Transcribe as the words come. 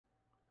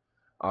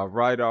All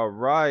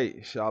right.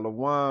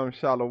 Shalom,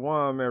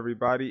 shalom,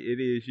 everybody. It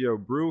is your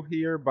brew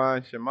here,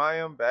 Bon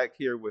Shemayim, back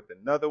here with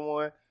another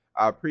one.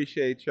 I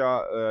appreciate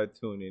y'all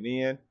tuning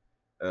in.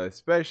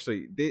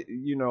 Especially,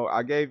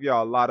 I gave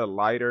y'all a lot of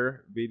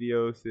lighter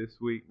videos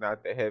this week,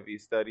 not the heavy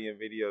studying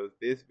videos.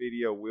 This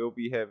video will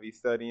be heavy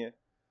studying.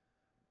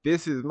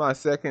 This is my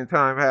second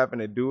time having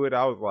to do it.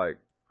 I was like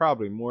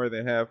probably more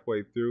than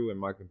halfway through and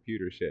my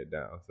computer shut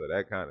down. So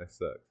that kind of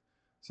sucks.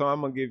 So I'm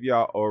gonna give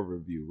y'all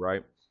overview,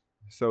 right?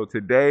 So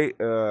today,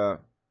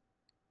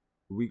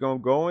 we gonna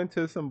go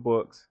into some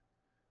books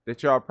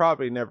that y'all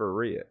probably never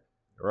read,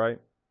 right?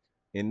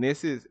 And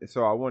this is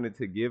so I wanted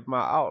to give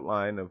my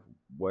outline of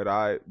what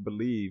I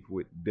believe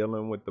with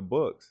dealing with the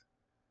books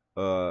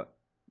uh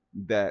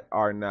that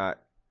are not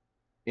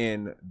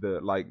in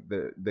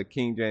the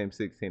King James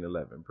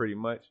 1611, pretty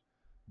much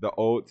the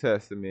Old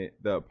Testament,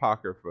 the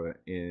Apocrypha,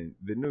 and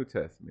the New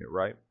Testament,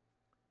 right?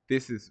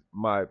 This is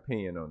my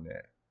opinion on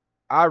that.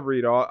 I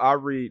read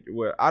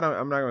well,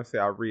 I'm not gonna say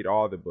I read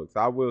all the books.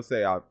 I will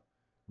say I've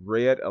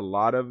read a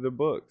lot of the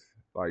books,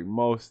 like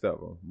most of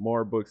them,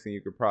 more books than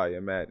you could probably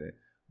imagine.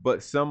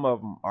 But some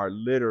of them are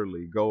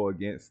literally go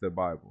against the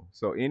Bible.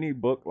 So any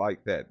book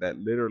like that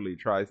literally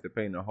tries to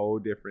paint a whole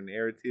different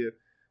narrative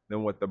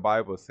than what the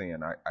Bible's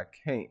saying, I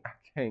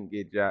can't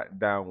get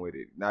down with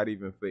it. Not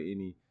even for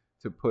any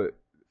to put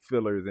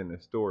fillers in the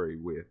story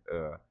with.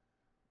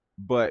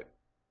 But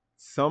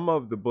some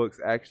of the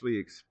books actually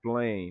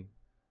explain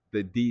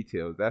the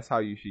details. That's how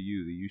you should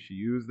use it. You should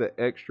use the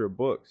extra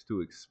books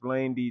to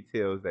explain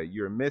details that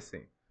you're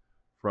missing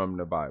from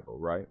the Bible,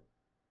 right?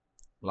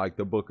 Like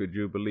the book of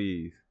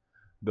Jubilees,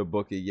 the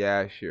book of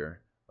Yashar,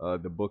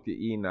 the book of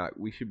Enoch.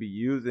 We should be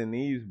using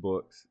these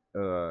books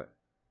to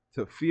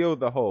fill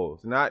the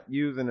holes, not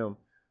using them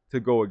to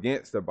go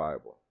against the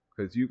Bible.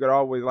 Because you could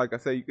always, like I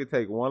say, you could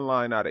take one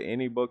line out of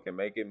any book and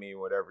make it mean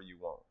whatever you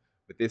want.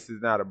 But this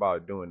is not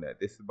about doing that.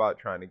 This is about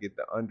trying to get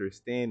the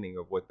understanding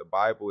of what the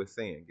Bible is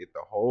saying, get the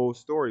whole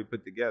story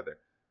put together.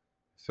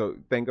 So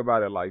think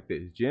about it like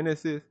this: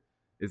 Genesis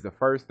is the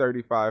first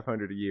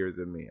 3,500 years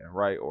of man,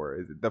 right? Or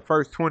is it the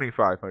first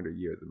 2,500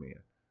 years of man,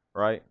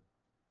 right?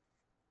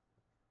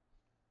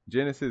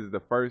 Genesis is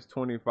the first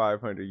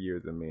 2,500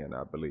 years of man,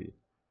 I believe.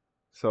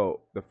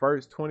 So the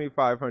first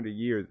 2,500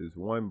 years is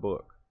one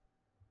book.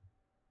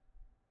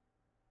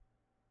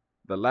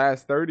 The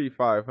last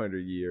 3,500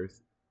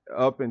 years,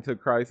 up into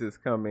Christ's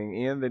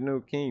coming in the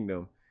new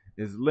kingdom,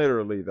 is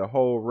literally the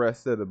whole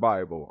rest of the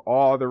Bible,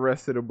 all the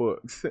rest of the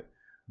books.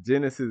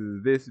 Genesis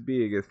is this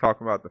big. It's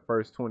talking about the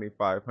first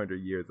 2,500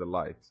 years of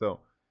life. So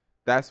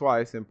that's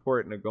why it's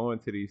important to go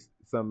into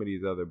some of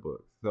these other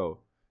books. So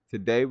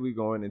today we're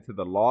going into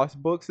the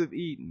Lost Books of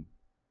Eden.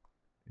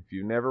 If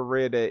you've never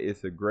read that,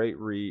 it's a great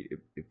read.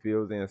 It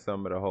fills in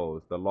some of the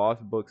holes. The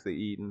Lost Books of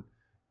Eden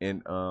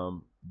and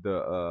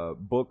the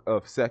book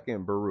of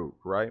Second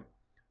Baruch, right?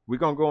 We're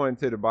going to go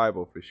into the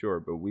Bible for sure,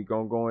 but we're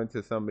going to go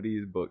into some of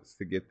these books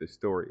to get the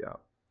story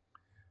out.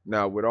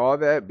 Now, with all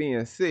that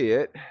being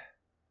said,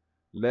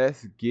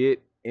 let's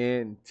get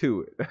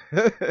into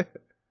it.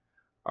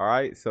 All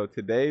right, so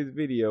today's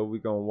video,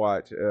 we're going to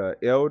watch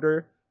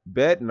Elder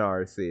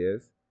Bednar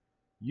says,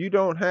 "You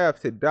don't have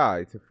to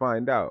die to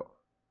find out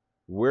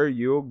where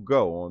you'll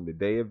go on the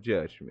day of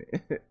judgment."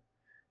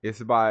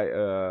 It's by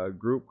a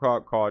group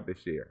called The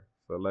Share.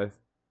 So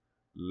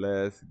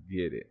let's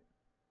get it.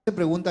 Se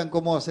preguntan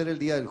cómo va a ser el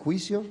día del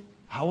juicio.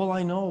 How will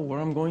I know where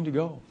I'm going to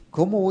go?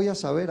 ¿Cómo voy a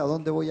saber a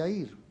dónde voy a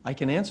ir? I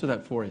can answer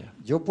that for you.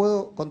 Yo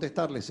puedo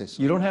contestarles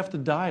eso. You don't have to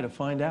die to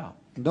find out.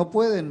 No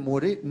pueden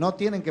morir, no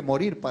tienen que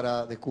morir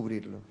para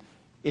descubrirlo.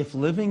 If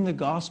living the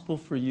gospel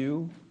for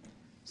you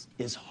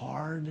is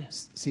hard,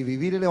 Si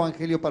vivir el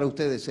evangelio para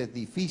ustedes es if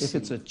difícil,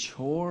 it's a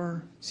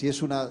chore, si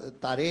es una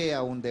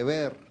tarea, un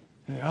deber,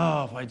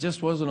 oh, if I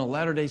just wasn't a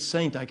Latter-day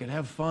Saint, I could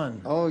have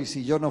fun. y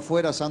si yo no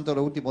fuera santo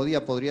los últimos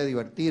días podría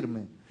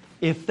divertirme.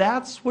 If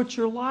that's what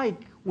you're like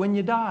when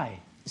you die,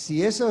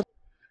 Si eso,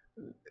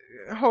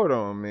 Hold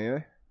on,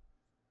 man.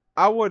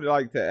 I would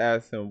like to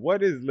ask him,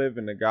 what is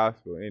living the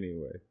gospel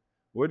anyway?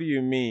 What do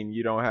you mean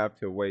you don't have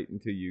to wait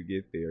until you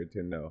get there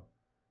to know,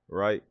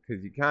 right?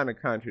 Because you're kind of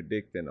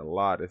contradicting a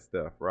lot of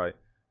stuff, right?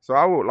 So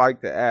I would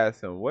like to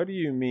ask him, what do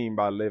you mean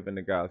by living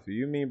the gospel?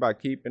 You mean by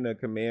keeping the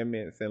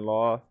commandments and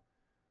laws,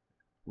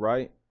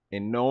 right?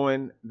 And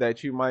knowing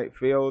that you might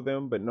fail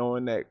them, but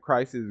knowing that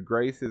Christ's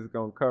grace is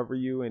going to cover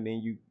you, and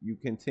then you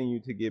continue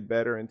to get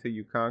better until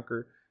you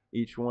conquer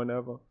each one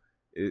of them?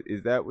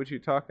 Is that what you're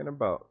talking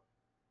about?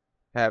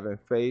 Having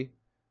faith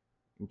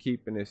and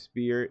keeping his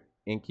spirit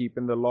and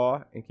keeping the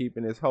law and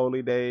keeping his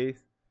holy days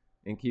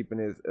and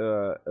keeping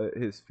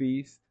his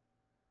feast,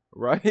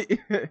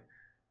 right?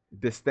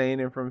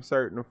 Disdaining from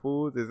certain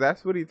foods. Is that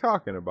what he's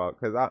talking about?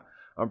 Because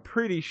I'm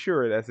pretty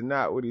sure that's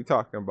not what he's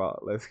talking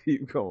about. Let's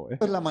keep going.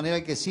 es la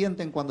manera que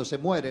sienten cuando se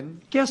mueren.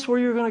 guess where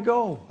you're going to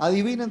go?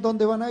 Adivinen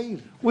dónde van a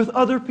ir. With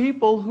other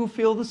people who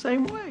feel the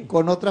same way.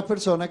 Con otras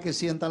personas que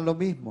sientan lo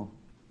mismo.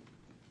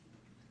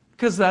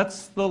 Because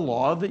that's the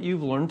law that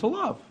you've learned to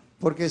love.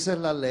 Porque esa es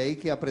la ley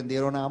que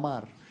aprendieron a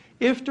amar.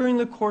 If during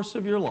the course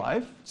of your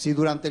life, Si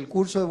durante el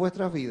curso de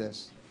vuestras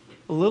vidas,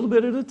 a little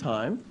bit at a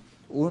time,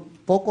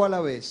 poco a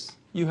la vez,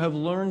 you have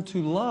learned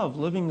to love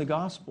living the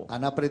gospel,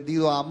 han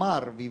aprendido a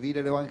amar vivir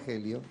el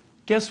Evangelio,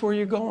 guess where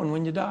you're going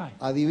when you die?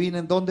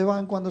 adivinen dónde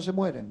van cuando se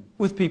mueren.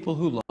 With people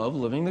who love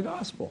living the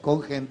gospel.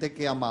 Con gente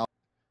que ama.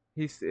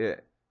 He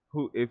said,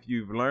 if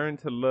you've learned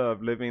to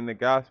love living the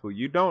gospel,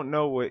 you don't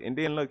know what, and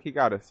then look, he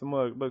got a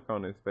smug look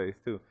on his face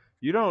too.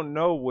 You don't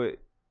know what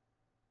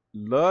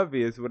love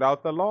is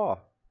without the law.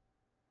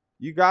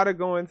 You got to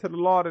go into the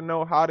law to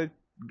know how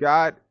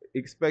God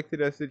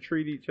expected us to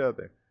treat each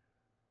other.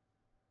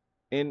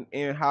 And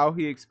how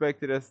he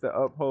expected us to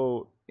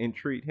uphold and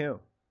treat him.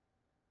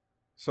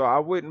 So I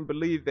wouldn't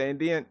believe that. And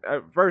then,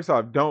 first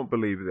off, don't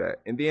believe that.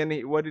 And then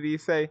what did he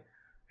say?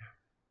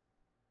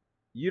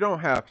 You don't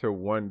have to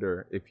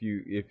wonder if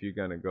you're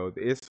gonna go.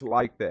 It's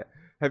like that.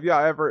 Have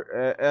y'all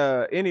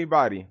ever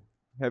anybody?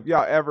 Have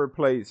y'all ever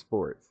played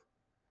sports?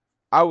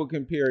 I would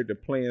compare it to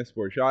playing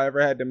sports. Y'all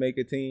ever had to make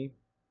a team?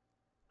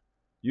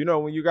 You know,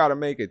 when you got to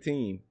make a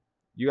team,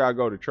 you got to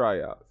go to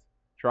tryouts.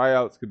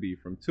 Tryouts could be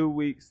from 2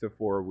 weeks to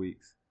 4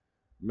 weeks,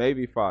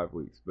 maybe 5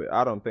 weeks, but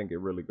I don't think it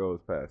really goes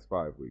past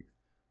 5 weeks.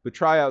 But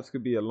tryouts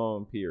could be a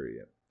long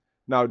period.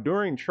 Now,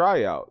 during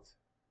tryouts,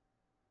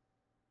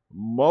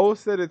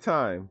 most of the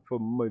time, for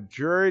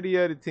majority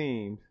of the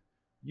teams,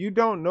 you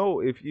don't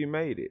know if you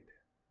made it.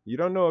 You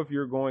don't know if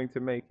you're going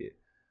to make it.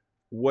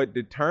 What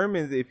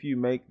determines if you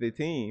make the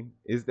team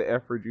is the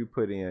effort you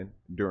put in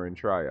during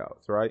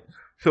tryouts, right?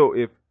 So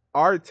if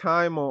our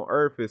time on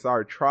earth is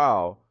our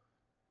trial,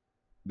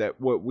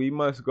 that what we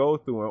must go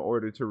through in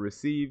order to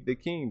receive the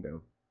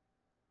kingdom,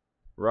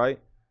 right?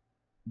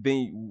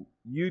 Then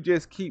you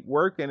just keep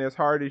working as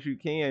hard as you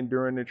can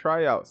during the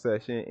tryout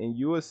session, and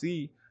you will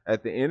see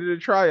at the end of the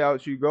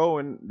tryouts, you go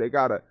and they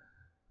got a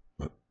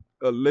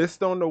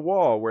list on the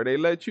wall where they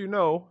let you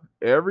know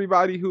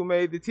everybody who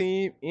made the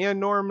team and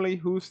normally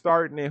who's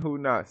starting and who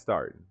not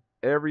starting.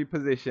 Every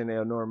position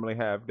they'll normally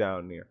have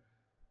down there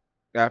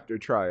after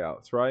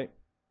tryouts, right?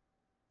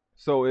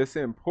 So it's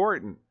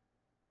important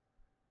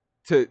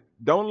to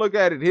don't look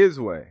at it his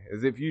way,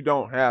 as if you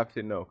don't have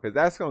to know, because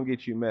that's going to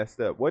get you messed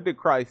up. What did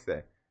Christ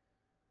say?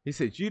 He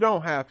said, you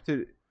don't have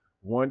to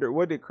wonder.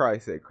 What did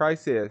Christ say?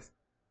 Christ says,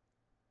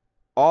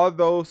 all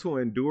those who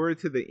endure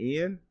to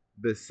the end,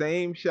 the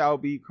same shall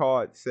be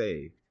called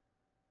saved,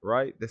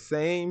 right? The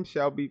same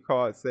shall be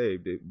called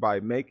saved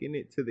by making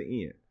it to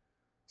the end.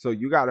 So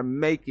you got to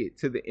make it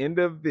to the end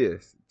of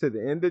this, to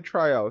the end of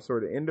tryouts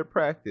or the end of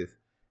practice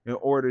in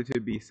order to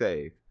be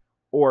saved.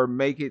 Or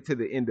make it to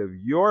the end of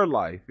your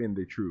life in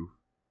the truth,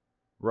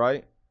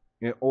 right?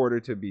 In order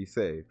to be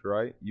saved,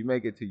 right? You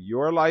make it to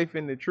your life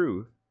in the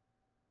truth,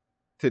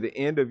 to the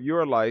end of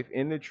your life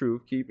in the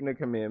truth, keeping the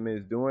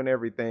commandments, doing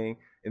everything,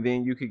 and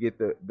then you could get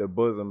the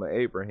bosom of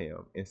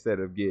Abraham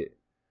instead of get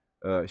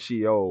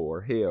Sheol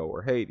or hell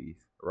or Hades,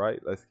 right?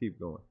 Let's keep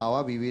going.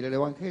 A vivir el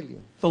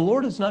Evangelio. The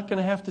Lord is not going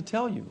to have to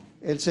tell you.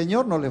 El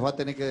Señor no les va a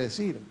tener que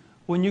decir.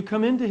 When you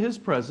come into his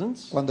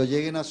presence, Cuando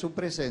lleguen a su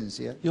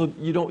presencia,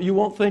 you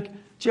won't think,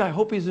 gee, I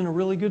hope he's in a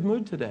really good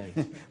mood today.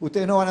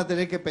 ustedes no van a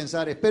tener que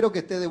pensar, espero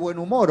que esté de buen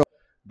humor.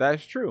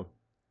 That's true.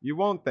 You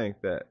won't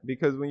think that,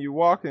 because when you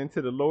walk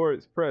into the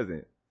Lord's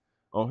presence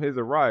on his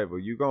arrival,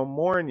 you're going to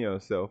mourn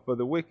yourself for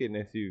the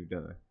wickedness you've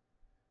done.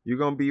 You're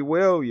going to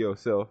bewail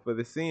yourself for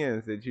the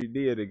sins that you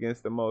did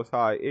against the Most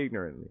High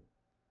ignorantly,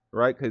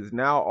 right? Because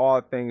now all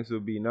things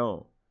will be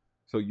known.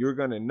 So you're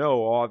going to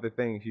know all the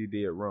things you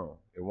did wrong.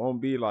 It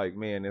won't be like,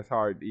 man, it's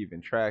hard to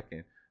even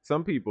tracking.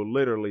 Some people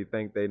literally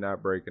think they're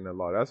not breaking the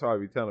law. That's why I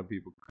be telling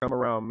people, come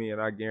around me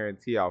and I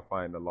guarantee I'll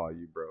find the law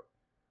you broke.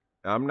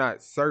 Now, I'm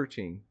not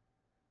searching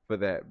for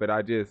that, but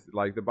I just,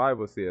 like the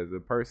Bible says,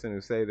 the person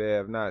who say they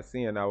have not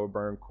sinned, I will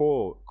burn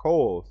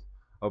coals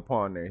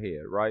upon their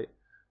head, right?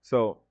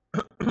 So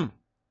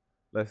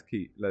let's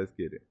get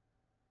it.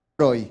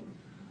 Hoy.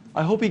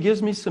 I hope he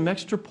gives me some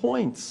extra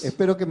points,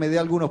 Espero que me dé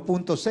algunos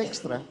puntos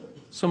extra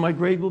so my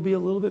grade will be a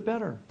little bit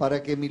better.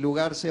 para que mi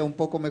lugar sea un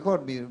poco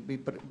mejor,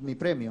 mi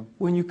premio.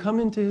 When you come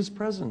into his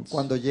presence,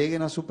 Cuando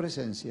lleguen a su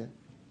presencia,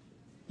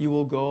 you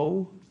will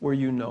go where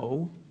you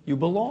know you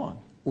belong.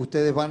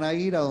 ustedes van a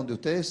ir a donde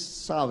ustedes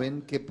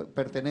saben que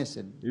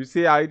pertenecen. You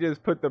see, I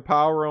just put the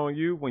power on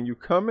you. When you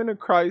come into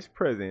Christ's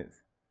presence,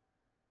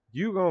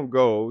 you're going to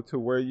go to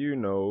where you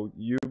know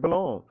you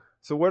belong.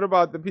 So what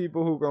about the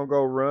people who going to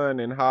go run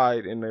and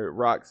hide in the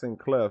rocks and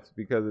clefts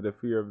because of the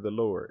fear of the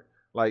Lord?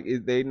 Like,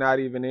 is they not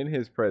even in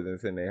his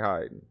presence and they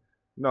hiding?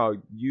 No,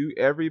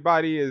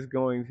 everybody is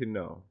going to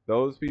know.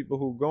 Those people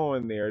who go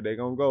in there, they're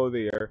going to go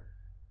there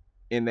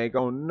and they're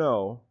going to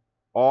know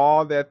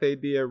all that they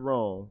did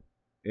wrong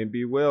and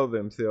bewail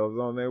themselves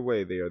on their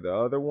way there. The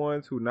other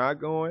ones who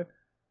not going,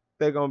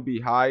 they're going to be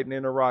hiding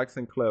in the rocks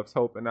and clefts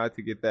hoping not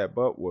to get that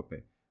butt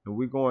whooping. And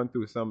we're going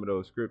through some of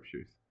those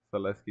scriptures. So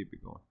let's keep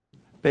it going.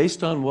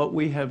 Based on what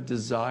we have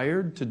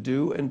desired to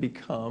do and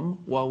become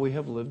while we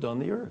have lived on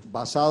the earth.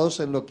 Basados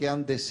en lo que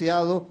han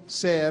deseado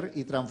ser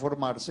y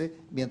transformarse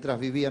mientras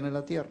vivían en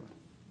la tierra.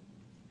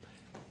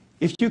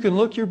 If you can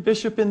look your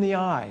bishop in the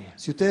eye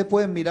Si ustedes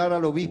pueden mirar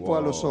al obispo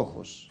a los Whoa.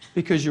 ojos,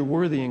 because you're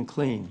worthy and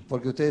clean,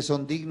 porque ustedes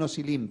son dignos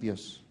y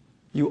limpios,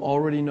 you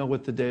already know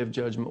what the day of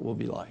judgment will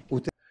be like.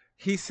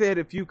 He said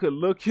if you could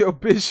look your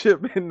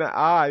bishop in the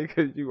eye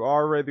because you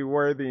already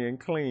worthy and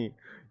clean,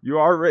 you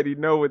already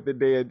know what the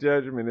day of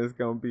judgment is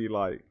going to be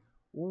like.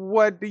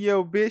 What do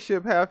your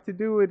bishop have to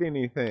do with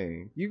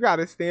anything? You got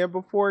to stand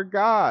before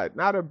God,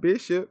 not a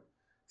bishop.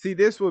 See,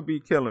 this would be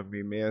killing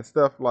me, man.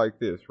 Stuff like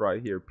this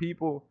right here.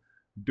 People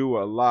do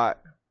a lot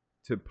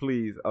to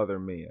please other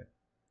men,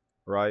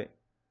 right?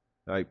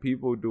 Like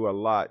people do a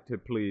lot to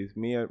please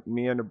me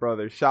and the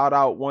brother. Shout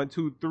out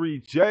 123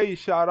 J.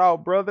 Shout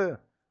out, brother.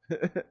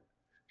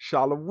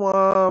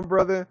 Shalom,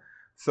 brother.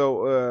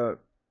 So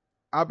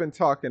I've been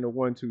talking to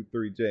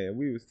 123 J, and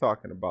we was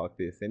talking about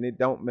this, and it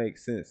don't make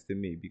sense to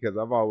me because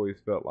I've always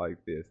felt like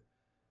this.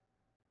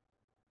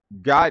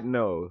 God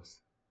knows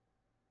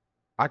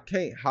I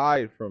can't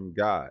hide from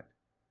God.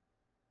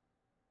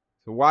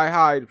 So why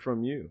hide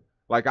from you?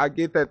 Like I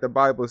get that the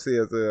Bible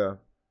says that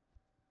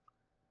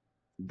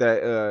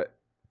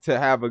to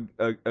have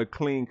a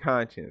clean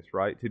conscience,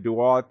 right? To do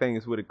all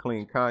things with a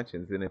clean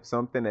conscience. And if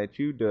something that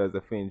you does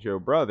offends your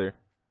brother,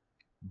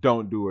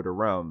 don't do it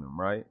around them,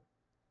 right?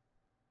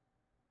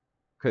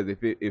 Because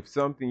if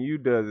something you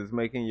does is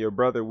making your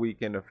brother weak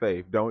in the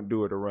faith, don't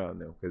do it around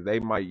them because they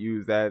might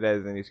use that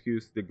as an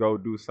excuse to go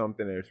do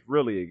something that's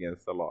really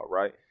against the law,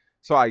 right?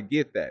 So I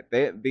get that.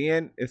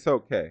 Then it's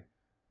okay.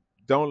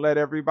 Don't let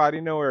everybody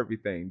know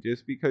everything.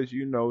 Just because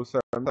you know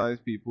sometimes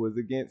people is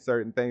against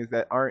certain things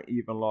that aren't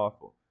even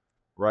lawful,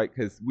 right?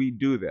 Because we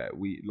do that.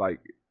 We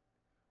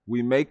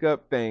make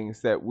up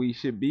things that we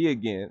should be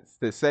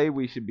against, to say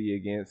we should be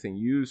against, and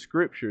use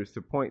scriptures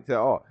to point to,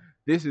 oh,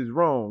 this is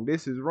wrong,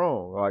 this is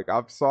wrong. Like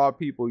I've saw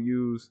people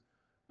use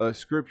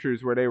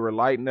scriptures where they were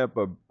lighting up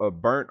a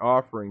burnt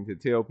offering to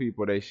tell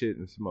people they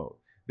shouldn't smoke.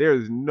 There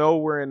is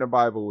nowhere in the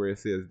Bible where it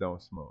says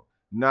don't smoke.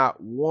 Not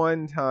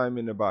one time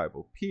in the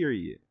Bible,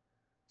 period.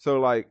 So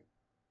like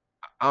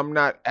I'm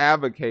not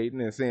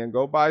advocating and saying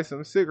go buy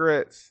some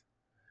cigarettes,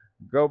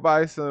 go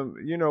buy some,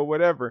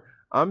 whatever.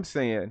 I'm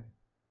saying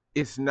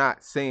it's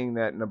not saying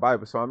that in the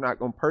Bible. So I'm not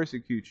going to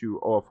persecute you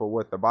or for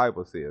what the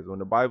Bible says. When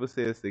the Bible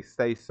says to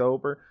stay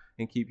sober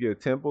and keep your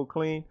temple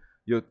clean,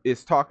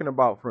 it's talking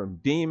about from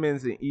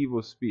demons and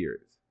evil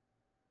spirits.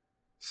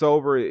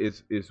 Sober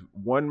is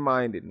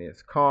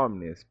one-mindedness,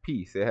 calmness,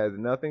 peace. It has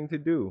nothing to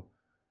do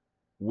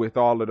with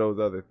all of those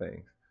other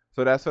things.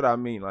 So that's what I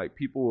mean. Like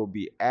people will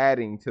be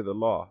adding to the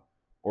law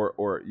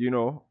or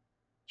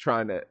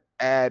trying to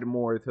add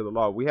more to the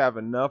law. We have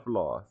enough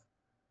laws.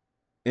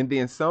 And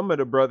then some of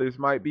the brothers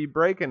might be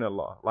breaking the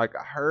law. Like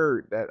I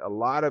heard that a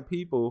lot of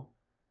people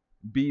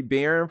be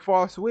bearing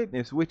false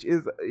witness, which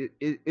is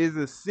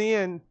a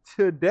sin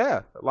to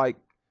death. Like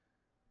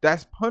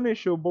that's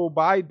punishable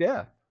by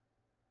death.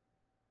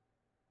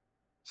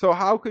 So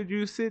how could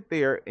you sit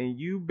there and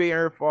you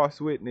bear false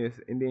witness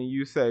and then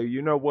you say,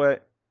 you know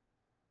what?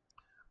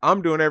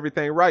 I'm doing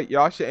everything right.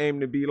 Y'all should aim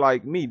to be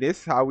like me. This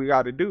is how we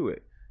got to do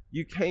it.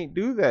 You can't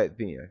do that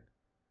then.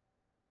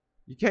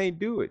 You can't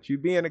do it. You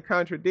be in a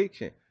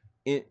contradiction.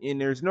 And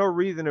there's no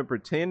reason to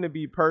pretend to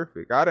be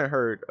perfect. I done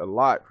heard a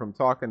lot from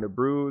talking to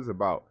brews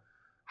about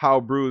how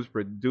brews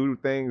do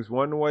things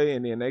one way,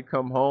 and then they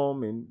come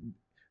home and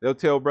they'll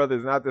tell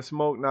brothers not to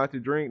smoke, not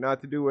to drink,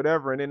 not to do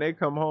whatever, and then they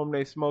come home,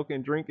 they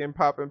smoking, drinking,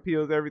 popping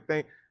pills,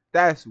 everything.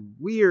 That's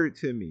weird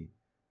to me.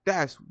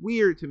 That's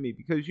weird to me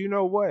because you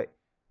know what?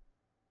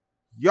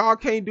 Y'all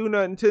can't do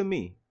nothing to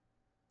me.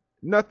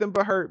 Nothing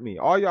but hurt me.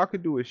 All y'all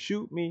can do is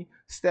shoot me,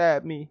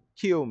 stab me,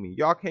 kill me.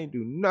 Y'all can't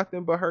do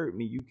nothing but hurt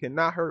me. You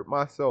cannot hurt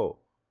my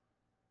soul.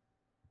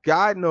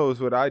 God knows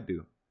what I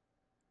do.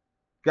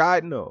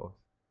 God knows.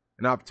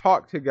 And I've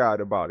talked to God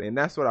about it. And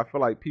that's what I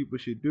feel like people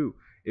should do.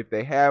 If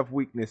they have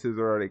weaknesses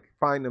or they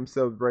find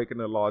themselves breaking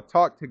the law,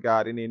 talk to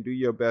God and then do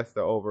your best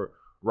to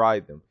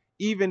override them.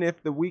 Even if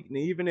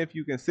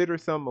you consider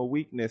some a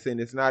weakness and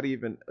it's not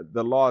even,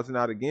 the law is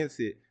not against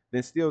it,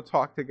 then still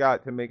talk to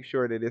God to make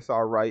sure that it's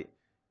all right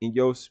in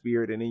your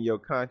spirit and in your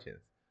conscience.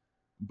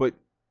 But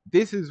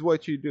this is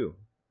what you do.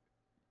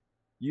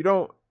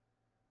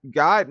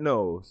 God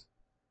knows.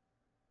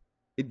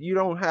 You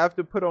don't have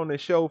to put on a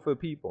show for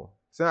people.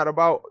 It's not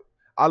about,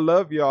 I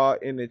love y'all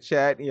in the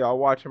chat and y'all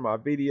watching my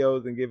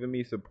videos and giving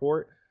me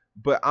support,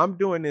 but I'm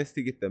doing this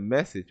to get the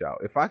message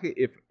out.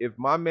 If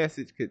my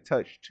message could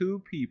touch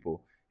 2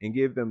 people and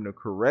give them the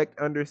correct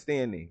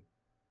understanding,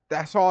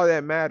 that's all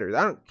that matters.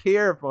 I don't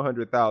care if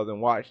 100,000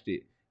 watched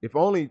it. If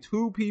only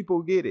 2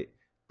 people get it,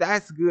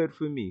 that's good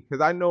for me because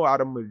I know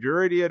out of the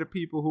majority of the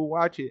people who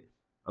watch it,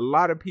 a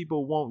lot of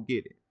people won't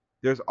get it.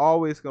 There's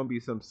always going to be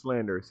some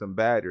slander, some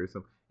bad, or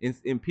some,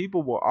 and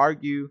people will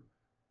argue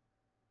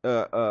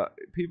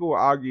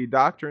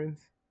doctrines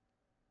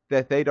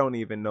that they don't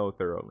even know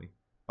thoroughly.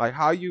 Like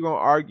how you going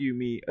to argue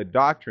me a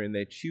doctrine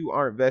that you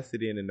aren't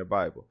vested in the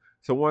Bible?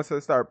 So once I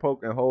start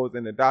poking holes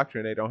in the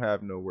doctrine, they don't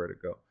have nowhere to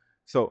go.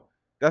 So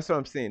that's what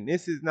I'm saying.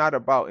 This is not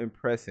about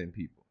impressing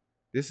people.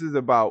 This is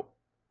about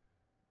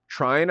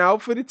trying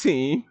out for the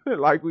team,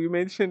 like we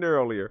mentioned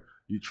earlier.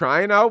 You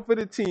trying out for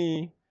the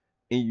team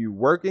and you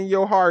working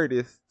your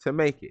hardest to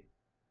make it.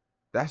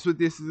 That's what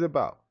this is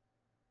about.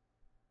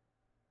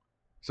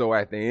 So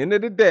at the end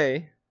of the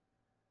day,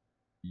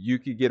 you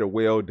could get a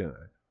well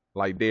done.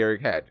 Like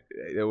Derek Hatch.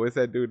 What's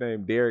that dude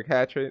named? Derek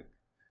Hatton?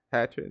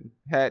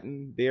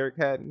 Derek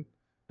Hatton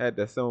had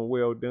that song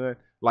well done.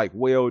 Like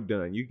well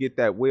done. You get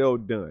that well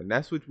done.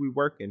 That's what we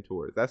working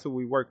towards. That's what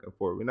we working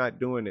for. We're not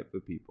doing it for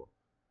people.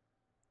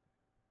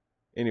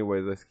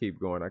 Anyways, let's keep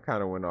going. I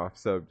kind of went off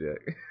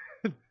subject.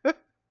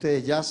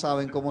 Ustedes ya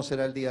saben cómo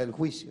será el día del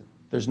juicio.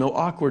 There's no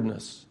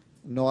awkwardness,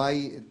 No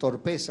hay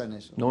torpeza en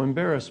eso. no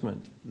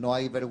embarrassment, No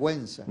hay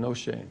vergüenza. no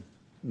shame.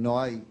 No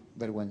hay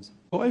vergüenza.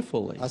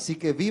 Joyfully. Así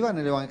que vivan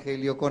el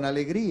Evangelio con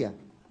alegría.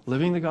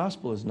 Living the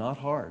gospel is not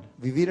hard.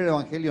 Vivir el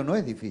Evangelio no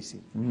es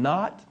difícil.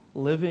 Not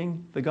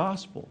living the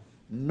gospel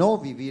No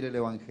vivir el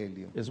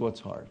Evangelio is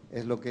what's hard.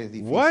 es lo que es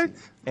difícil. What?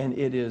 And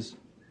it is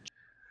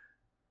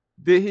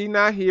Did he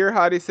not hear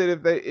how they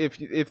said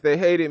if they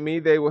hated me,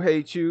 they will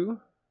hate you?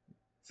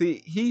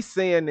 See, he's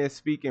saying this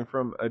speaking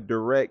from a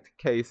direct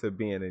case of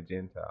being a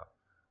Gentile.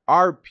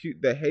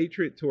 The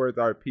hatred towards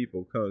our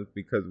people comes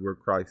because we're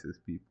Christ's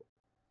people,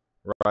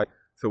 right?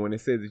 So when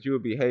it says that you will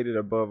be hated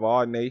above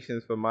all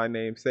nations for my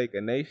name's sake,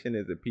 a nation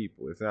is a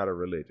people. It's not a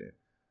religion.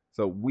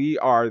 So we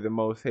are the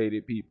most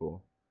hated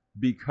people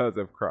because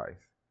of Christ,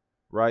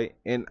 right?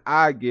 And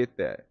I get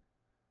that.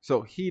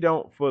 So he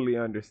don't fully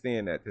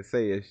understand that to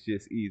say it's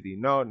just easy.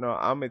 No,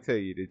 I'm going to tell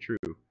you the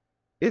truth.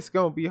 It's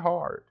going to be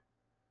hard.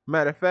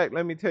 Matter of fact,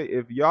 let me tell you,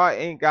 if y'all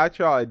ain't got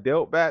y'all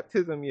adult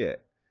baptism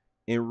yet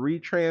and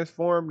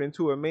retransformed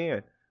into a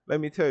man, let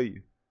me tell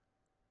you,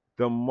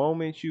 the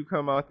moment you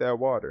come out that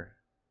water,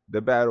 the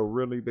battle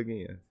really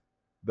begins.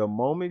 The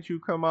moment you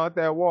come out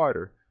that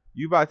water,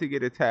 you about to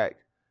get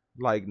attacked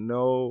like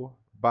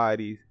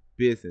nobody's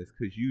business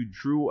because you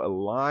drew a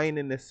line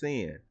in the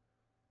sand.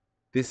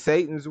 This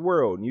Satan's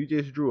world, and you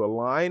just drew a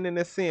line in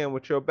the sand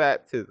with your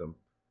baptism,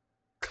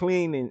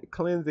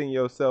 cleansing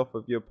yourself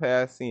of your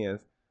past sins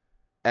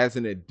as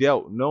an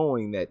adult,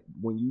 knowing that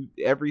when you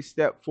every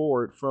step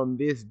forward from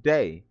this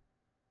day,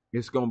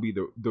 it's going to be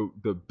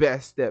the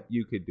best step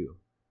you could do.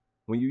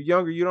 When you're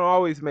younger, you don't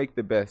always make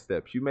the best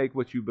steps. You make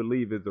what you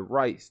believe is the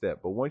right step.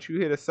 But once you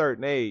hit a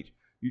certain age,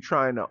 you're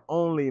trying to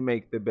only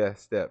make the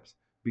best steps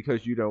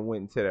because you done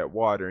went into that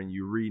water and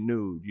you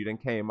renewed. You done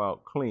came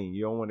out clean.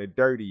 You don't want to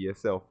dirty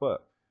yourself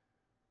up.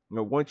 You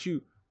know,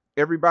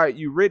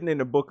 you written in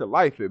the book of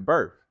life at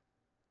birth.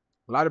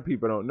 A lot of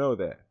people don't know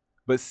that.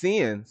 But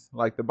sins,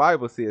 like the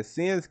Bible says,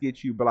 sins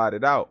get you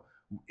blotted out.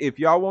 If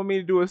y'all want me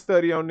to do a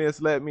study on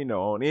this, let me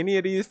know. On any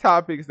of these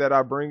topics that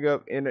I bring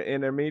up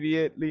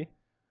intermediately,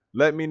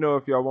 let me know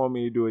if y'all want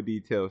me to do a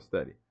detailed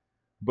study.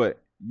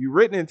 But you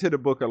written into the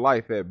book of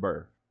life at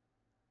birth.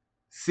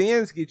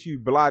 Sins get you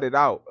blotted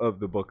out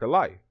of the book of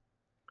life.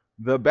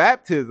 The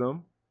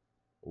baptism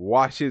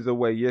washes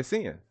away your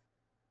sins.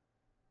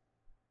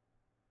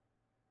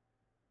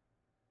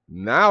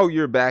 Now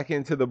you're back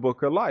into the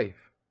book of life.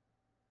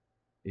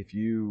 If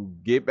you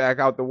get back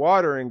out the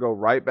water and go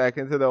right back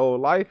into the old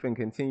life and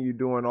continue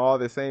doing all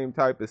the same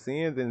type of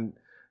sins and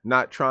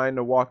not trying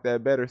to walk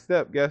that better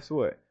step, guess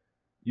what?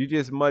 You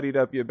just muddied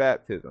up your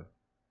baptism,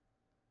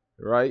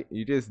 right?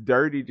 You just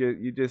dirty,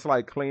 you just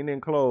like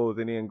cleaning clothes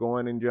and then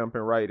going and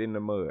jumping right in the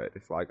mud.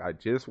 It's like, I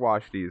just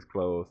washed these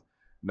clothes.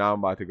 Now I'm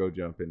about to go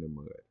jump in the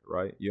mud,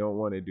 right? You don't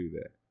want to do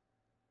that.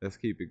 Let's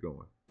keep it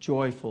going.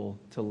 joyful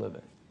to live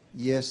it.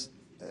 Y es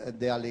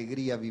de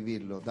alegría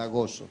vivirlo, da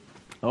gozo.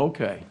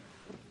 Okay.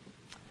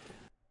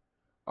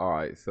 All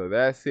right, so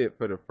that's it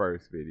for the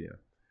first video.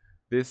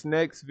 This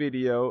next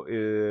video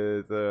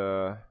is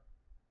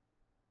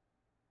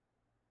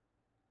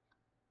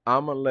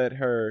I'm gonna let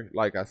her,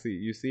 like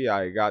you see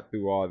I got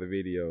through all the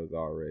videos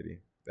already.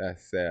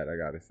 That's sad. I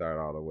gotta start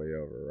all the way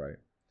over, right?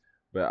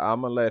 But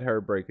I'm gonna let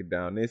her break it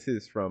down. This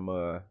is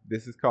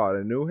called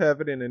A New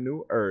Heaven and a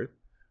New Earth,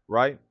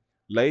 right?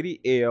 Lady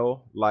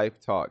L Life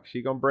Talk.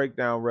 She gonna break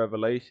down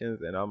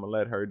Revelations, and I'm gonna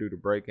let her do the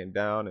breaking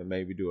down and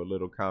maybe do a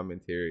little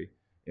commentary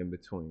in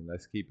between.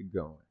 Let's keep it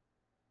going.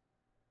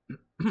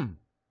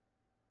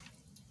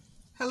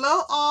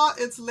 Hello all,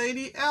 it's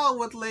Lady L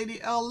with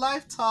Lady L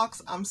Life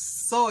Talks. I'm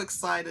so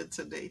excited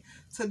today.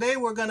 Today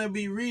we're going to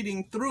be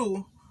reading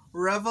through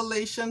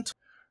Revelation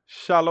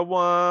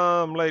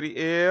Shalom, Lady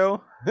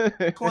L.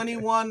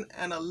 21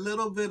 and a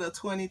little bit of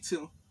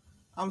 22.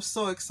 I'm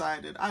so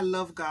excited. I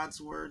love God's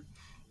word.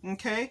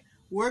 Okay,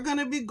 we're going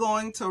to be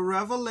going to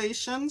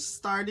Revelation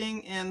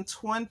starting in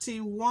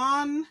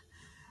 21,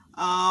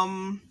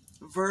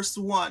 verse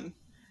 1.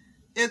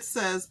 It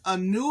says, a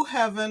new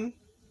heaven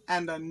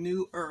and a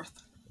new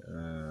earth.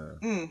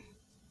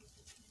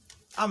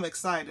 I'm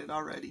excited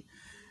already.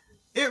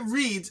 It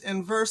reads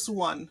in verse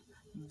 1,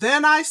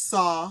 then I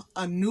saw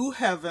a new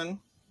heaven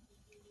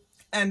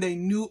and a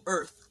new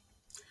earth,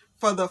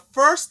 for the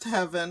first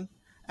heaven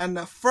and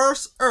the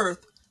first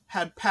earth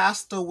had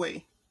passed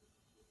away.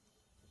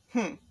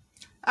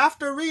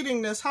 After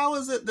reading this, how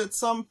is it that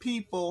some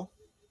people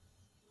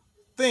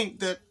think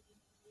that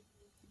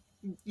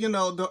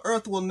the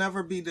earth will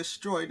never be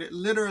destroyed. It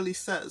literally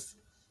says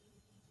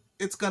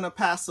it's going to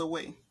pass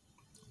away.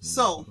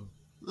 So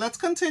let's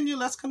continue.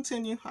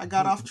 I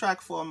got off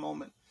track for a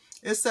moment.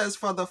 It says,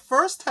 for the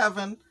first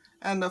heaven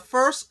and the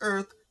first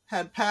earth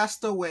had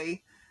passed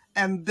away,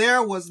 and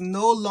there was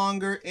no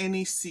longer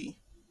any sea.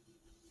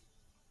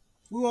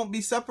 We won't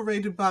be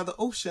separated by the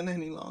ocean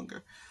any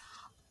longer.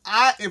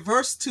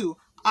 Verse 2,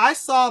 I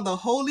saw the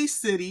holy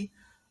city,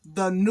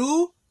 the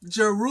new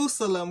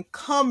Jerusalem,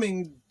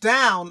 coming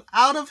down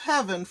out of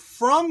heaven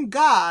from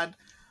God,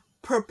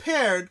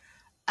 prepared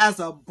as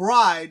a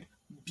bride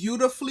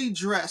beautifully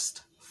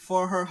dressed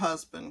for her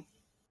husband.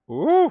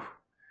 Woo!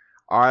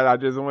 All right, I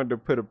just wanted to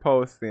put a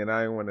post in.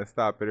 I didn't want to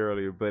stop it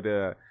earlier, but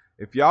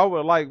if y'all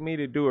would like me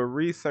to do a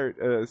research,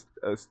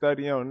 a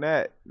study on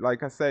that,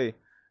 like I say,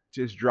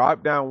 just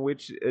drop down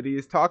which of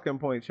these talking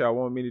points y'all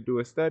want me to do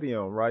a study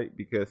on, right?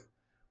 Because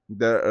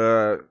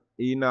the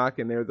Enoch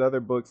and there's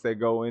other books that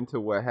go into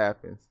what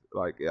happens.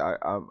 Like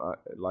I'm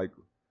like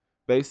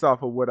based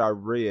off of what I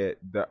read,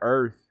 the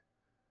Earth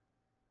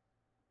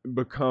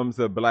becomes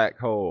a black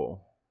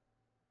hole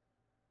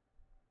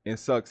and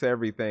sucks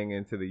everything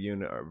into the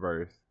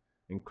universe,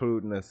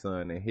 including the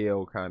sun, and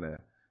hell kind of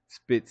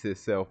spits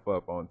itself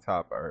up on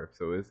top of Earth.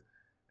 So it's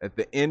at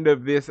the end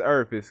of this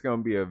Earth, it's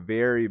gonna be a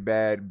very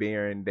bad,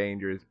 barren,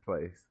 dangerous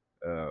place,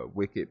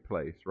 wicked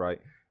place, right?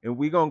 And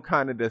we're gonna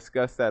kind of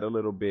discuss that a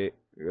little bit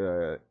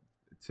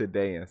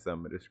today in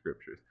some of the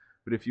scriptures.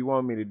 But if you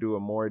want me to do a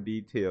more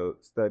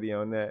detailed study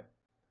on that,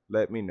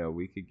 let me know.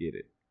 We could get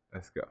it.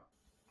 Let's go.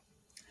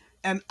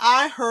 And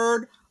I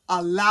heard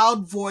a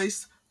loud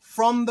voice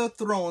from the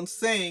throne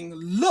saying,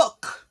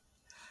 look,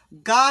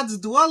 God's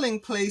dwelling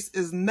place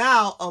is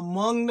now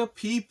among the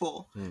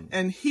people,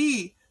 and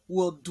he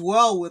will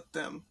dwell with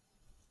them.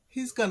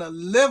 He's going to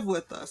live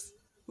with us.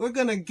 We're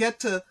going to get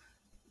to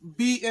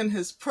be in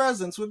his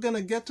presence. We're going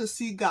to get to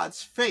see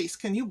God's face.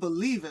 Can you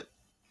believe it?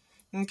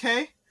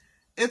 Okay?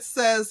 It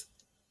says,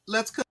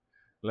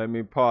 let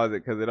me pause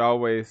it because it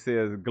always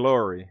says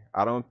glory.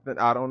 I don't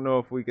know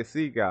if we can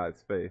see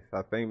God's face.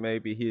 I think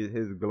maybe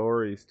his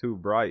glory is too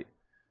bright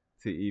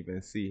to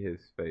even see his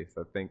face.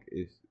 I think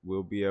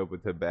we'll be able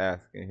to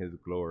bask in his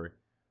glory,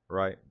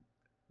 right?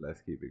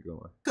 Let's keep it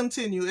going.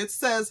 Continue. It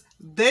says,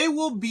 they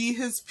will be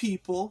his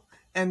people,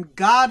 and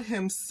God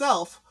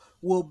himself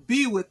will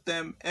be with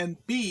them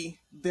and be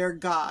their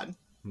God.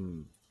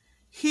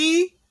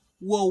 He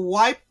will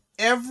wipe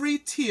every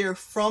tear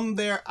from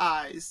their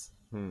eyes.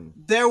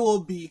 There will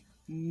be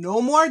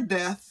no more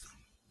death,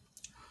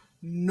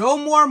 no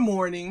more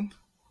mourning,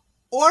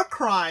 or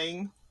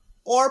crying,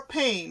 or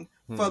pain,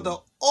 for the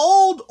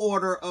old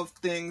order of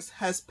things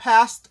has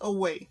passed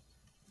away.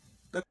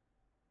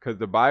 Because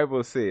the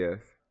Bible says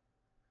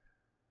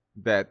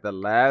that the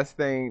last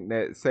thing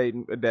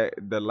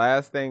the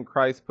last thing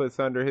Christ puts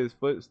under his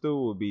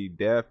footstool will be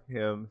death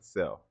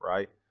himself,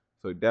 right?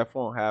 So death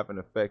won't have an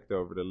effect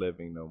over the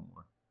living no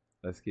more.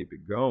 Let's keep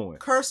it going.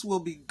 Curse will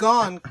be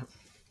gone.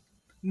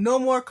 No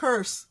more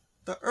curse.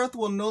 The earth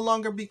will no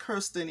longer be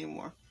cursed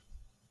anymore.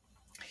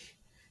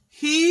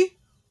 He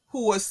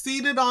who was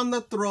seated on the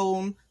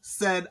throne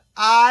said,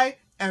 I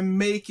am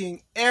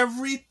making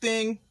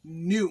everything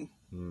new.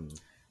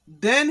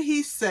 Then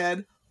he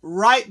said,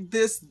 write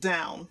this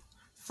down,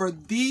 for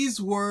these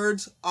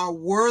words are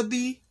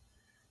worthy,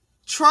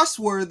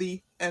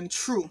 trustworthy, and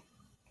true.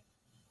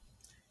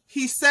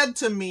 He said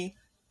to me,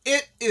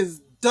 it is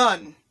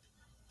done.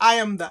 I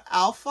am the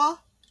Alpha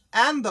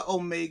and the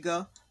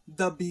Omega,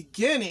 the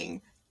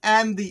beginning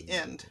and the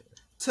end.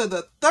 To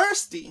the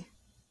thirsty,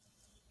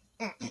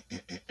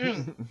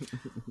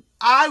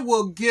 I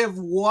will give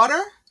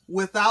water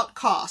without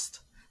cost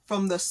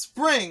from the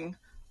spring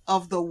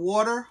of the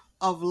water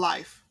of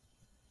life.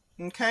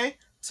 Okay?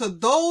 To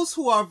those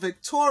who are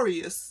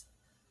victorious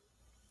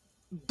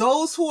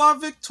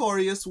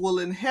will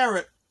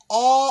inherit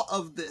all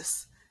of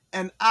this,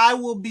 and I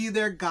will be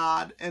their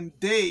God, and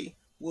they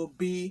will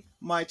be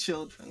my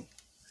children.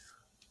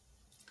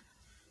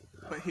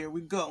 But here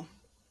we go.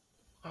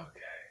 Okay.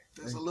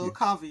 There's a little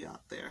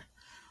caveat there.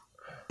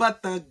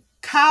 But the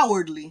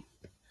cowardly,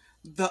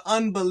 the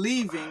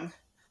unbelieving,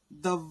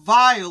 the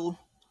vile,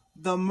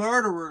 the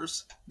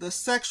murderers, the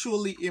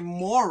sexually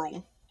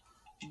immoral,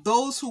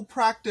 those who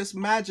practice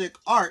magic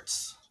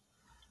arts,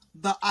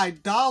 the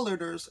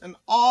idolaters, and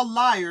all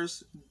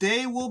liars,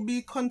 they will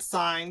be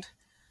consigned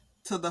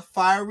to the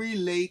fiery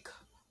lake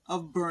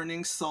of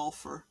burning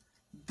sulfur.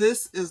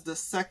 This is the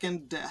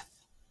second death.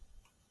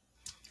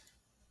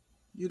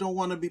 You don't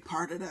want to be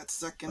part of that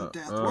second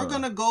death. We're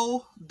going to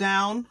go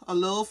down a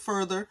little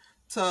further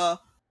to...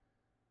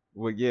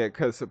 Well, yeah,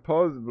 because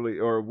supposedly,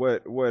 or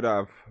what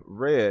I've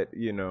read,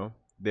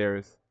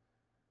 there's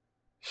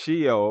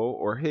Sheol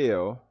or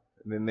hell,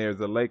 and then there's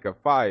a lake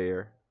of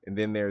fire, and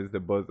then there's the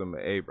bosom of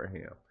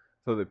Abraham.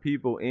 So the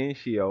people in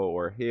Sheol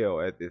or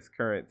hell at this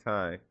current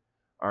time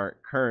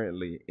aren't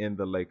currently in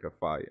the lake of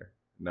fire.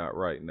 Not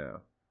right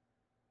now.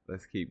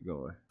 Let's keep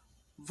going.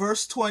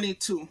 Verse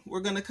 22.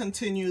 We're going to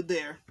continue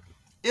there.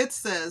 It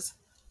says,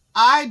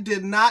 I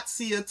did not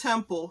see a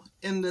temple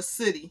in the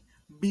city,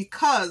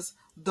 because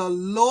the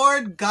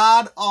Lord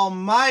God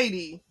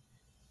Almighty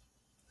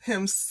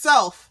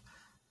himself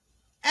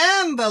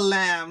and the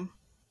Lamb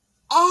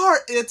are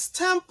its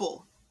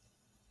temple.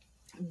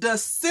 The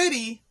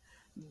city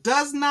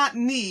does not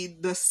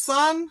need the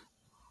sun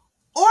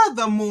or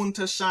the moon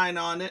to shine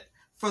on it,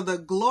 for the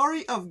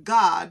glory of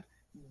God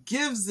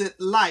gives it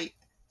light,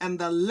 and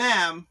the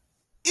Lamb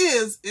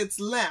is its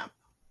lamp.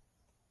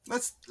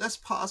 Let's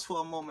pause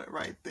for a moment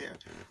right there.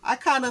 I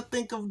kind of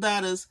think of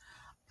that as,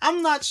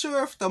 I'm not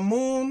sure if the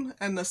moon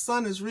and the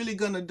sun is really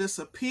going to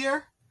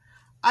disappear.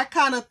 I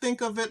kind of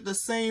think of it the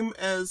same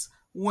as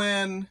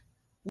when...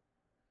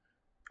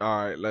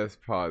 All right, let's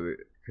pause it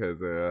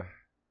because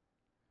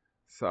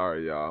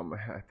sorry y'all, I'm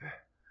gonna have to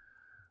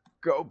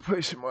go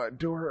push my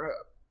door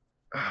up.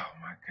 Oh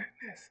my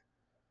goodness.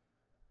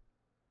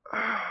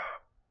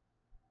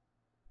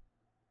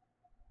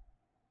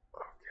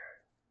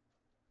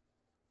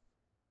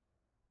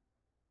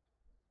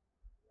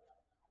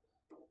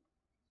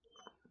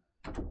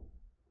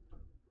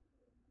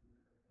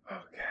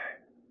 Okay.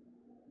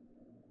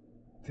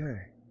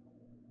 Dang.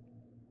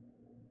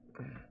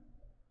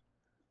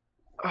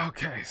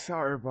 Okay,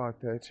 sorry about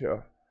that,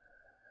 y'all.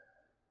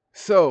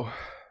 So,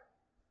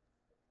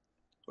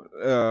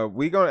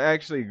 we gonna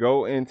actually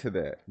go into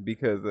that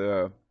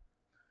because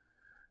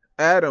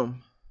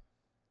Adam,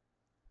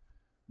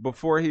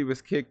 before he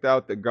was kicked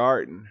out the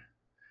garden,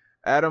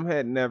 Adam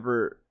had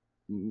never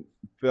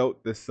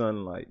felt the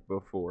sunlight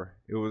before.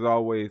 It was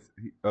always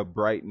a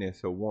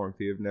brightness, a warmth.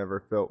 He had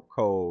never felt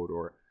cold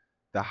or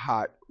the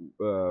hot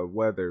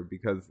weather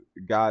because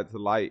God's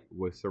light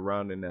was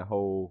surrounding that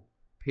whole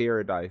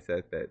paradise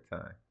at that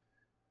time.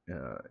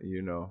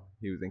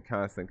 He was in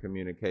constant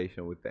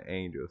communication with the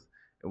angels,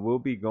 and we'll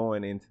be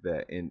going into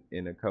that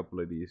in a couple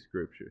of these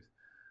scriptures.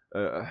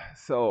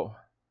 So,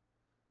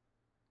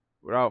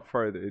 without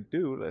further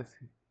ado, let's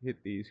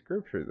hit these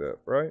scriptures up,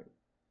 right?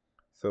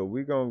 So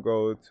we're going to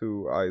go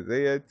to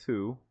Isaiah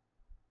 2,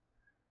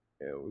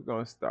 and we're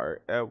going to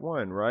start at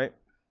 1, right?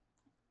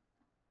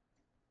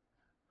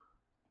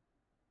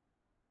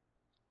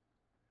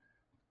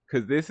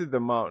 Because this is the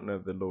mountain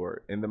of the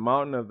Lord, and the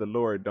mountain of the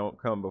Lord don't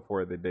come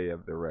before the day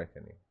of the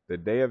reckoning. The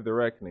day of the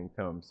reckoning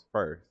comes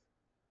first,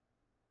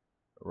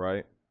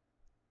 right?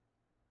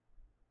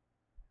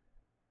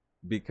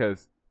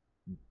 Because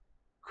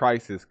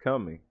Christ is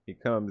coming. He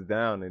comes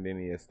down, and then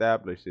he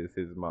establishes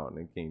his mountain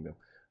and kingdom.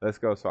 Let's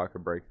go so I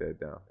can break that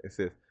down. It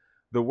says,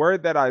 the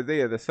word that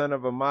Isaiah, the son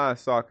of Amoz,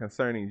 saw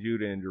concerning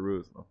Judah and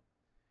Jerusalem.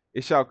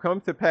 It shall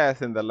come to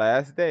pass in the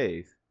last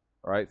days,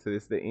 right? So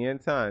it's the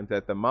end times,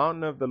 at the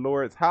mountain of the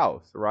Lord's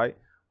house, right?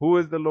 Who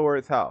is the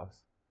Lord's house?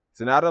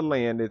 It's not a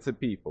land, it's a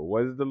people.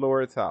 What is the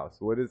Lord's house?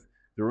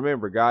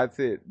 Remember, God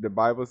said, the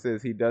Bible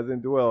says he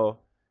doesn't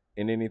dwell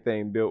in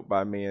anything built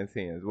by man's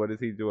hands. What does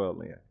he dwell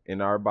in?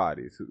 In our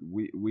bodies.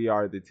 We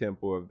are the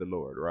temple of the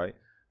Lord, right?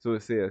 So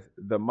it says,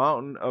 the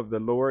mountain of the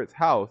Lord's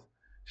house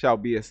shall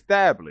be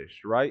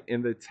established, right,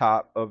 in the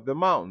top of the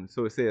mountain.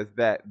 So it says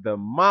that the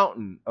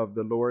mountain of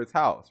the Lord's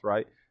house,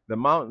 right? The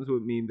mountains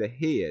would mean the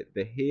head.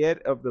 The head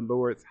of the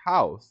Lord's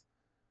house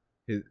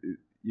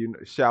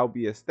shall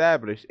be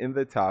established in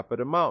the top of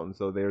the mountain.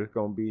 So there's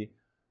going to be,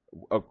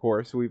 of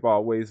course, we've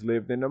always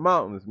lived in the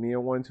mountains. Me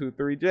and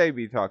 123J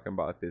be talking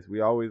about this.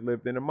 We always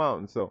lived in the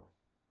mountains. So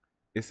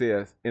it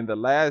says, in the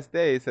last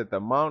days that the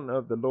mountain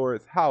of the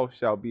Lord's house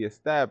shall be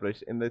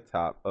established in the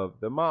top of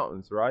the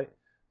mountains, right?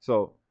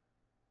 So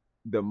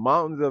the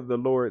mountains of the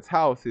Lord's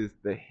house is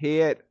the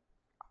head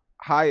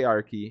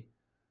hierarchy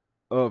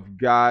of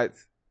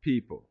God's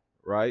people,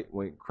 right?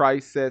 When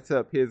Christ sets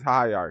up his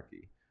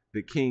hierarchy,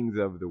 the kings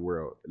of the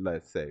world,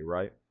 let's say,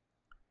 right,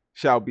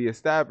 shall be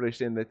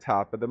established in the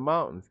top of the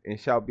mountains, and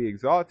shall be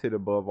exalted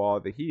above all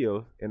the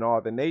hills, and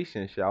all the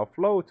nations shall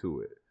flow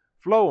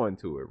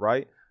unto it,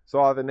 right? So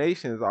all the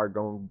nations are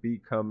going to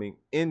be coming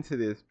into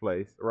this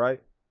place,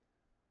 right?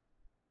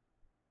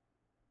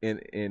 And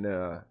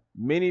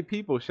many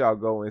people shall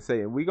go and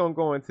say, and we're going to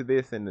go into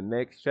this in the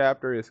next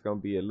chapter. It's going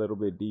to be a little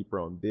bit deeper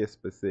on this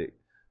specific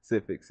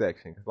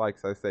section. Because like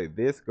I say,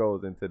 this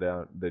goes into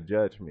the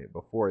judgment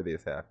before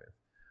this happens,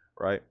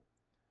 right?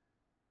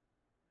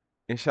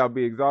 And shall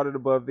be exalted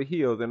above the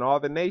hills, and all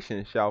the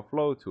nations shall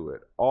flow to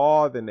it.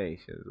 All the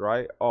nations,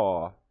 right?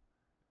 All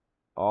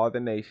the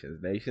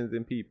nations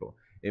and people.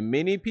 And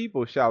many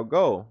people shall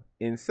go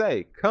and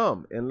say,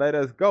 come and let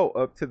us go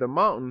up to the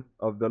mountain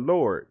of the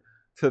Lord,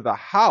 to the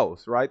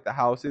house, right? The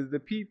house is the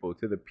people,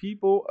 to the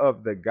people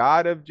of the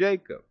God of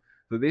Jacob.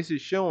 So this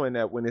is showing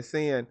that when it's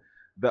saying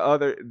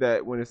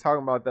when it's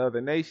talking about the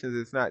other nations,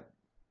 it's not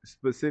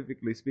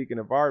specifically speaking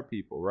of our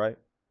people, right?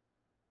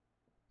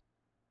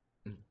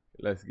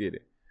 Let's get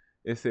it.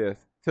 It says,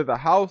 to the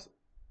house,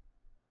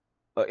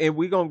 and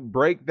we're going to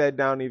break that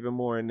down even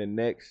more in the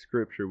next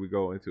scripture we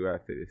go into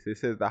after this. It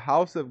says, the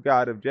house of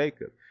God of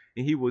Jacob,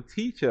 and he will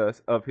teach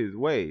us of his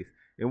ways,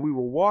 and we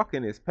will walk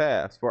in his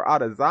paths. For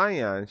out of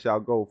Zion shall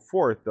go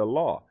forth the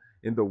law,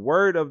 and the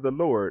word of the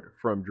Lord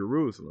from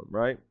Jerusalem,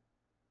 right?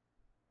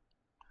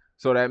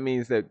 So that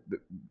means that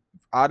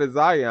out of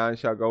Zion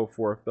shall go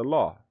forth the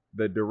law.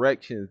 the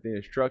directions, the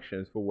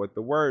instructions for what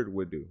the word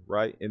would do,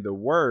 right? And the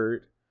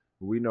word,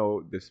 we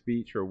know the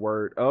speech or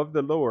word of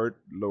the Lord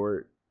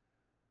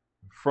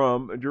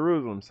from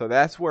Jerusalem. So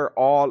that's where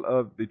all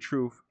of the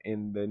truth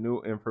and the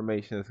new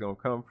information is going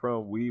to come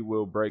from. We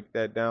will break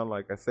that down,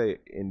 like I say,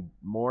 in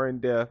more in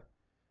depth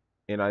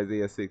in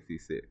Isaiah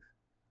 66.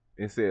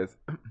 It says,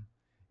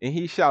 and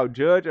he shall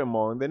judge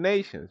among the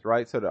nations,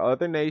 right? So the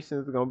other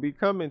nations are going to be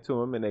coming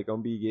to him and they're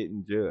going to be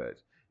getting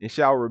judged, and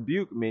shall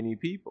rebuke many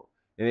people,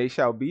 and they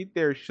shall beat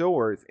their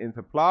swords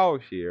into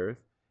plowshares,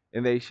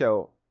 and they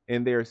shall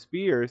and their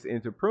spears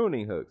into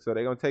pruning hooks. So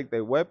they're going to take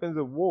their weapons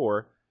of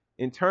war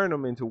and turn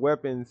them into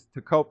weapons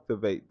to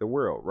cultivate the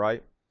world,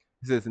 right?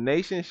 It says,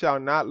 nation shall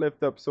not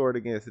lift up sword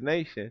against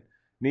nation,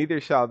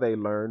 neither shall they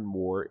learn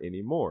war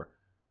anymore,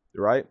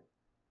 right?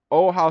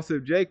 O house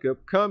of Jacob,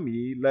 come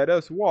ye, let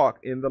us walk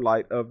in the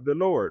light of the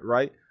Lord,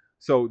 right?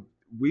 So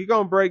we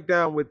going to break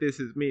down what this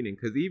is meaning,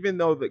 because even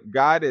though that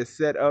God has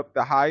set up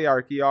the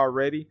hierarchy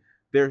already,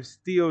 there's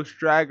still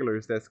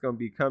stragglers that's going to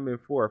be coming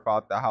forth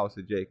out the house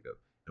of Jacob.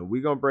 And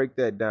we're going to break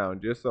that down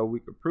just so we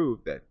can prove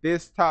that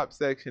this top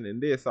section and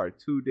this are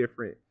two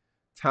different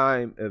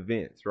time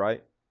events,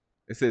 right?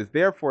 It says,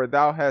 therefore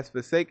thou hast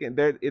forsaken,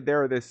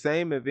 they're the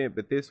same event,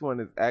 but this one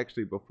is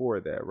actually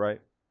before that,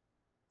 right?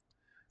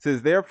 It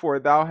says, therefore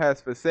thou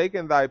hast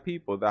forsaken thy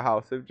people, the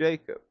house of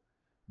Jacob,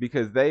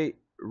 because they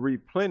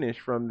replenish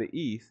from the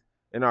east,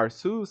 and are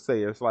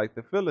soothsayers like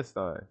the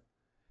Philistines.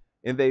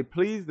 And they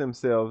please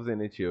themselves in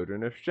the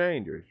children of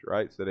strangers,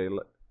 right? So they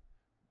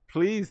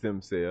please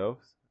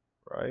themselves,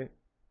 right?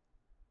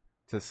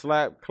 To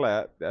slap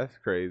clap, that's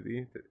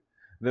crazy.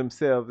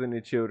 Themselves in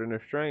the children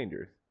of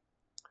strangers.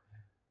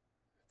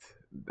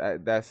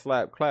 That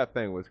slap clap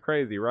thing was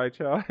crazy, right,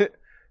 y'all?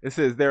 It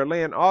says, their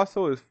land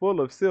also is full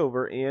of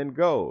silver and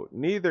gold,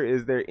 neither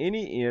is there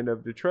any end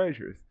of the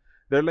treasures.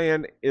 Their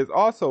land is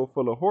also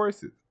full of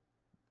horses,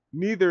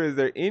 neither is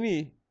there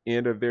any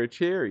end of their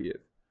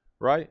chariots,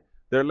 right?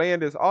 Their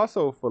land is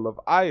also full of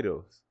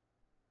idols.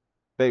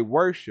 They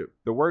worship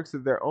the works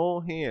of their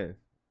own hands,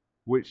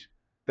 which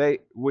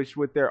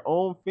with their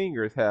own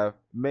fingers have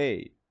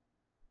made.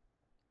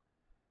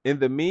 And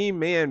the mean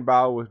man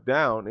boweth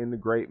down, and the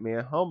great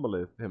man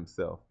humbleth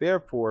himself.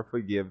 Therefore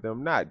forgive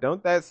them not.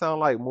 Don't that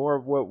sound like more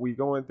of what we're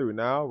going through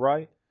now,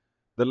 right?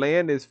 The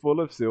land is full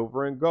of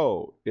silver and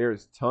gold.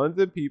 There's tons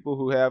of people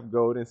who have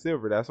gold and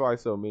silver. That's why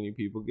so many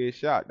people get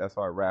shot. That's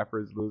why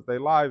rappers lose their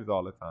lives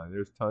all the time.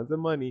 There's tons of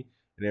money,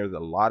 and there's a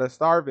lot of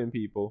starving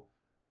people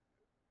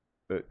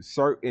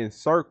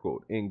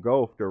encircled,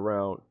 engulfed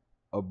around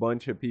a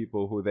bunch of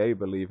people who they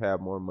believe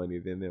have more money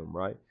than them,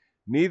 right?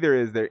 Neither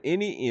is there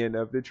any end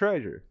of the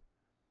treasures.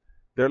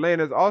 Their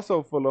land is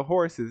also full of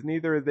horses,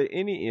 neither is there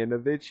any end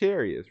of their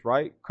chariots,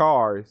 right?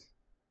 Cars,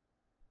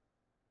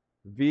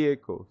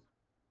 vehicles.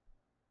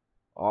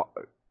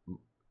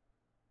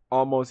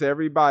 Almost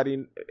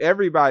everybody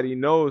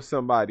knows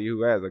somebody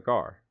who has a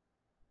car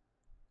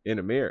in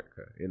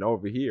America and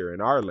over here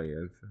in our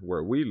lands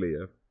where we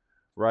live,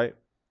 right?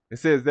 It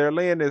says their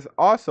land is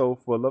also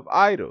full of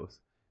idols.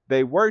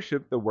 They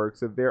worship the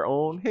works of their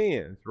own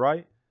hands,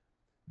 right?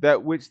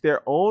 That which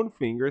their own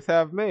fingers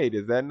have made.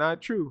 Is that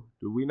not true?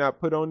 Do we not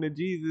put on the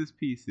Jesus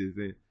pieces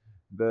and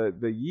the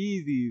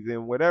Yeezys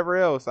and whatever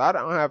else? I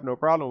don't have no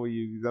problem with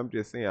Yeezys. I'm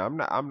just saying I'm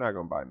not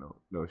gonna buy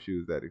no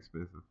shoes that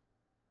expensive.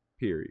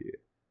 Period.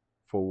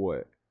 For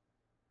what?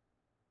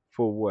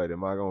 For what?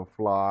 Am I gonna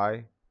fly?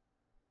 Is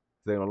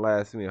they gonna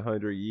last me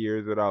 100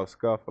 years without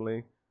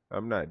scuffling?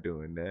 I'm not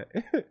doing that.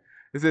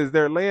 It says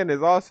their land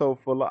is also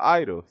full of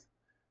idols.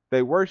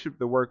 They worship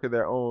the work of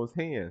their own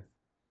hands,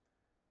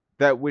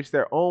 that which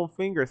their own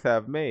fingers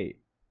have made.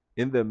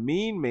 And the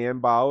mean man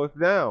boweth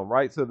down,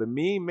 right? So the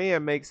mean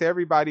man makes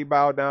everybody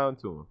bow down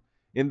to him.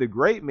 And the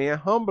great man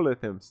humbleth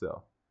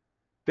himself.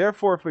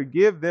 Therefore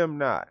forgive them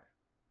not.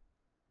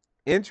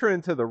 Enter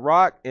into the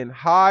rock and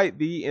hide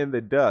thee in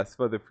the dust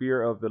for the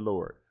fear of the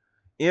Lord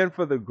and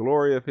for the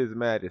glory of his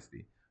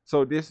majesty.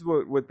 So this is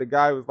what the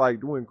guy was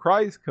like, when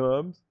Christ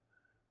comes,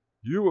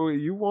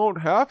 you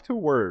won't have to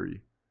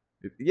worry.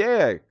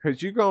 Yeah,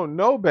 because you're going to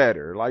know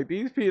better. Like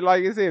these people,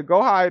 like I said,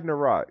 go hide in the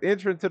rock.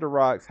 Enter into the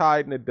rocks,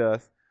 hide in the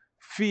dust,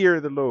 fear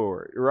the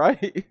Lord,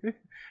 right?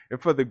 And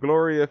for the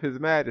glory of his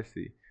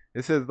majesty.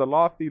 It says, the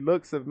lofty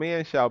looks of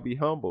man shall be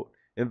humbled,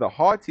 and the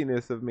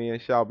haughtiness of man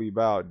shall be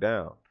bowed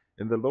down.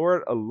 And the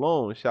Lord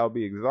alone shall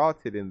be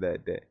exalted in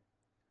that day.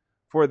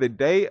 For the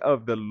day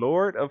of the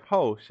Lord of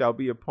hosts shall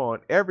be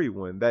upon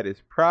everyone that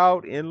is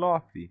proud and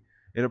lofty,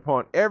 and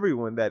upon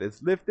everyone that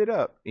is lifted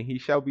up, and he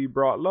shall be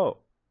brought low.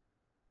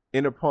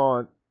 And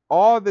upon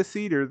all the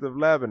cedars of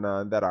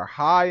Lebanon that are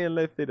high and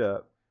lifted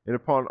up, and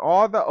upon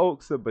all the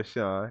oaks of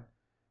Bashan,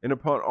 and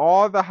upon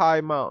all the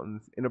high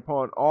mountains, and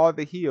upon all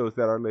the hills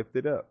that are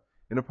lifted up,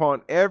 and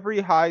upon every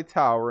high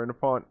tower, and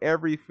upon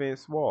every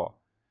fenced wall,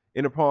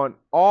 and upon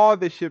all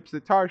the ships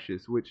of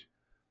Tarshish, which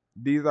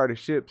these are the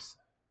ships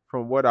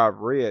from what I've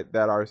read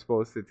that are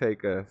supposed to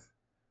take us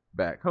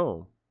back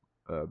home,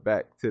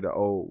 back to the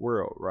old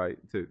world, right?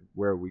 To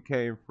where we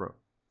came from.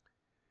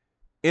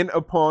 and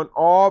upon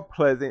all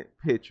pleasant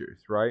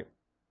pictures, right?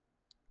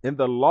 And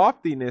the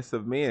loftiness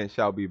of man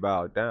shall be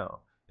bowed down,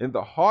 and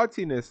the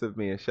haughtiness of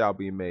man shall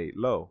be made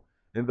low.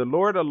 And the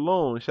Lord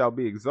alone shall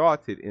be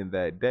exalted in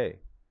that day.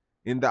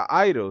 In the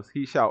idols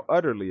he shall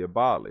utterly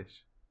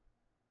abolish.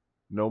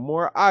 No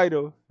more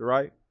idols,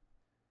 right?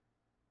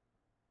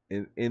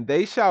 And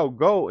they shall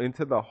go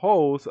into the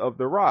holes of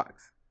the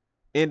rocks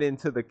and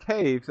into the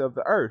caves of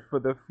the earth for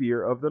the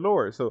fear of the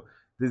Lord. So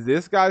does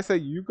this guy say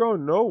you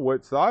gonna know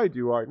what side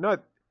you are?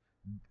 Not,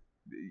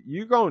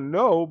 you gonna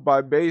know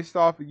by based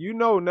off, you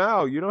know,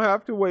 now you don't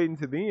have to wait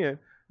until the end.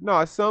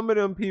 No, some of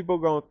them people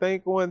gonna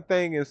think one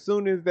thing as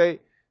soon as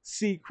they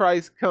see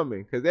Christ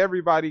coming, because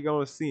everybody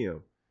gonna see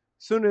him.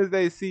 Soon as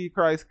they see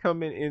Christ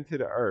coming into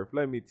the earth,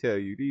 let me tell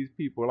you, these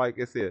people, like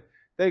I said,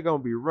 they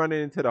gonna be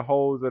running into the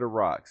holes of the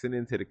rocks and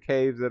into the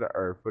caves of the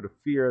earth for the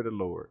fear of the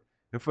Lord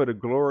and for the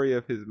glory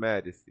of his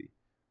majesty,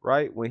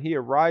 right? When he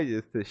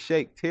arises to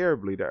shake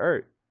terribly the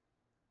earth.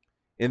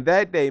 In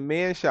that day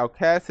man shall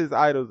cast his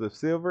idols of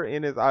silver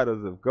and his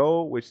idols of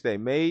gold, which they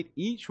made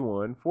each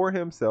one for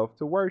himself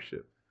to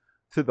worship,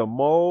 to the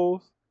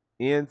moles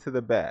and to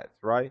the bats,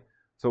 right?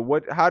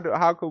 So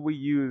how could we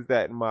use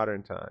that in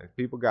modern times?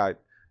 People got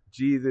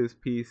Jesus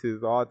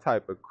pieces, all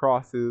type of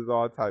crosses,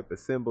 all type of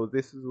symbols.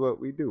 This is what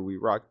we do. We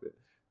rock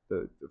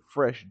the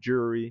fresh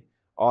jewelry,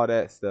 all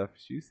that stuff.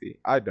 You see,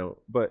 I don't,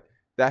 but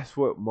that's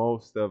what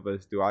most of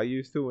us do. I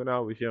used to when I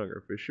was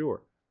younger, for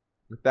sure.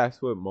 But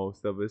that's what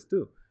most of us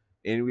do.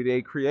 And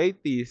they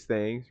create these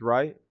things,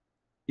 right?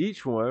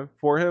 Each one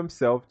for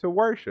himself to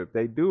worship.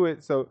 They do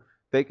it so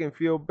they can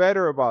feel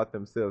better about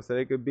themselves, so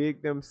they can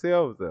big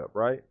themselves up,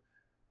 right?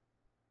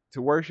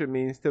 To worship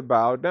means to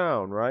bow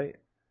down, right?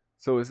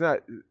 So it's not,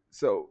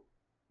 so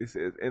it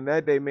says, in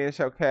that day man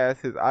shall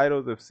cast his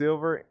idols of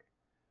silver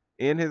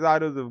and his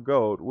idols of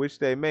gold, which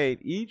they made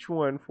each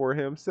one for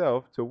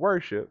himself to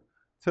worship,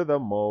 to the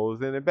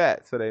moles and the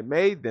bats. So they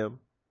made them,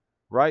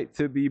 right,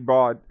 to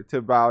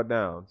bow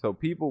down. So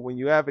people, when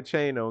you have a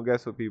chain on,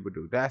 guess what people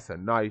do? That's a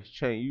nice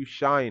chain. You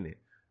shining.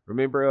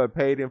 Remember,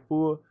 paid in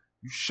full.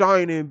 You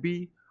shining,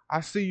 B.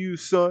 I see you,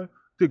 son.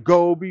 The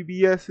gold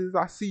BBSs.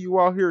 I see you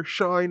out here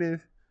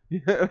shining.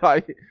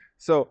 Like,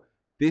 so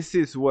this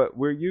is what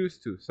we're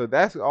used to. So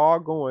that's all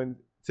going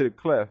to the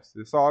clefts.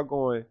 It's all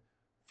going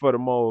for the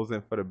moles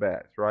and for the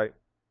bats, right?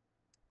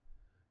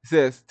 It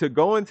says to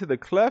go into the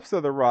clefts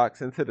of the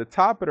rocks and to the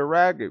top of the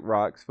ragged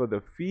rocks for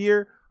the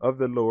fear of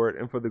the Lord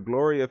and for the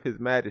glory of his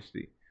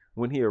majesty,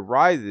 when he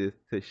arises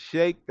to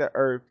shake the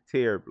earth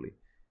terribly.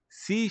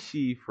 Cease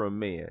ye from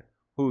man,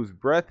 whose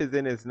breath is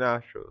in his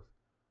nostrils,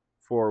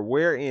 for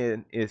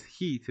wherein is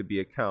he to be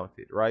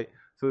accounted, right?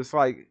 So it's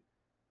like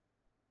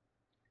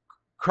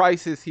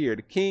Christ is here,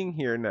 the king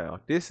here now.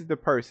 This is the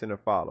person to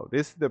follow.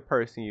 This is the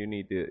person you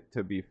need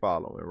to be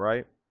following,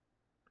 right?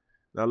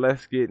 Now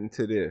let's get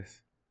into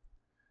this.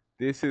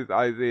 This is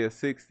Isaiah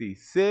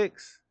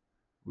 66.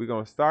 We're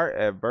going to start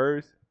at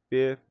verse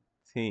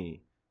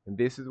 15. And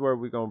this is where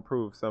we're going to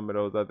prove some of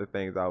those other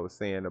things I was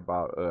saying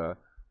about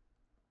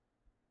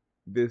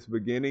this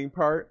beginning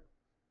part.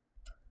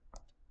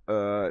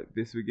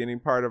 This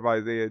beginning part of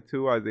Isaiah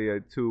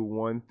 2,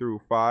 1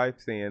 through 5,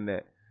 saying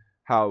that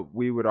how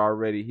he would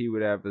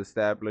have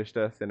established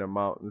us in the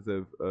mountains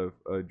of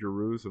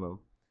Jerusalem.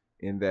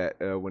 In that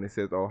when it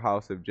says, "O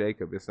house of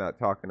Jacob," it's not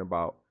talking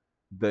about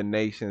the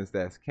nations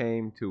that's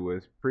came to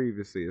us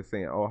previously. It's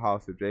saying, "Oh,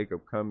 house of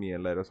Jacob, come ye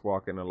and let us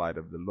walk in the light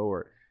of the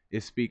Lord."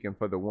 It's speaking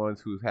for the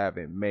ones who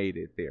haven't made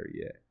it there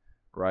yet,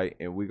 right?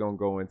 And we're going to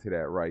go into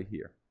that right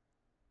here.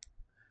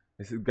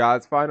 This is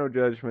God's final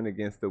judgment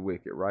against the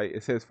wicked, right?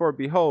 It says, "For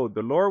behold,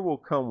 the Lord will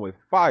come with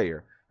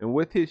fire and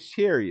with his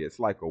chariots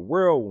like a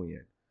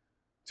whirlwind,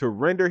 to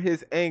render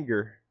his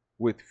anger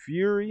with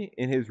fury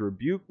and his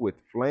rebuke with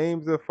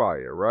flames of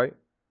fire," right?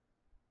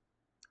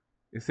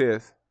 It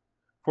says,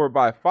 "For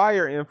by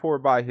fire and for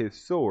by his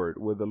sword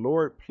will the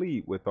Lord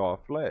plead with all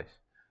flesh.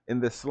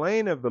 And the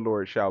slain of the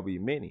Lord shall be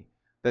many.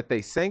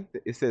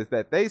 It says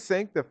that they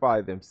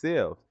sanctify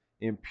themselves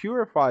and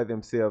purify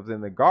themselves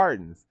in the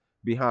gardens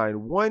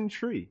behind one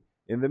tree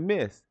in the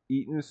midst,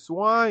 eating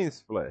swine's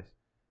flesh.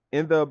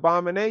 And the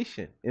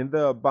abomination in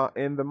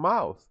the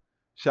mouth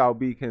shall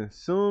be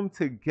consumed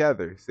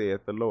together,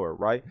 saith the Lord,"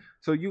 right?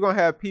 So you're going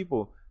to have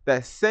people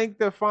that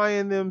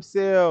sanctifying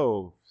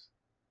themselves.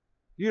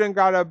 You done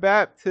got a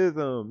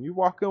baptism. You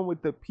walk in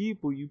with the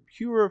people. You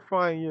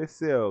purifying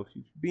yourselves.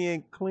 You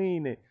being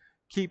clean and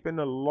keeping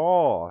the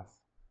laws,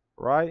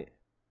 right?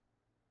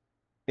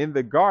 In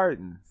the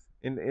gardens,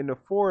 in the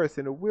forest,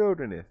 in the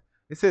wilderness.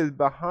 It says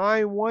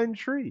behind one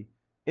tree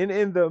and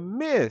in the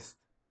midst,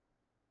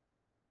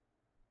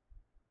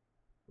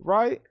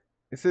 right?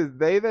 It says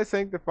they that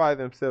sanctify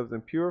themselves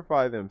and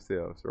purify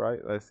themselves, right?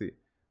 Let's see.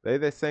 They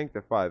that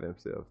sanctify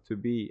themselves to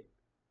be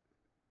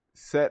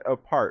set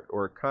apart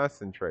or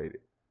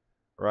concentrated,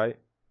 right?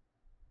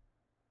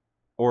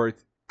 Or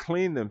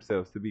clean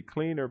themselves, to be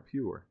clean or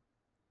pure,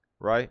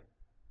 right?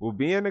 Will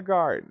be in the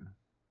garden,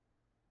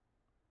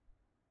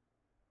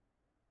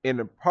 in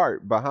the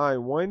part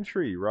behind one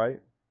tree,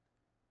 right?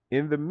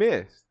 In the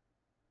midst,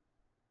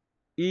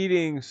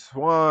 eating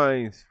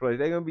swine's flesh.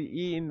 They're going to be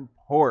eating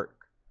pork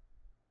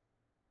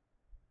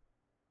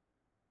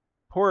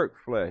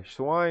flesh,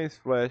 swine's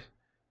flesh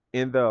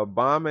in the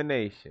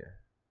abomination.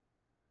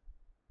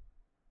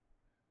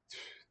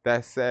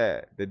 That's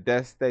sad. The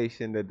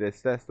detestation, the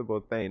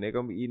detestable thing. They're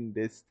going to be eating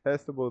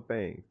detestable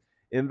things.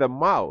 In the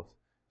mouth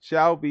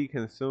shall be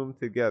consumed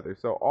together.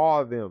 So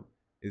all of them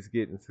is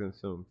getting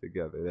consumed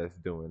together. That's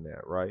doing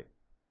that, right?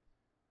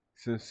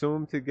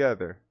 Consumed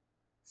together,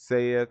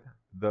 saith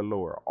the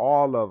Lord.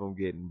 All of them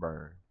getting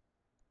burned,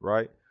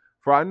 right?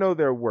 For I know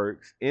their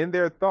works and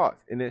their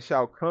thoughts, and it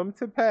shall come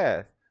to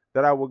pass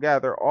that I will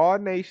gather all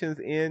nations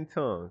in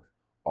tongues.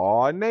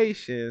 All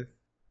nations.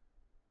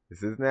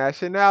 This is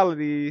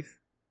nationalities.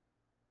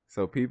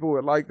 So people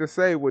would like to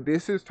say, well,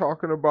 this is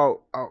talking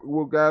about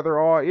we'll gather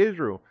all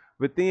Israel.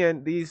 But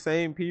then these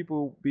same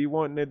people be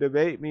wanting to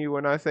debate me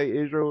when I say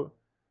Israel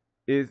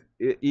is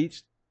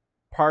each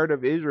part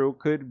of Israel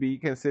could be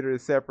considered a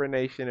separate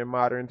nation in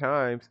modern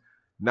times,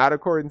 not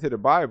according to the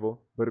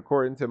Bible, but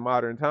according to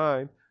modern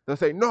times. They'll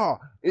say, no,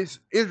 it's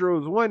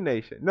Israel's one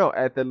nation. No,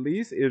 at the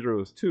least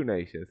Israel's two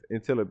nations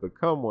until it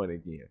become one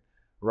again,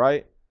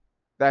 right?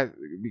 That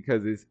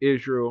because it's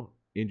Israel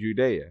and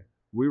Judea.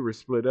 We were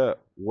split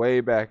up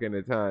way back in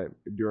the time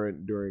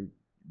during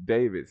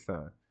David's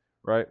time,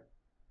 right?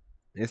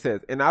 It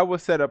says, and I will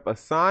set up a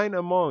sign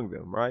among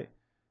them, right?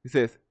 It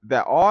says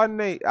that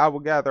I will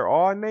gather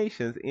all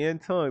nations in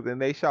tongues,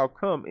 and they shall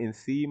come and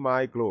see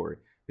my glory.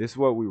 This is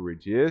what we were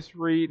just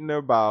reading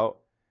about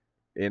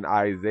in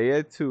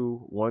Isaiah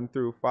 2, 1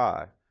 through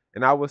 5.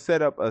 And I will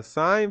set up a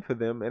sign for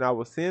them, and I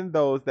will send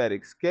those that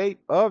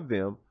escape of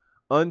them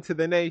unto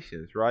the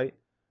nations, right?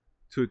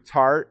 To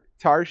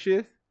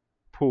Tarshish,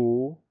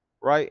 Pool,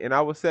 right? And I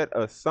will set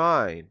a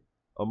sign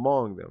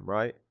among them,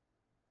 right?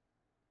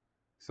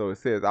 So it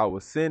says, I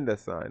will send a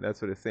sign.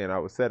 That's what it's saying. I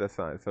will set a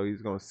sign. So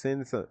he's going to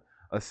send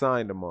a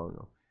sign among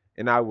them.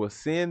 And I will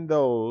send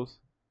those,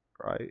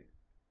 right,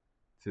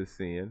 to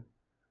sin,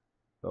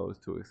 those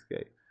to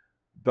escape.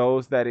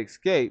 Those that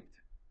escaped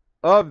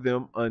of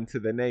them unto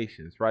the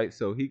nations, right?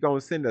 So he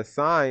going to send a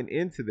sign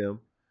into them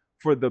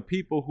for the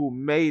people who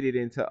made it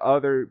into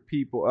other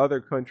people, other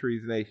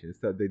countries, nations,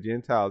 to the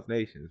Gentiles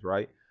nations,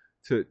 right?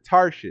 To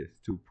Tarshish,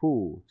 to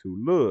Pool, to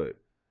Lud,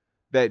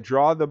 that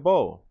draw the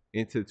bow,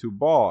 into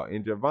Tubal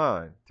and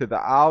Javan, to the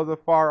isles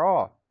afar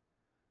off,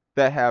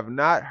 that have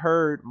not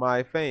heard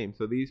my fame.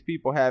 So these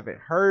people haven't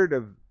heard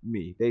of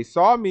me. They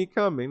saw me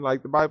coming,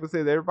 like the Bible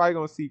says, everybody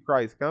gonna see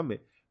Christ coming,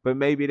 but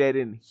maybe they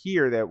didn't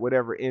hear that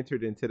whatever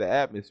entered into the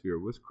atmosphere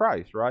was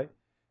Christ, right?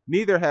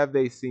 Neither have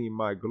they seen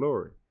my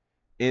glory.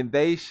 And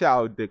they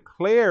shall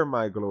declare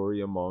my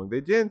glory among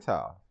the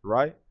Gentiles,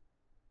 right?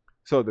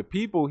 So the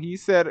people he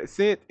sent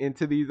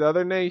into these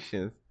other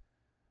nations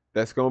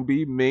that's going to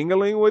be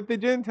mingling with the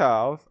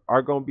Gentiles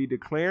are going to be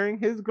declaring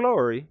his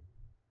glory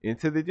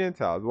into the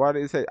Gentiles. Why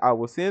did it say, I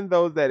will send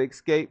those that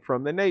escape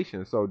from the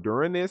nation? So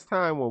during this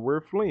time when we're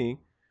fleeing,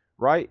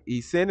 right,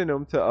 he's sending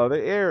them to other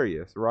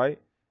areas, right?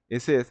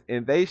 It says,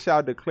 and they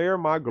shall declare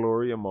my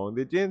glory among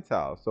the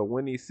Gentiles. So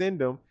when he send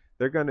them,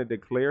 they're going to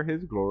declare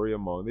his glory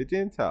among the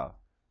Gentiles.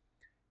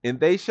 And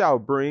they shall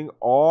bring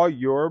all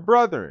your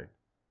brethren.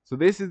 So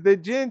this is the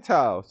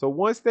Gentiles. So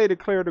once they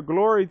declare the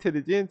glory to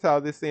the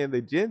Gentiles, they're saying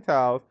the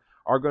Gentiles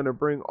are going to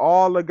bring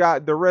all of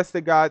God, the rest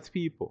of God's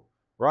people,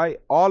 right?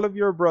 All of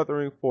your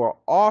brethren for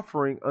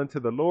offering unto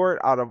the Lord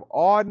out of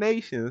all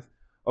nations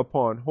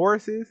upon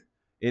horses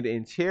and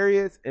in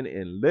chariots and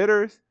in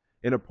litters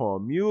and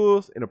upon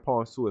mules and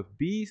upon swift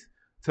beasts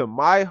to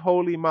my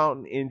holy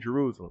mountain in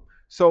Jerusalem.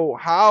 So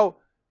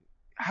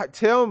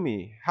tell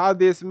me how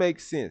this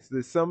makes sense.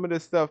 There's some of the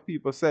stuff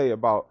people say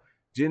about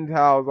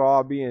Gentiles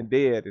all being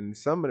dead and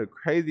some of the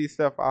crazy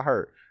stuff I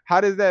heard. How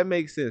does that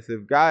make sense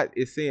if God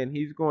is saying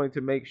he's going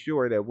to make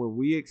sure that when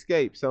we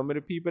escape, some of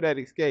the people that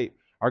escape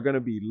are going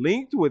to be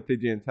linked with the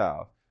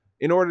Gentiles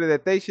in order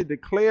that they should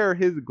declare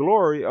his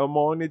glory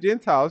among the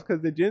Gentiles,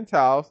 because the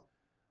Gentiles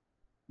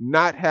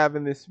not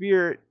having the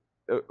spirit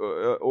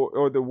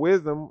or the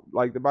wisdom,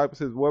 like the Bible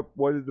says,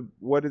 what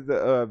is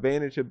the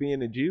advantage of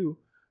being a Jew?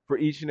 For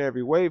each and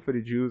every way, for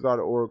the Jews are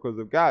the oracles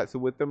of God. So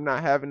with them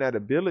not having that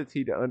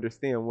ability to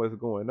understand what's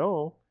going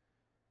on,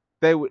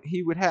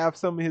 he would have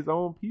some of his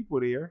own people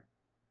there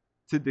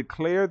to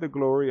declare the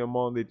glory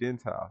among the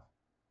Gentiles.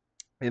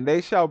 And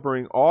they shall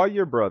bring all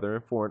your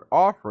brethren for an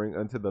offering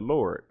unto the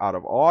Lord out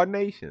of all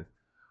nations,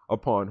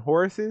 upon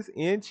horses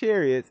and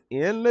chariots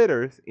and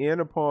litters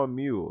and upon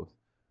mules,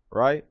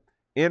 right?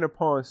 And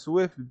upon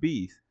swift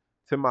beasts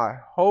to my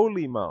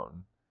holy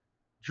mountain,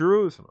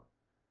 Jerusalem,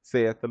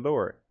 saith the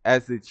Lord,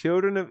 as the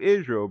children of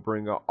Israel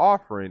bring an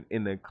offering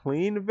in a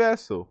clean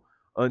vessel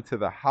unto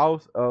the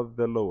house of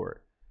the Lord.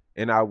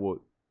 And I will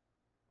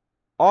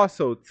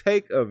also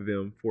take of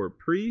them for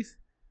priests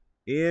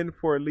and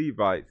for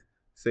Levites,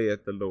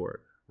 saith the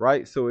Lord.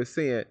 Right? So it's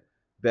saying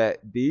that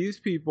these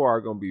people are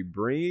going to be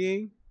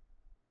bringing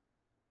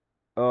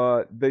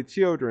the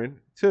children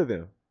to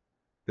them.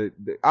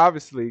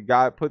 Obviously,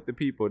 God put the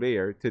people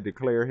there to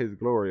declare his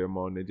glory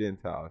among the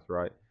Gentiles,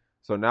 right?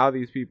 So now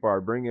these people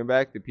are bringing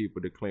back the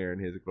people declaring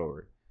his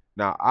glory.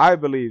 Now, I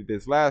believe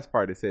this last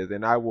part it says,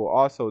 and I will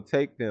also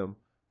take them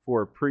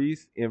for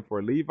priests and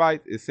for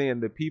Levites, is saying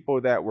the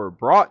people that were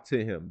brought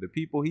to him, the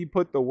people he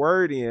put the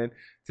word in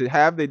to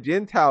have the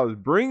Gentiles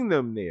bring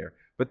them there.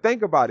 But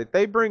think about it.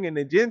 They bring in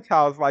the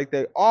Gentiles like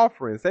they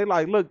offerings. They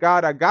like, look,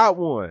 God, I got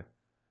one.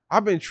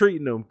 I've been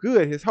treating them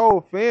good. His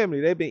whole family,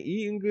 they've been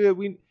eating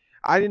good.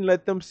 I didn't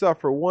let them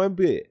suffer one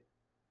bit.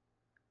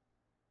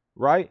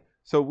 Right?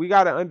 So we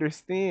got to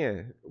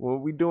understand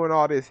when we're doing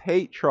all this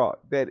hate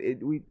talk that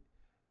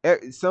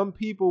some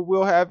people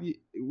will have you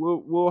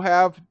will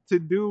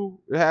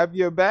have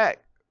your back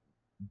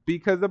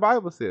because the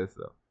Bible says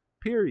so.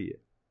 Period.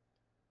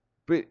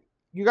 But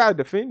you gotta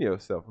defend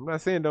yourself. I'm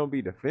not saying don't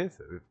be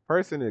defensive. If a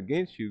person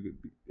against you,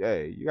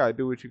 hey, you gotta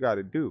do what you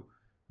gotta do.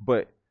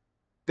 But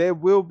there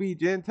will be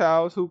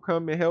Gentiles who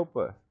come and help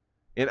us.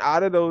 And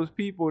out of those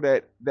people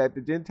that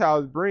the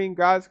Gentiles bring,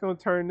 God's gonna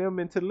turn them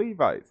into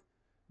Levites.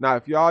 Now,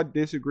 if y'all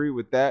disagree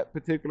with that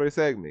particular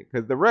segment,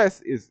 because the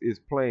rest is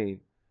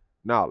plain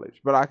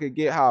knowledge. But I could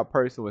get how a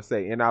person would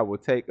say, and I will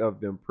take of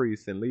them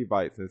priests and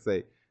Levites and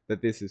say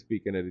that this is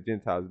speaking of the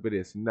Gentiles, but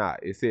it's not.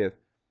 It says,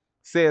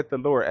 saith the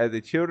Lord, as the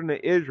children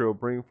of Israel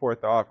bring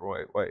forth the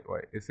offering. Wait.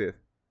 It says,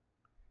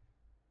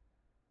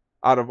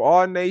 out of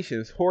all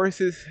nations,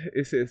 horses,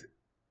 it says,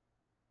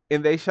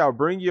 and they shall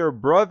bring your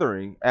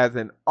brethren as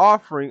an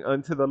offering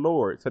unto the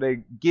Lord. So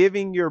they're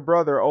giving your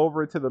brother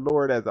over to the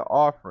Lord as an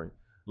offering,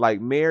 like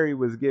Mary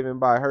was given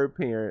by her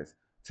parents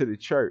to the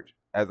church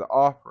as an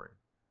offering,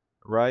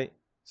 right?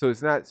 So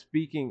it's not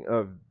speaking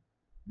of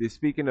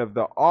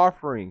the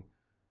offering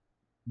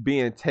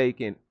being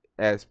taken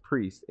as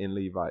priests and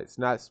Levites,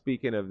 not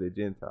speaking of the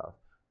Gentiles.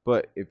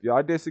 But if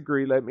y'all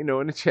disagree, let me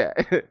know in the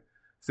chat. It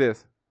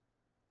says,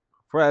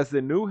 for as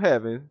the new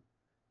heaven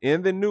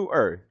and the new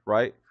earth,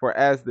 right? For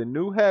as the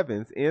new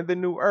heavens and the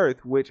new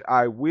earth, which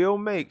I will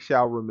make,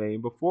 shall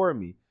remain before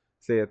me,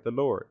 saith the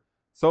Lord,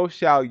 so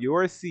shall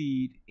your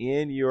seed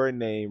and your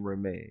name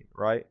remain,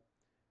 right?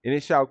 And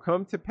it shall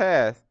come to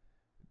pass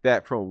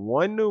that from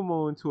one new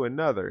moon to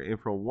another, and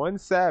from one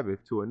Sabbath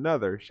to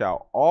another,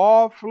 shall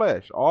all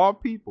flesh, all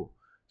people,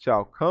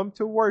 shall come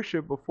to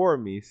worship before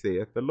me,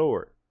 saith the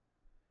Lord.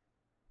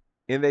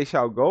 And they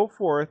shall go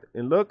forth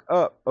and look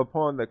up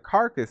upon the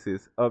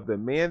carcasses of the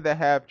men that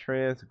have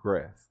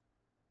transgressed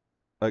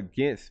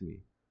against me,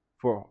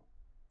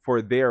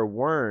 for their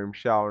worm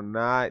shall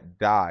not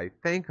die.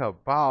 Think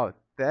about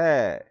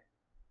that.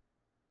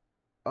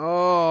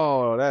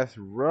 Oh, that's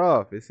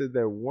rough. It says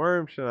that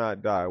worm shall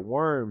not die.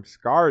 Worm,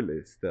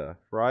 scarlet stuff,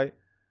 right?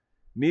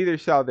 Neither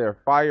shall their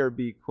fire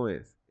be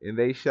quenched, and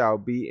they shall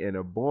be an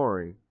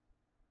abhorring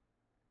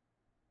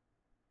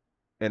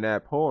and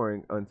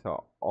abhorring unto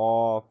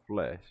all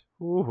flesh.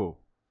 Ooh.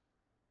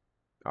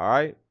 All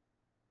right.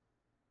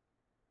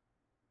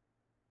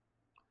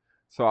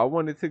 So I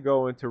wanted to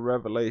go into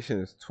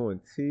Revelations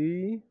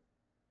 20,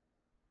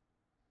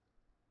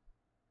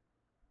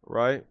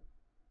 right?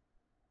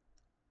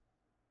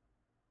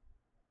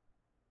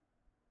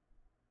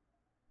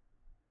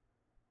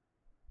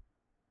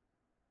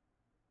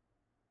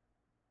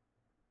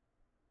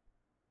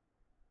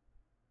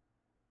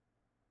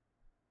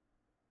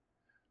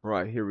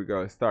 Right, here we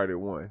go. It started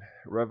 1.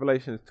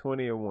 Revelations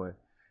 20 and 1.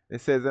 It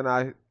says,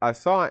 and I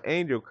saw an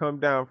angel come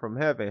down from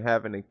heaven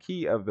having a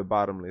key of the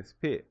bottomless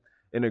pit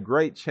and a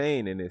great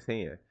chain in his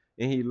hand.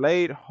 And he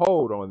laid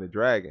hold on the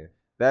dragon,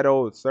 that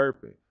old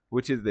serpent,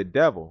 which is the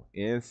devil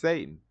and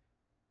Satan,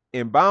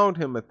 and bound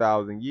him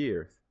 1,000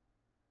 years,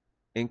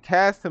 and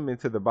cast him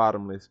into the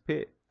bottomless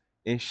pit,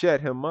 and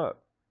shut him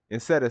up,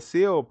 and set a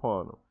seal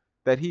upon him,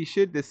 that he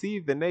should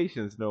deceive the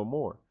nations no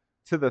more,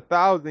 till the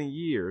 1,000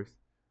 years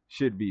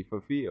should be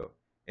fulfilled.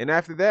 And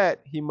after that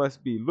he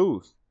must be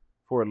loosed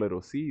for a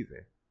little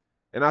season.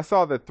 And I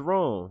saw the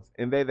thrones,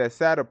 and they that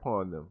sat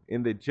upon them,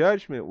 and the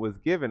judgment was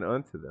given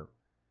unto them.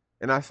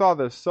 And I saw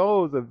the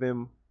souls of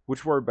them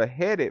which were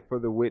beheaded for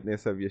the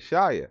witness of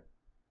Yeshua,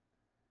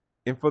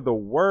 and for the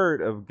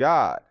word of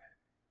God,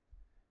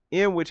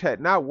 in which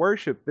had not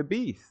worshipped the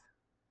beast,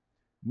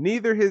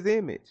 neither his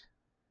image,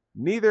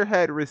 neither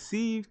had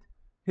received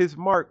his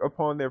mark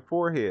upon their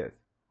foreheads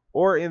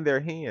or in their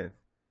hands.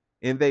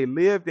 And they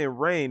lived and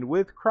reigned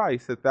with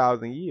Christ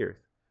 1,000 years.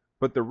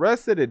 But the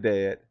rest of the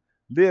dead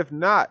lived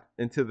not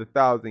until the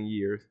 1,000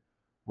 years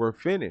were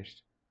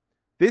finished.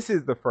 This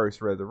is the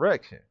first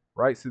resurrection,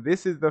 right? So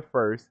this is the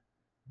first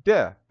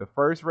death. The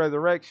first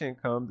resurrection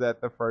comes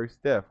at the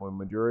first death, when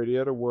majority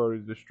of the world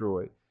is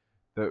destroyed.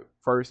 The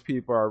first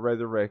people are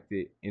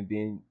resurrected, and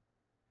then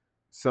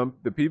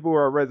the people who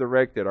are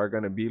resurrected are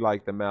going to be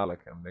like the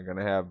Malachim. They're going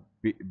to have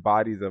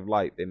bodies of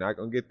light. They're not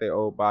going to get their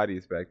old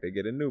bodies back. They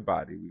get a new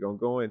body. We're going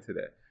to go into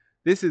that.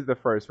 This is the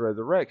first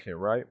resurrection,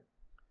 right?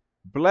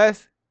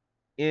 Blessed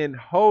and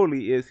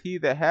holy is he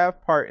that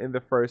have part in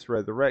the first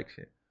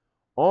resurrection.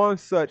 On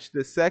such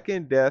the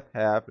second death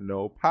have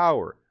no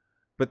power,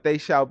 but they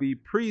shall be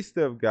priests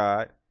of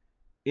God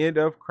and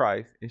of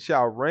Christ, and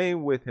shall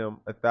reign with him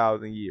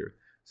 1,000 years.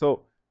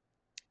 So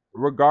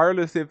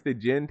regardless if the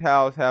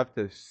Gentiles have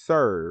to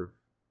serve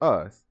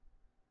us,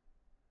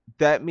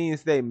 that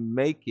means they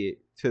make it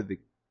to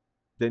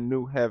the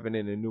new heaven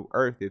and the new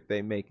earth if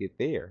they make it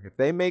there. If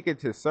they make it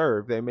to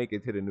serve, they make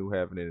it to the new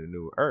heaven and the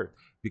new earth,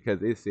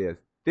 because it says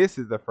this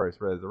is the first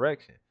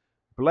resurrection.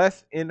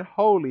 Blessed and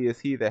holy is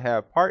he that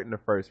have part in the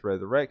first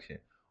resurrection.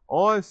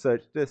 On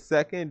such the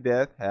second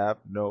death have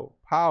no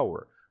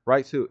power.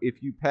 Right? So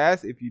if you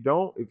pass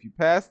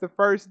the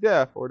first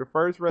death or the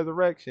first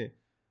resurrection,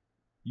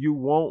 you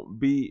won't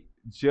be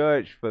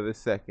judged for the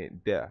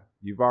second death.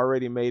 You've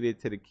already made it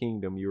to the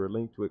kingdom. You were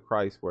linked with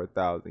Christ for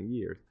 1,000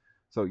 years.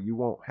 So you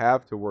won't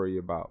have to worry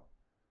about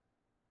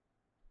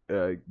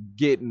uh,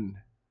 getting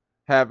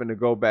having to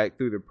go back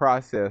through the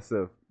process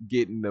of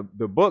getting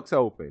the books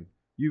open.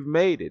 You've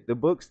made it. The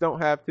books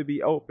don't have to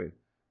be open.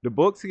 The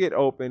books get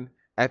open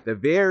at the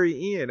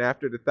very end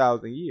after the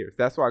 1,000 years.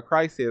 That's why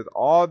Christ says,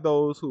 all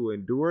those who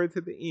endure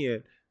to the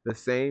end, the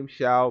same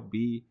shall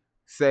be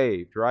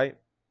saved, right?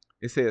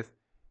 It says,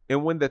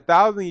 and when the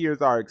 1,000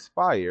 years are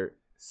expired,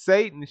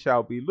 Satan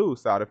shall be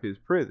loosed out of his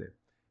prison,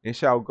 and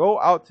shall go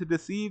out to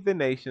deceive the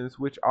nations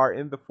which are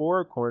in the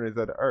four corners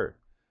of the earth,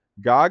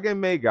 Gog and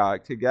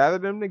Magog, to gather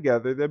them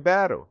together to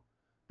battle,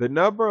 the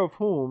number of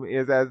whom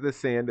is as the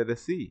sand of the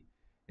sea.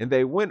 And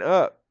they went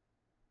up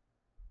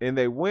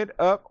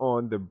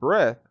on the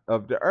breadth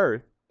of the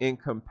earth,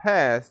 and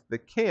compassed the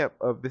camp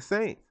of the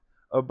saints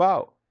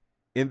about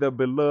in the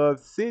beloved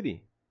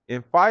city.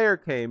 And fire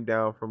came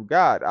down from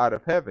God out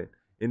of heaven,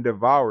 and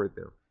devoured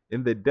them.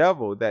 And the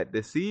devil that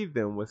deceived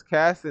them was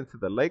cast into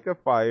the lake of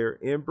fire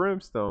and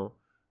brimstone,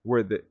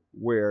 where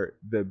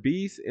the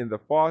beast and the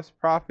false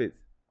prophets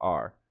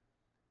are,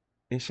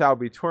 and shall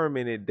be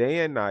tormented day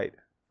and night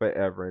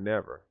forever and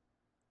ever.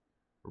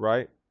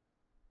 Right?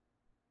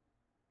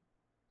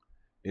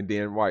 And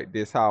then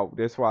this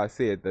why I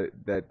said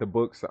that the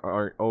books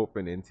aren't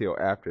open until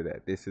after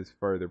that. This is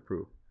further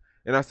proof.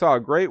 And I saw a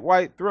great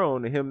white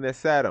throne and him that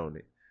sat on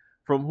it,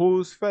 from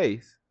whose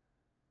face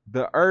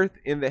the earth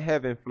and the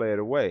heaven fled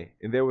away,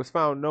 and there was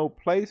found no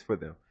place for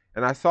them.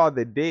 And I saw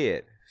the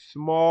dead,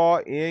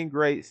 small and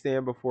great,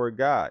 stand before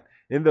God.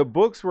 And the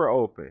books were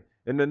open,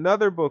 and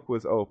another book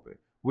was open,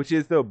 which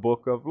is the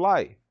book of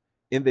life.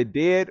 And the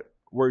dead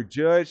were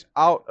judged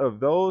out of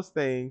those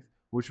things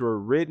which were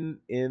written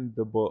in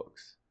the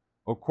books,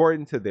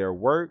 according to their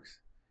works.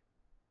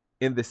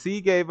 And the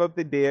sea gave up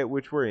the dead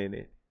which were in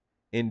it,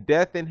 and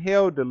death and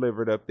hell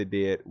delivered up the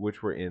dead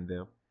which were in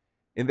them.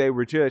 And they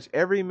were judged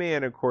every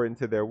man according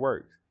to their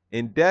works.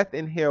 And death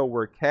and hell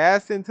were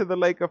cast into the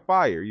lake of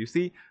fire. You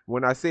see,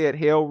 when I said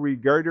hell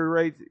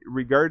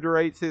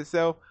regurgitates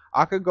itself,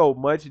 I could go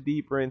much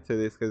deeper into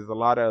this because there's a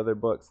lot of other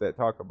books that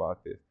talk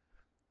about this.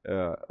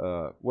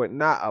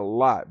 Not a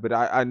lot, but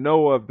I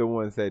know of the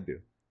ones that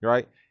do,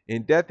 right?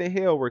 And death and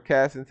hell were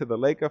cast into the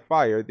lake of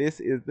fire. This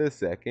is the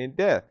second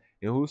death.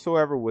 And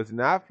whosoever was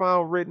not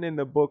found written in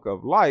the book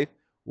of life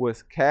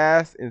was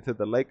cast into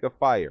the lake of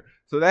fire.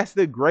 So that's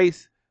the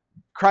grace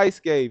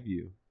Christ gave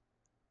you.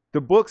 The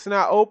book's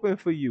not open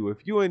for you.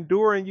 If you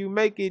endure and you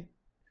make it,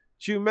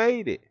 you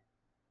made it.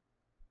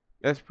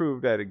 Let's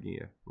prove that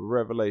again with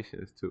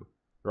Revelations 2,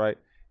 right?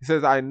 It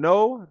says, I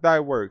know thy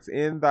works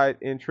in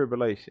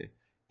tribulation,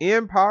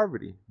 in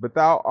poverty, but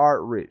thou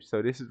art rich.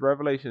 So this is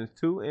Revelations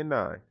 2 and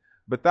 9.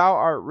 But thou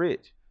art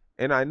rich,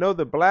 and I know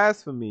the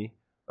blasphemy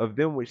of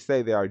them which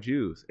say they are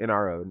Jews and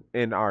are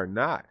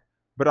not,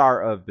 but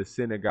are the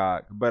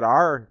synagogue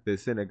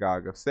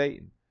of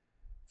Satan.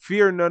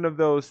 Fear none of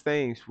those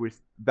things which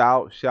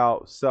thou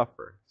shalt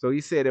suffer. So he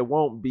said it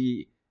won't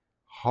be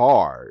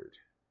hard.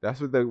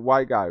 That's what the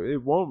white guy,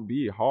 it won't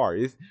be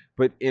hard.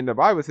 But in the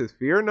Bible it says,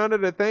 fear none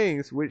of the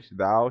things which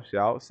thou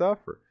shalt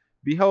suffer.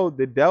 Behold,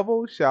 the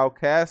devil shall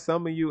cast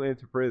some of you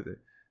into prison,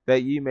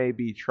 that ye may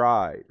be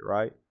tried,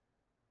 right?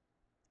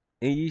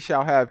 And ye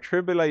shall have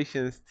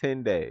tribulations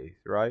 10 days,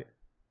 right?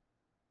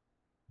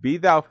 Be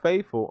thou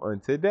faithful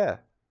unto death.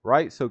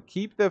 Right? So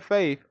keep the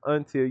faith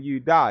until you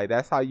die.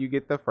 That's how you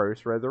get the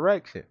first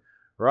resurrection,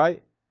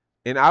 right?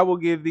 And I will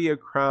give thee a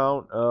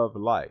crown of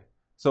life.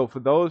 So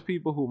for those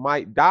people who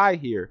might die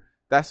here,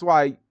 that's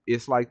why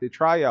it's like the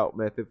tryout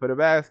method for the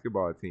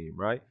basketball team,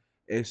 right?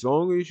 As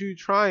long as you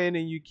trying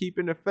and you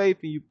keeping the faith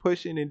and you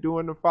pushing and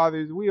doing the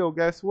Father's will,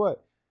 guess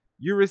what?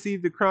 You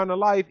receive the crown of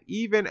life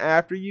even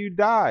after you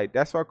died.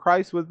 That's why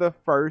Christ was the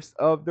first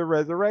of the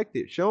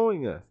resurrected,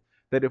 showing us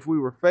that if we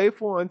were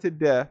faithful unto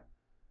death,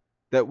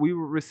 that we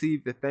will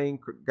receive the thing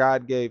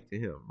God gave to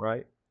him,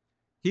 right?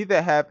 He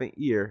that hath an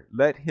ear,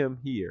 let him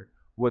hear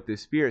what the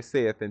Spirit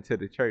saith unto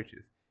the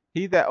churches.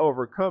 He that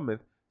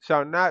overcometh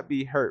shall not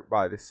be hurt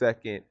by the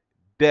second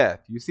death.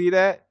 You see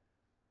that?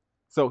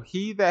 So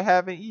he that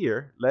hath an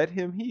ear, let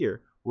him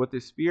hear what the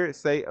Spirit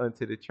say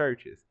unto the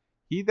churches.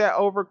 He that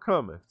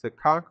overcometh, to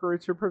conquer,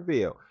 to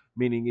prevail.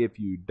 Meaning if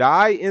you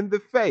die in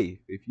the faith,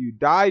 if you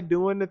die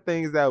doing the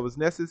things that was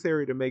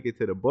necessary to make it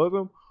to the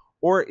bosom,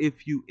 or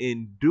if you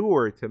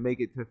endure to make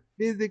it to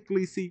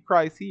physically see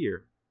Christ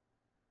here,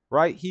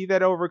 right? He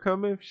that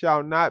overcometh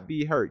shall not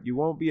be hurt. You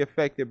won't be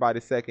affected by the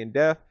second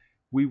death.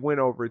 We went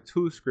over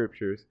 2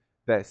 scriptures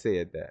that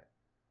said that.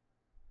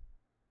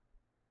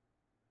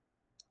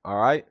 All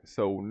right.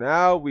 So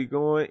now we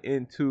going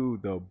into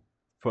the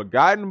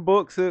forgotten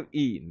books of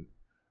Eden,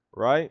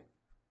 right?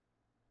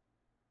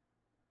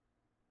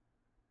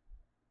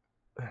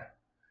 And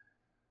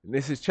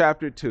this is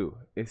chapter 2.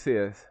 It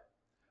says,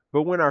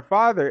 "But when our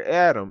father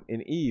Adam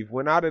and Eve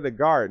went out of the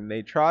garden,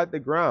 they trod the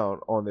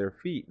ground on their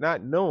feet,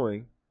 not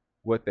knowing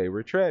what they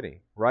were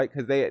treading," right?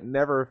 Because they had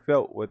never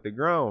felt what the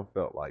ground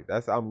felt like.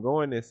 I'm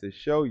going this to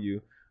show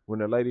you when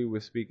the lady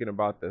was speaking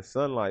about the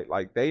sunlight,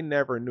 like they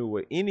never knew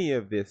what any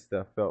of this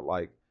stuff felt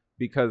like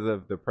because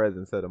of the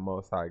presence of the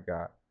Most High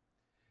God.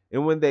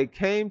 "And when they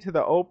came to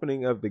the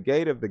opening of the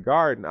gate of the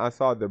garden, I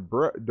saw the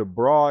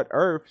broad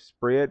earth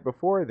spread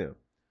before them,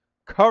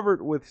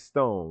 covered with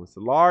stones,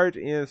 large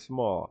and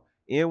small,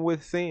 and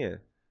with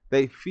sand.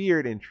 They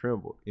feared and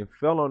trembled, and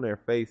fell on their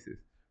faces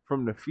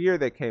from the fear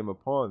that came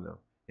upon them,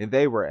 and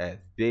they were as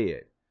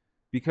dead.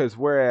 Because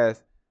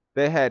whereas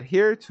they had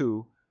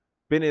hereto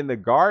been in the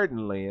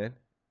garden land,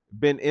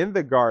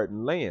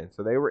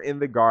 so they were in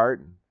the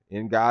garden,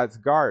 in God's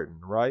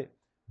garden, right?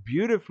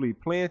 Beautifully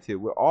planted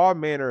with all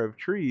manner of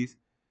trees,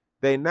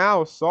 they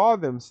now saw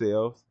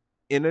themselves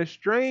in a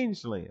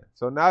strange land."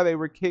 So now they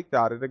were kicked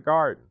out of the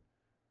garden,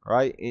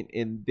 right?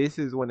 And this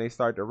is when they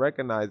start to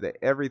recognize that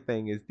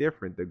everything is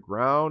different. The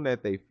ground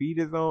that they feet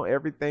is on,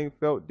 everything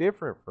felt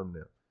different from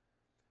them,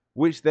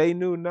 which they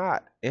knew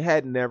not and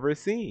had never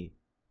seen.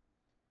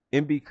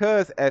 And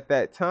because at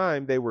that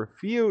time they were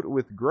filled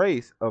with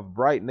grace of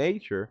bright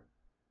nature,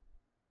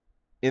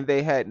 and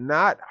they had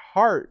not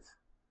hearts,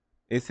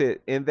 it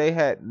said, and they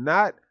had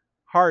not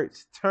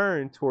hearts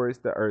turned towards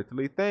the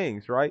earthly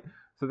things, right?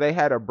 So they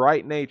had a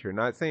bright nature,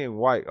 not saying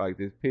white like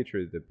this picture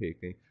is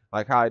depicting,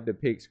 like how it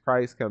depicts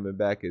Christ coming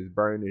back as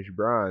burnished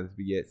bronze,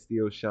 but yet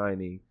still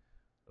shining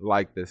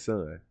like the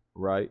sun,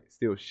 right?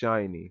 Still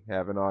shining,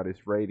 having all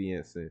this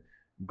radiance and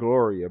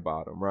glory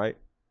about him, right?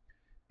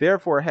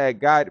 "Therefore had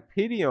God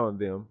pity on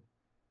them,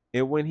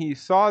 and when he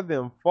saw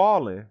them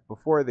fallen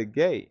before the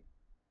gate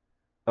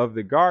of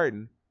the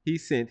garden, he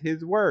sent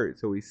his word."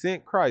 So he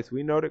sent Christ.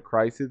 We know that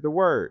Christ is the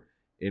word,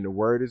 and the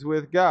word is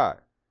with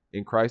God.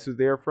 And Christ was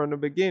there from the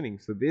beginning.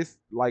 So this,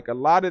 like a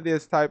lot of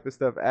this type of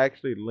stuff,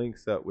 actually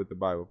links up with the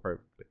Bible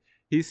perfectly.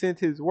 He sent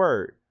his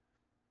word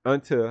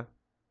unto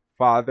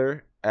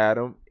Father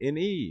Adam and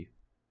Eve,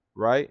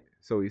 right?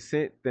 So he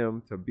sent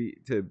them to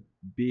be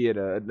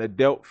an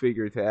adult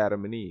figure to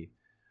Adam and Eve,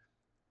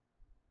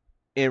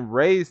 and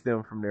raised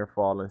them from their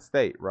fallen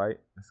state, right?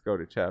 Let's go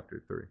to chapter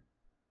 3.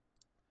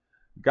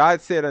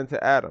 "God said unto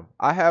Adam,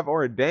 I have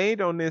ordained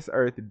on this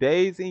earth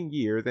days and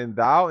years, and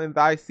thou and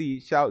thy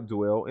seed shalt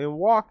dwell and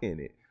walk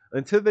in it,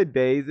 until the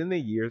days and the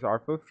years are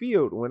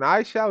fulfilled, when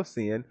I shall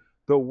send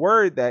the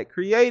word that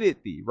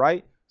created thee,"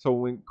 right? So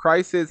when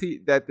Christ says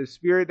that the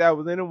spirit that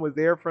was in him was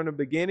there from the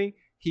beginning,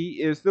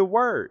 he is the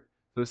word.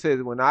 So it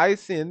says, "When I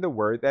send the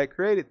word that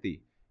created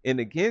thee, and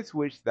against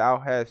which thou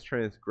hast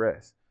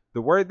transgressed,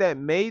 the word that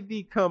made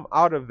thee come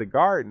out of the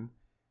garden,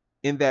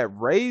 and that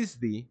raised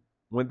thee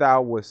when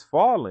thou wast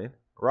fallen,"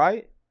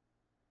 right?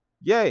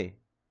 "Yea,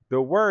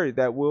 the word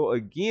that will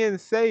again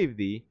save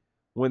thee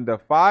when the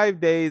 5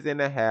 days and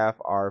a half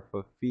are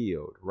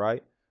fulfilled,"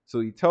 right?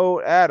 So he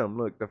told Adam,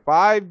 look, the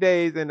 5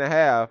 days and a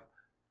half,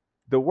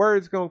 the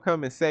word's going to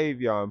come and save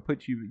y'all and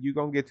you're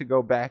going to get to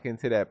go back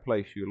into that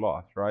place you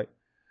lost, right?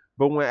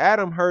 But when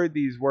Adam heard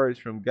these words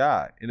from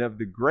God, and of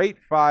the great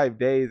 5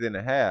 days and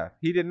a half,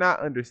 he did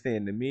not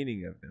understand the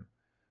meaning of them.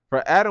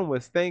 For Adam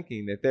was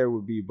thinking that there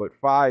would be but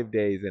 5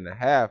 days and a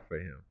half for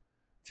him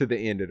to the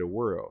end of the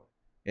world.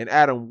 And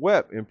Adam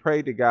wept and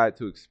prayed to God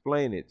to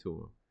explain it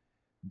to him.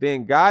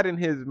 Then God in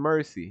his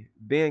mercy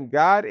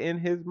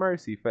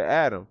for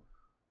Adam,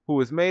 who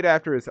was made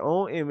after his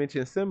own image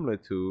and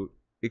similitude,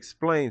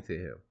 explained to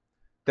him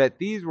that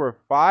these were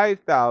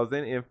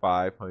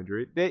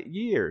 5,500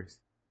 years,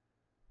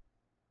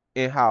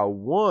 and how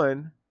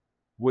one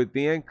would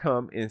then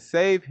come and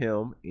save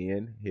him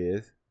in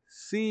his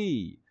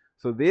seed.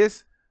 So the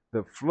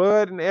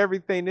flood and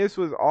everything, this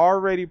was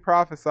already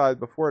prophesied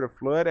before the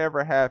flood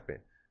ever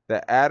happened,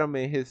 that Adam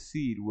and his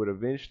seed would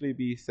eventually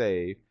be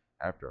saved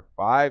after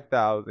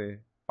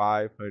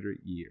 5,500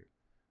 years,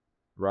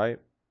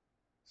 right?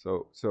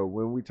 So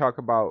when we talk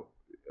about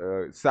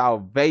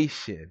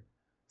salvation,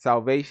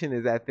 salvation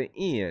is at the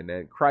end,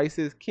 and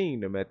Christ's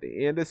kingdom at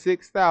the end of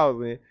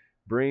 6,000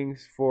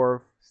 brings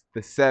forth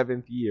the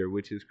seventh year,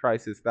 which is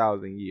Christ's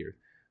 1,000 years.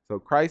 So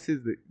Christ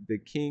is the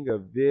king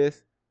of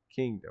this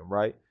kingdom,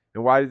 right?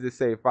 And why does it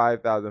say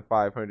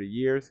 5,500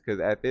 years? Because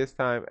at this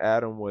time,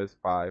 Adam was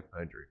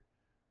 500,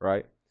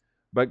 right?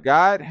 But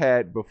God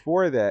had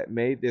before that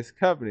made this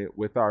covenant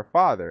with our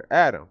father,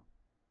 Adam,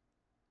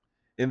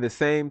 in the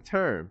same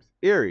terms.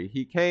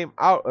 He came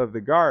out of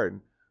the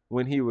garden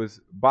when he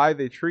was by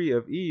the tree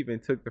of Eve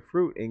and took the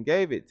fruit and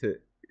gave it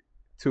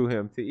to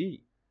him to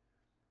eat.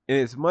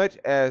 Inasmuch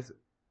as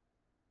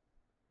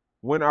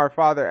when our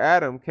father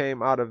Adam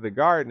came out of the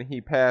garden, he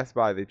passed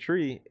by the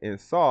tree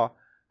and saw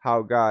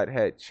how God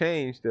had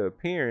changed the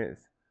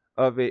appearance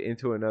of it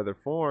into another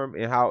form,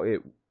 and how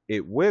it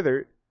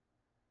withered.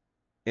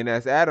 And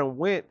as Adam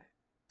went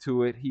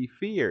to it, he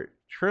feared,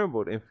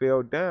 trembled and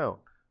fell down.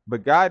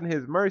 But God in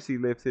his mercy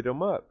lifted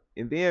him up,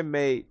 and then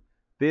made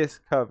this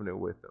covenant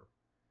with him.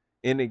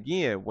 And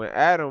again, when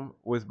Adam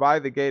was by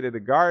the gate of the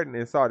garden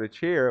and saw the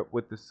cherub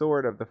with the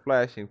sword of the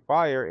flashing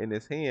fire in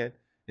his hand,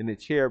 and the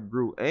cherub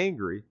grew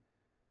angry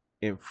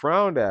and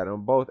frowned at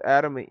him, both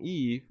Adam and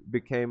Eve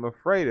became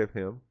afraid of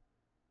him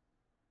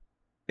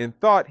and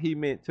thought he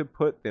meant to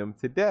put them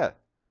to death.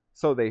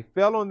 So they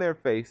fell on their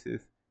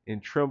faces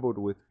and trembled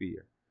with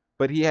fear.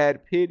 But he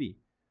had pity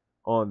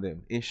on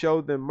them and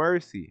showed them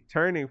mercy,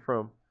 turning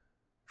from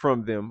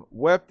them,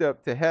 wept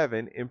up to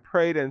heaven and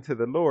prayed unto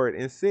the Lord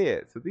and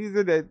said, so these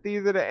are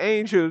the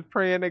angels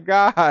praying to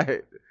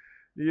God.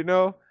 You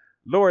know,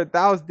 Lord,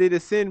 thou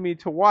didst send me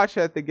to watch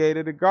at the gate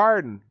of the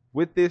garden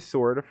with this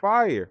sword of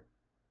fire.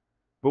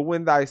 But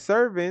when thy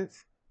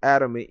servants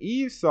Adam and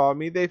Eve saw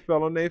me, they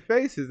fell on their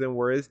faces and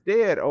were as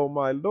dead. O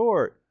my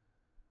Lord,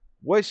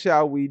 what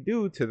shall we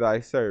do to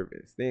thy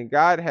servants? Then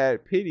God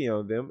had pity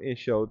on them and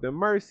showed them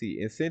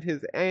mercy, and sent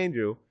his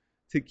angel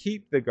to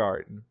keep the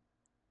garden.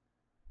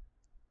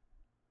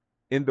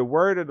 And the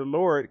word of the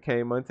Lord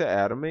came unto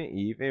Adam and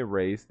Eve and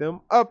raised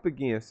them up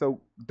again. So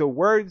the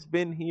word's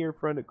been here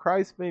from the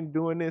Christ's been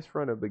doing this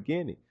from the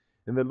beginning.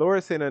 And the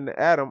Lord said unto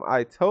Adam,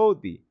 I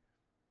told thee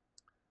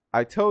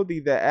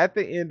that at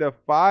the end of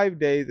 5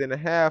 days and a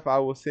half I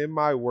will send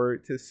my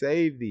word to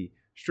save thee.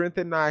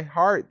 Strengthen thy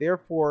heart,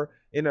 therefore,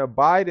 and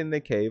abide in the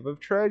cave of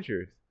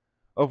treasures,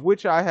 of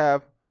which I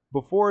have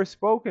before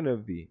spoken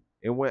of thee.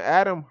 And when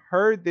Adam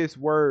heard this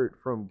word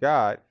from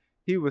God,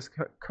 he was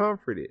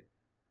comforted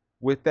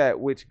with that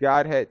which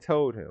God had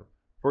told him,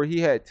 for he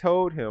had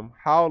told him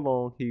how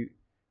long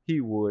he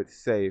would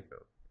save him,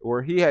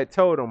 or he had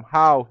told him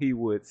how he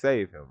would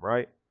save him,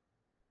 right?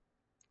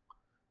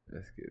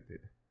 Let's get this.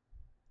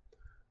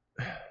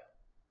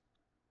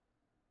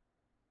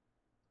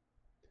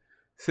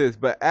 Says,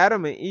 but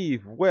Adam and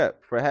Eve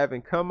wept for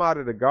having come out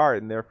of the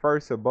garden, their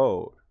first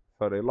abode.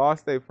 So they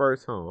lost their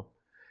first home.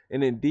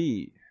 And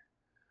indeed,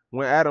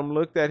 when Adam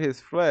looked at his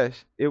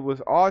flesh, it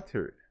was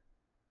altered.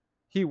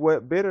 He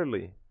wept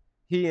bitterly,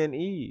 he and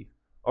Eve,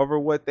 over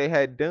what they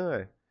had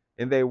done.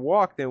 And they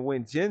walked and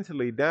went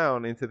gently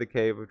down into the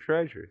cave of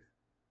treasures.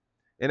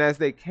 And as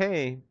they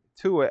came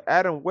to it,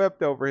 Adam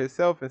wept over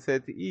himself and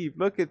said to Eve,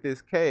 look at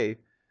this cave.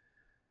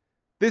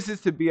 This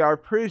is to be our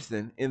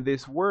prison in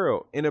this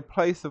world, in a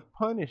place of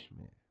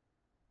punishment.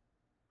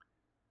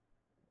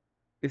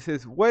 It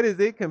says, what is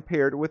it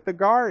compared with the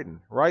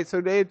garden, right? So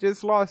they had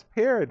just lost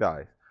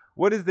paradise.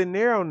 What is the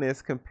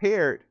narrowness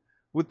compared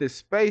with the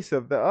space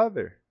of the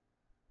other?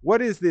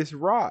 What is this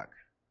rock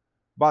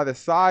by the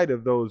side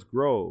of those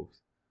groves?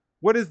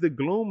 What is the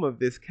gloom of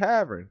this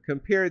cavern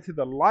compared to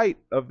the light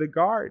of the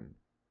garden?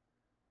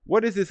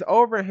 What is this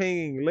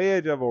overhanging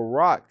ledge of a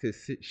rock to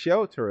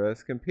shelter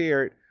us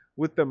compared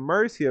with the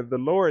mercy of the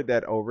Lord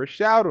that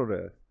overshadowed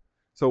us?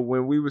 So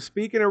when we were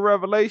speaking of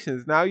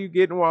Revelations, now you're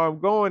getting where I'm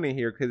going in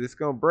here, because it's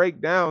going to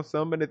break down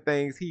some of the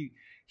things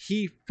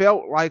he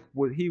felt like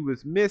what he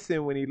was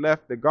missing when he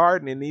left the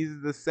garden. And these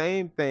are the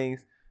same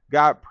things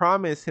God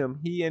promised him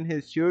he and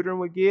his children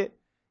would get,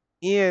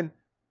 and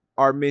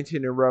are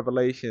mentioned in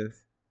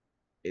Revelations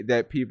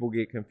that people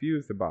get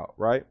confused about,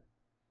 right?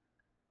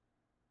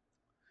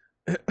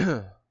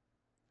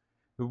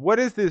 What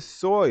is this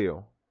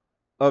soil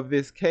of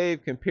this cave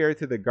compared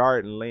to the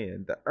garden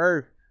land, the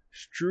earth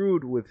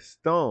strewed with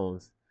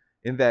stones,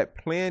 and that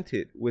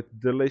planted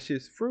with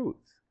delicious fruit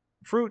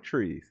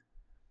trees?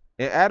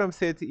 And Adam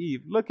said to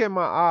Eve, look at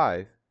my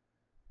eyes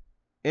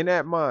and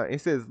at mine.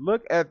 It says,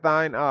 look at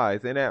thine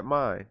eyes and at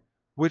mine,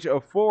 which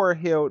afore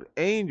held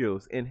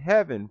angels in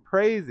heaven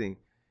praising,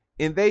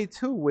 and they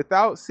too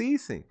without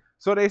ceasing.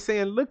 So they're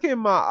saying, look at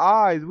my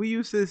eyes. We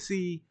used to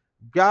see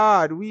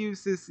God. We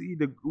used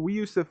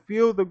to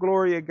feel the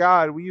glory of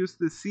God. We used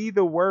to see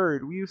the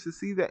word. We used to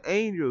see the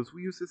angels.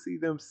 We used to see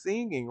them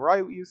singing,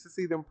 right? We used to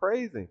see them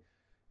praising.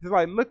 It's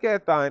like, look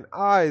at thine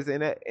eyes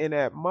and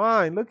at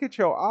mine. Look at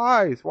your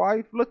eyes,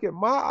 wife. Look at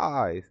my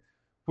eyes,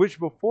 which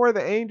before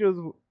the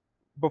angels,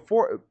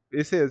 before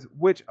it says,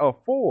 which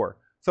afore.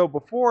 So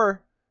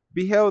before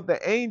beheld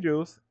the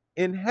angels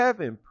in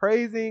heaven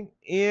praising,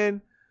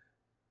 and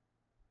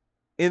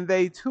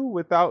they too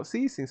without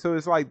ceasing. So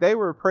it's like they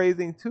were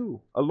praising too,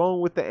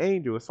 along with the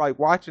angel. It's like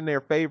watching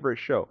their favorite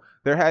show.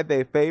 They had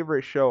their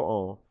favorite show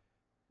on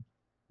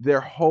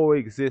their whole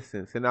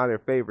existence, and now their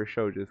favorite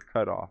show just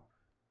cut off,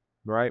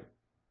 right?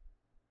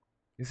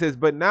 It says,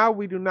 but now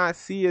we do not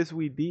see as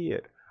we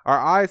did. Our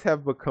eyes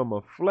have become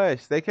of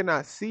flesh. They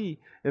cannot see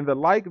in the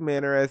like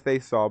manner as they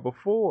saw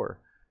before.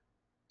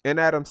 And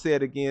Adam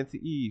said again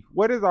to Eve,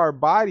 what is our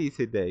body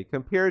today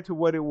compared to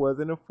what it was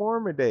in the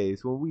former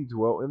days when we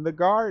dwelt in the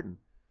garden?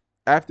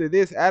 After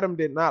this, Adam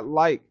did not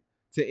like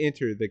to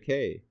enter the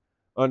cave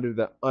under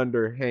the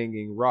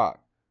underhanging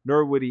rock,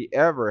 nor would he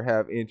ever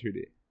have entered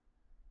it.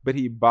 But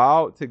he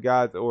bowed to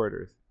God's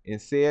orders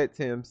and said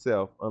to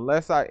himself,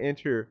 unless I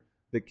enter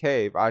the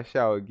cave, I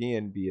shall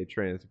again be a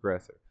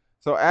transgressor.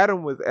 So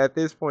Adam was, at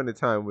this point in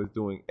time, was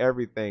doing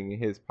everything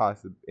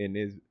in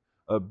his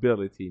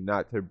ability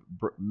not to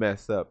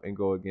mess up and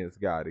go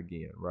against God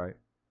again, right?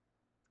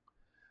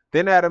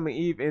 Then Adam and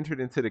Eve entered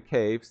into the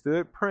cave,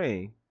 stood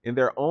praying in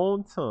their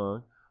own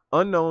tongue,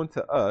 unknown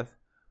to us,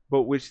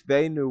 but which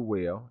they knew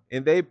well.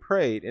 And they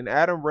prayed, and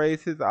Adam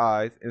raised his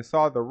eyes and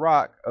saw the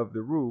rock in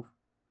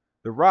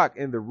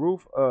the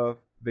roof of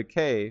the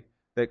cave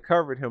that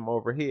covered him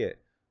overhead,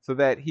 so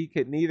that he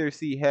could neither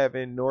see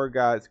heaven nor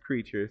God's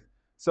creatures.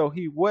 So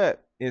he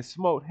wept and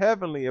smote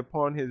heavily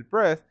upon his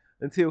breast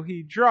until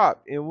he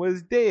dropped and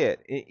was dead.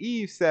 And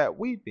Eve sat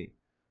weeping,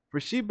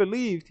 for she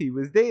believed he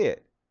was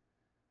dead.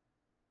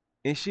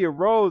 And she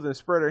arose and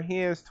spread her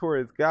hands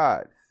towards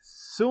God,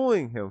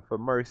 suing him for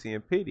mercy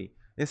and pity,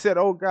 and said,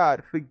 O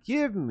God,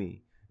 forgive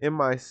me in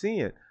my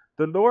sin.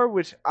 The Lord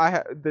which I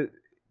have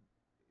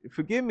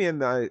forgive me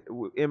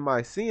in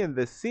my sin,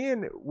 the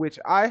sin which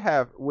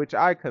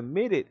I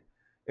committed,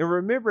 and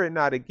remember it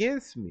not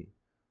against me.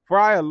 For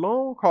I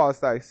alone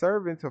caused thy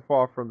servant to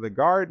fall from the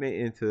garden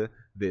into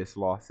this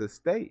lost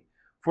estate.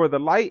 For the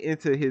light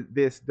into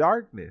this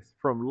darkness,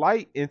 from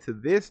light into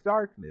this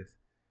darkness,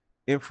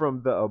 and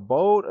from the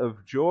abode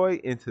of joy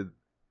into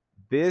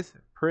this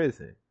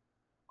prison.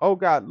 O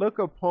God, look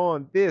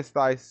upon this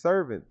thy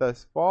servant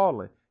thus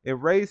fallen,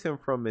 and raise him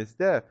from his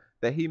death,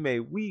 that he may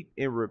weep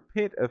and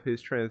repent of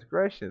his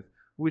transgressions,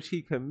 which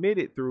he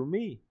committed through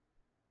me.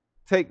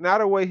 Take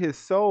not away his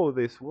soul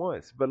this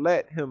once, but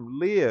let him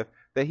live,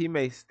 that he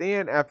may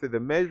stand after the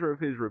measure of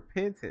his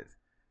repentance,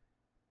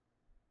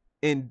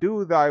 and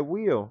do thy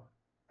will,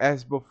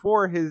 as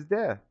before his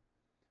death.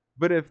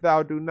 But if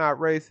thou do not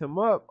raise him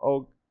up,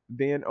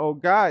 then, O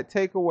God,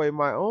 take away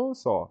my own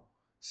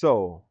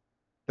soul,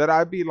 that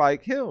I be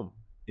like him,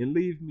 and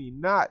leave me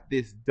not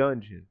this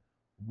dungeon,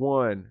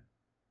 one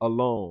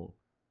alone.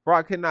 For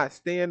I cannot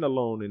stand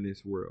alone in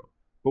this world,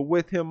 but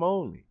with him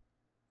only.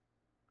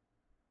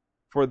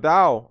 For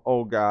thou,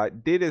 O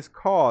God, didst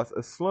cause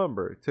a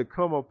slumber to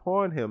come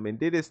upon him, and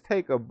didst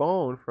take a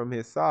bone from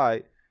his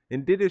side,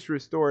 and didst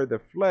restore the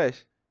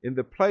flesh in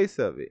the place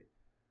of it,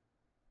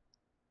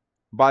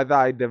 by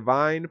thy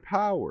divine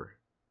power.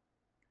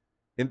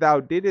 And thou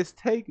didst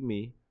take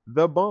me,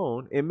 the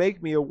bone, and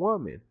make me a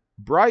woman,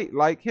 bright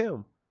like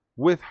him,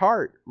 with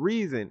heart,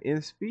 reason,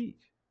 and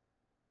speech,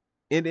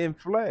 and in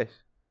flesh,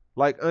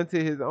 like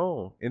unto his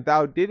own. And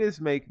thou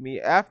didst make me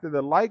after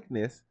the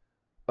likeness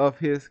of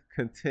his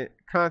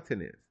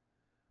countenance,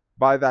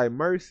 by thy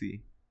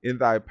mercy and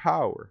thy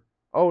power.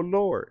 O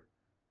Lord,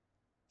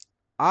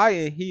 I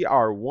and he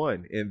are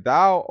one, and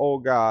thou, O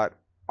God,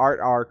 art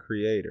our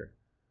creator.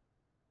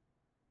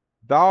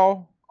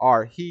 Thou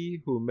art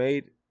he who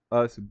made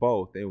us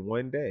both in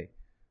one day.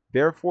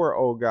 Therefore,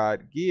 O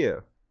God,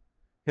 give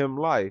him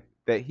life,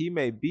 that he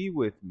may be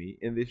with me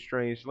in this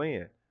strange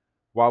land,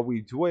 while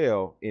we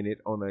dwell in it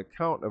on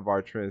account of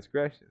our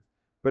transgressions.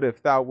 But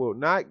if thou wilt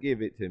not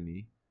give it to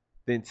me,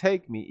 then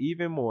take me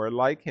even more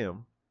like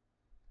him,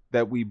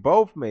 that we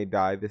both may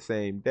die the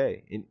same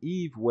day. And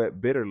Eve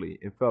wept bitterly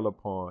and fell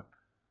upon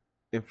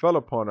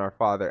our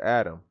father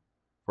Adam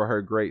for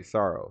her great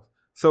sorrows.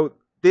 So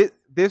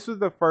this was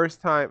the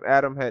first time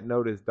Adam had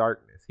noticed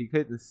darkness. He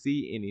couldn't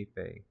see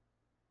anything.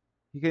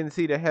 He couldn't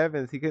see the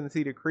heavens. He couldn't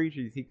see the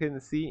creatures. He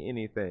couldn't see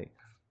anything.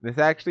 And it's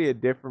actually a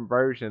different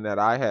version that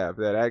I have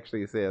that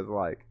actually says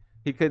like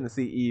he couldn't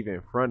see Eve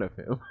in front of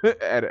him.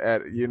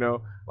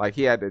 Like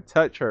he had to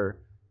touch her.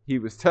 He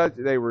was touched.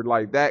 They were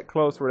like that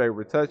close where they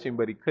were touching,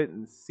 but he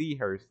couldn't see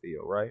her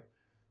still, right?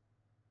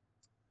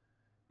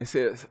 It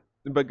says,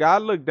 but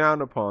God looked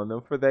down upon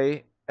them, for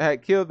they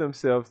had killed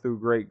themselves through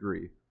great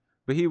grief.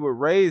 But he would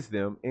raise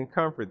them and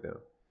comfort them.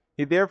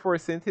 He therefore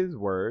sent his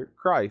word,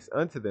 Christ,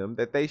 unto them,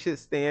 that they should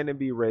stand and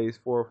be raised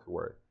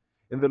forthward.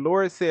 And the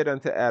Lord said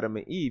unto Adam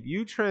and Eve,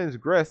 you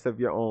transgressed of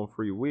your own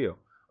free will,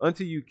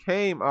 until you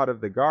came out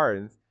of the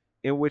gardens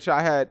in which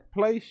I had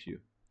placed you.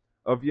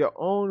 Of your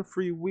own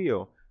free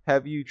will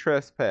have you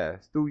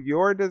trespassed, through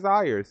your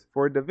desires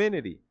for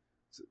divinity,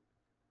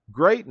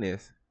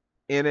 greatness,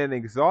 in an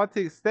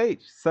exalted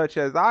state such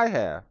as I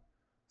have,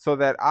 so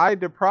that I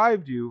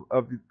deprived you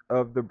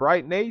of the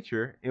bright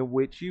nature in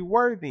which you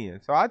were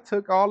then. So I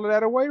took all of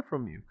that away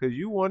from you because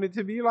you wanted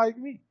to be like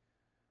me.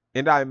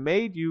 And I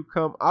made you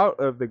come out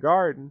of the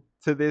garden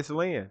to this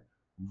land,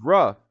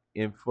 rough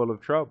and full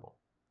of trouble.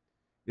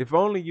 If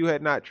only you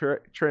had not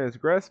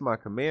transgressed my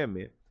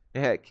commandment,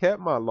 and had kept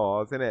my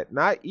laws, and had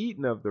not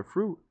eaten of the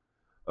fruit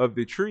of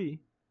the tree,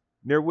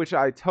 near which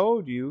I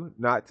told you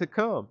not to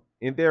come.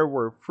 And there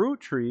were fruit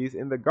trees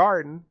in the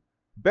garden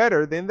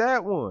better than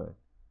that one.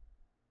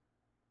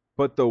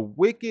 But the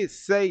wicked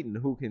Satan,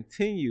 who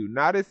continued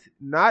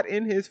not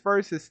in his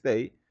first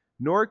estate,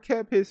 nor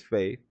kept his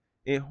faith,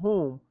 in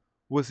whom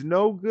was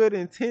no good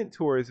intent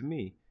towards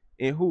me,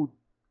 and who,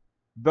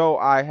 though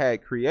I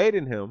had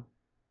created him,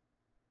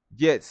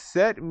 yet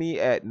set me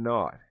at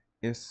naught,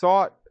 and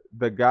sought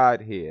the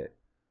Godhead,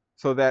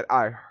 so that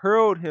I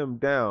hurled him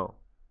down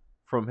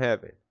from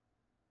heaven.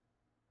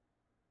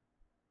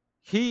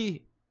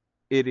 He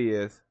it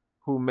is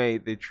who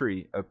made the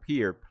tree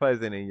appear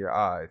pleasant in your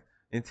eyes,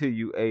 until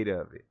you ate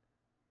of it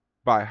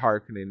by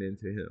hearkening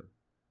unto him.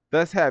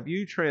 Thus have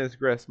you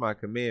transgressed my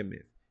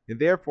commandments, and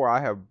therefore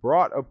I have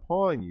brought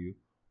upon you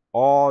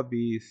all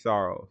these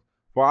sorrows.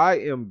 For I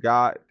am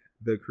God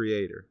the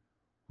Creator,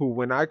 who,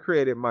 when I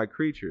created my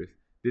creatures,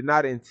 did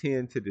not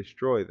intend to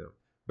destroy them.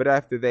 But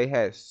after they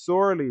had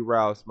sorely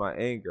roused my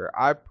anger,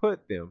 I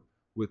put them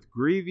with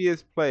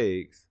grievous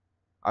plagues.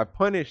 I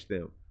punished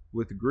them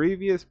with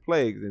grievous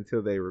plagues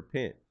until they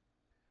repent.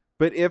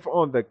 But if,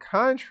 on the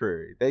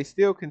contrary, they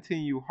still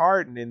continue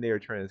hardened in their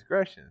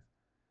transgressions,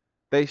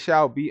 they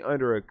shall be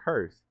under a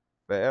curse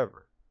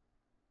forever.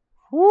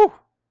 Whew.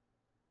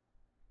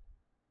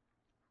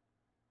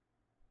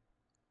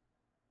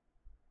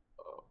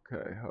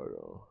 Okay, hold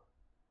on.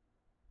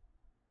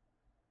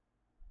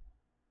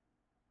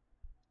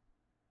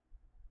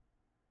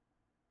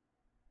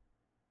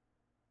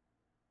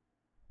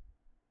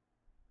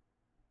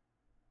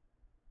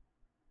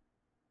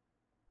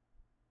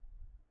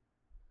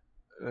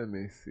 Let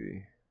me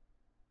see.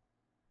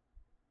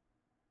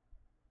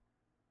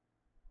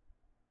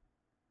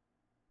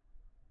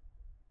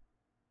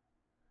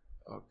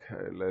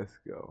 Okay, let's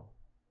go.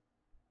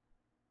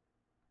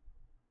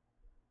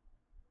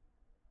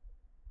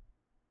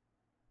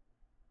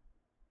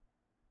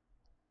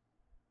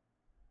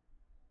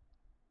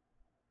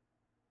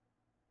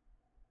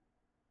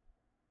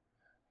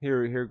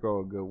 Here go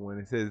a good one.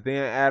 It says,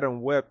 Then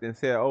Adam wept and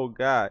said, O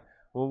God,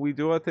 when we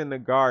dwelt in the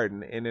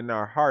garden and in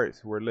our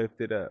hearts were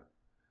lifted up,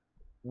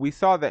 we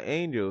saw the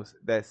angels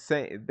that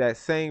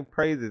sang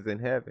praises in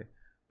heaven.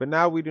 But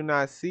now we do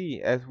not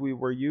see as we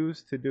were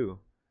used to do.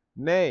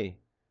 Nay,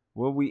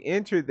 when we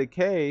entered the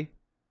cave,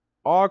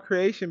 all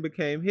creation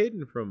became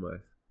hidden from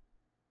us.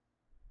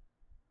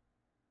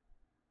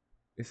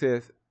 It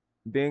says,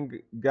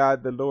 Then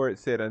God the Lord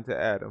said unto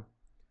Adam,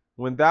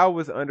 When thou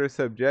wast under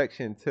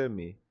subjection to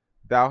me,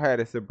 thou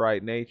hadst a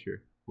bright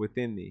nature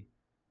within thee,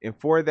 and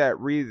for that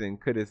reason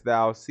couldst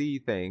thou see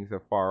things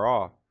afar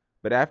off.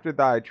 But after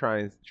thy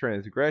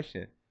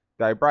transgression,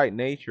 thy bright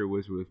nature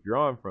was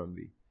withdrawn from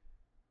thee,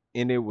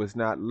 and it was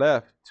not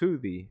left to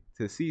thee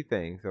to see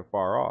things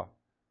afar off,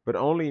 but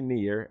only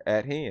near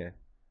at hand,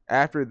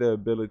 after the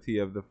ability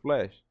of the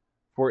flesh,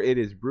 for it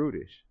is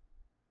brutish,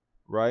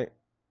 right?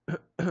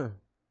 I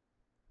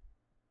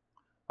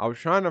was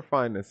trying to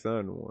find the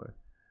sun one.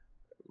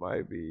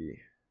 Might be,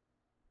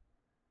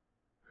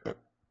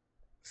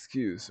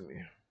 excuse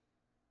me.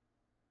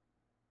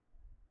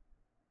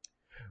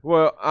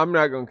 Well, I'm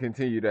not going to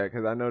continue that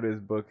because I know this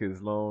book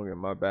is long and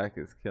my back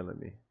is killing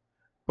me.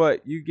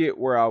 But you get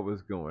where I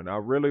was going. I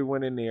really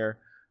went in there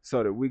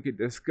so that we could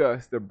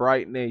discuss the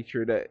bright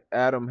nature that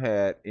Adam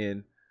had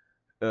in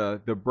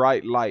the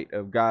bright light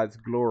of God's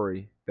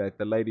glory that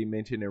the lady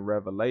mentioned in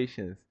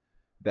Revelations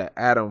that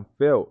Adam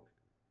felt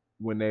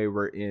when they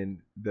were in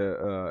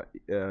the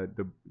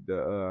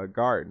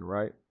garden,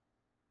 right?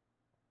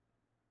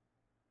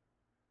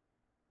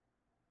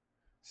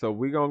 So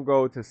we're gonna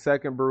go to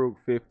 2nd Baruch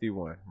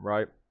 51,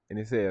 right? And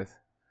it says,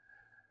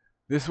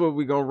 this is what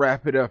we're gonna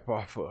wrap it up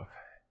off of.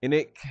 And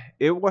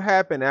it will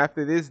happen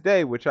after this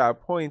day which I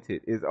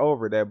appointed is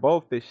over, that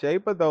both the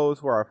shape of those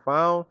who are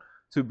found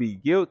to be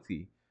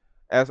guilty,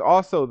 as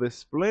also the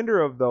splendor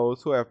of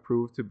those who have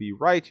proved to be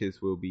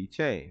righteous will be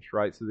changed,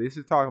 right? So this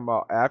is talking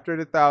about after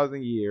the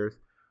 1,000 years,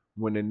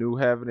 when the new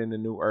heaven and the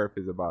new earth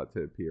is about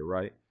to appear,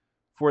 right?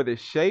 For the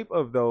shape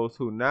of those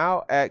who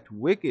now act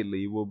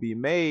wickedly will be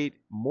made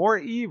more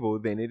evil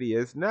than it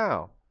is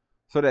now,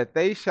 so that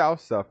they shall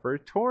suffer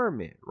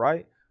torment,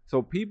 right?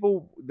 So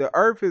people, the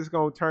earth is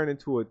gonna turn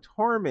into a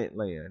torment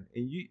land,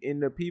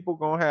 and the people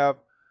gonna have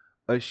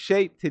a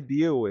shape to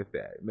deal with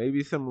that.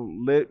 Maybe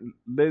some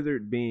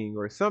lizard being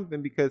or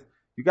something, because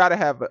you got to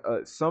have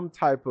some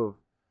type of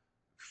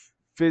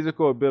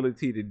physical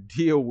ability to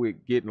deal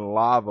with getting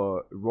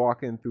lava,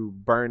 walking through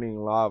burning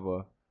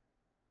lava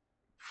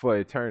for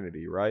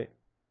eternity, right?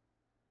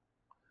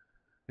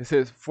 It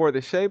says, For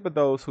the shape of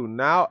those who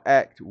now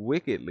act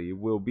wickedly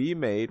will be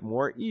made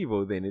more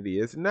evil than it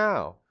is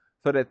now,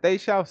 so that they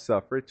shall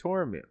suffer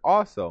torment.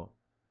 Also,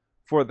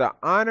 for the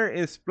honor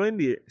and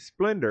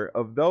splendor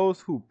of those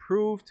who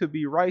prove to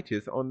be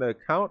righteous on the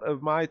account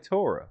of my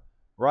Torah,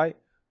 right?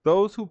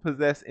 Those who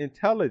possess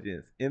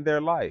intelligence in their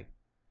life,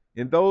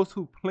 and those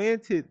who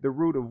planted the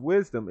root of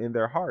wisdom in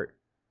their heart.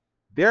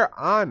 Their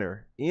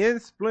honor and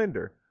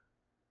splendor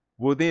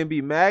will then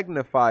be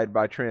magnified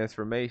by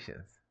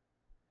transformations.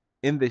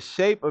 And the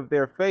shape of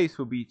their face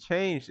will be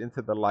changed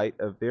into the light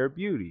of their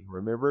beauty.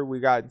 Remember, we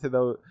got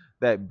into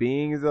that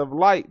beings of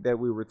light that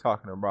we were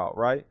talking about,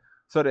 right?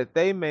 So that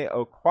they may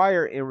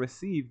acquire and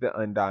receive the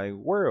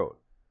undying world,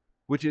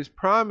 which is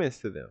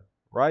promised to them,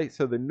 right?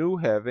 So the new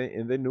heaven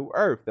and the new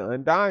earth, the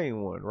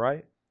undying one,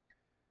 right?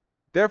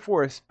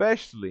 Therefore,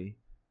 especially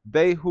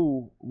they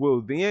who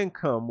will then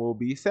come will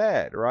be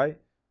sad, right?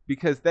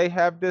 Because they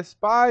have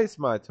despised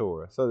my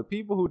Torah. So the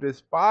people who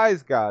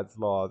despise God's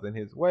laws and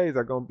his ways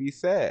are going to be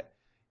sad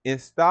and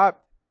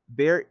stop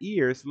their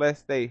ears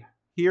lest they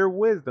hear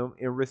wisdom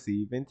and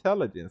receive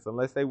intelligence.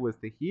 Unless they was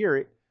to hear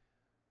it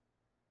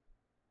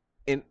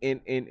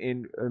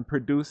and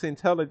produce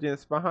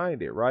intelligence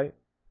behind it, right?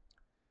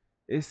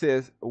 It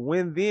says,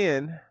 when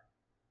then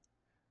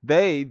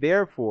they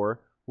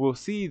therefore will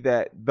see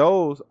that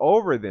those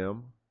over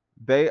them,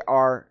 they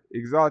are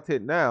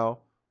exalted now,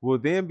 will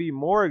then be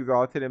more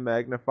exalted and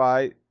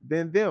magnified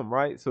than them,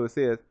 right? So it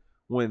says,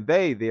 when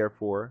they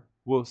therefore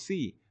will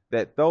see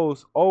that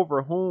those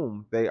over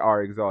whom they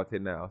are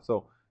exalted now.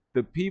 So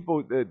the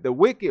people, the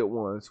wicked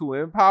ones who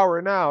in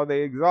power now,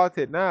 they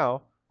exalted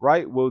now,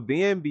 right, will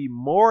then be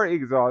more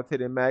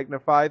exalted and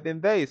magnified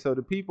than they. So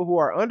the people who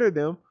are under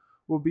them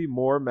will be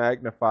more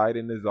magnified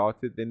and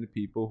exalted than the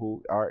people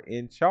who are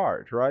in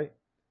charge, right?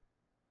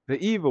 The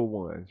evil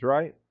ones,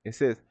 right? It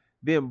says,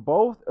 then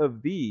both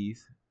of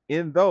these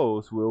in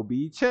those will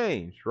be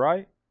changed,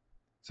 right?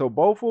 So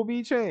both will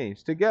be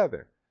changed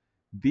together.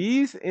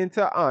 These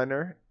into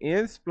honor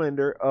and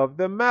splendor of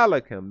the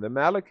Malachim. The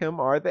Malachim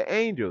are the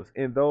angels,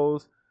 and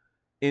those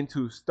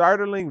into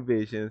startling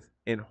visions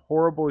and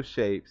horrible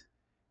shapes,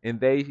 and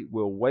they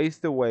will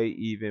waste away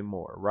even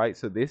more, right?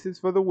 So this is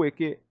for the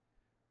wicked,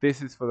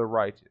 this is for the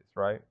righteous,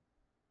 right?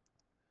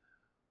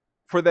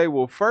 For they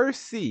will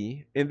first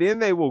see, and then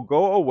they will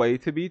go away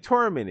to be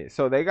tormented.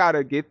 So they got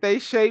to get their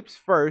shapes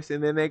first,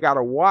 and then they got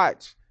to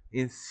watch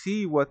and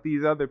see what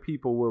these other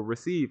people will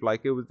receive,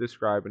 like it was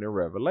described in the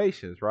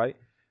Revelations, right?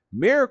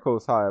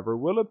 Miracles, however,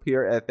 will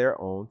appear at their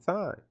own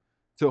time,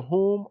 to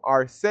whom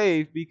are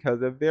saved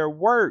because of their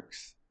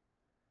works,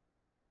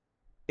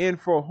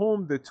 and for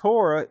whom the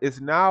Torah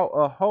is now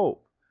a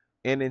hope,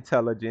 and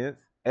intelligence,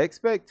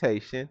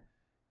 expectation,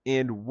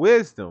 and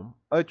wisdom,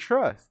 a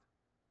trust,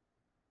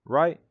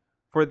 right?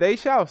 For they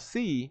shall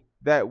see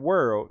that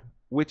world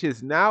which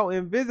is now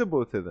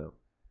invisible to them,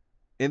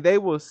 and they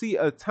will see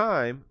a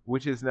time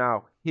which is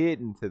now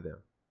hidden to them.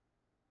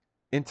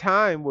 And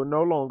time will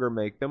no longer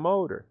make them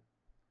older.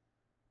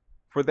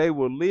 For they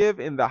will live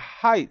in the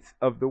heights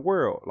of the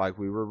world, like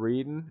we were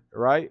reading,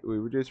 right? We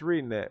were just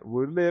reading that.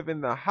 We'll live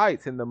in the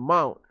heights, in the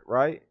mount,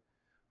 right?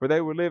 For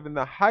they will live in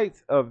the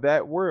heights of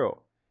that world,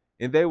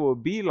 and they will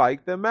be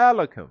like the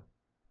Malachim,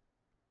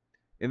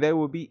 and they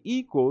will be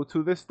equal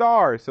to the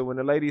stars. So when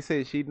the lady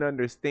said she didn't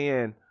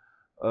understand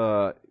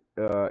uh,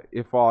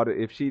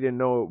 if she didn't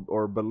know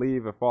or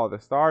believe if all the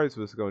stars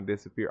was going to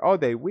disappear, oh,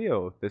 they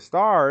will. The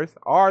stars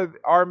are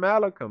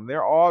Malachim.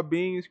 They're all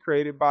beings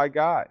created by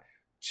God,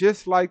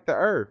 just like the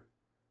earth.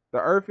 The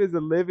earth is a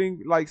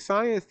living, like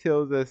science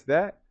tells us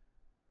that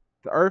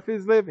the earth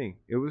is living.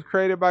 It was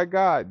created by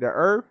God. The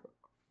earth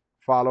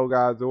follow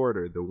God's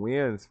order. The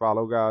winds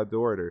follow God's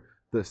order.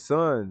 The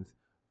suns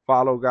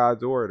follow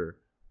God's order.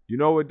 You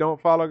know what don't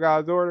follow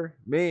God's order?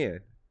 Man,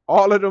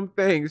 all of them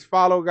things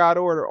follow God's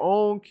order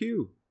on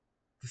cue.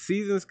 The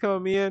seasons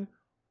come in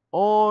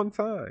on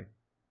time,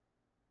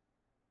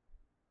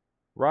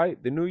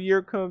 right? The new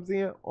year comes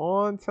in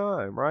on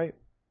time, right?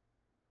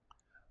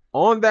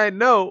 On that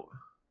note,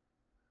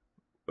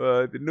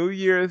 the new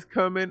year is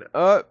coming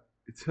up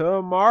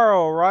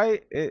tomorrow,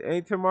 right? It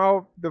ain't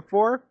tomorrow the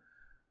 4th?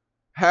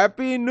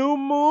 Happy new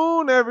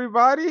moon,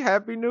 everybody.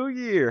 Happy new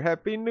year.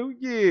 Happy new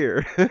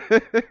year.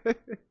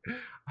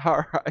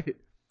 All right.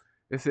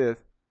 It says,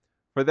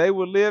 for they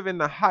will live in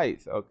the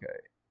heights. Okay.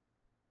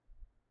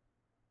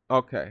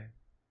 Okay.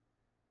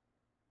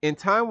 And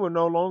time will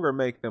no longer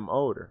make them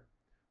older.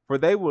 For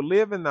they will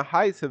live in the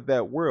heights of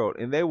that world,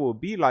 and they will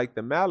be like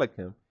the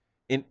Malachim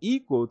and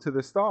equal to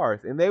the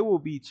stars, and they will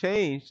be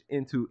changed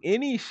into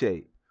any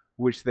shape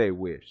which they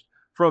wished,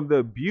 from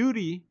the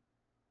beauty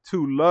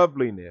to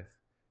loveliness,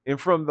 and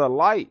from the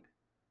light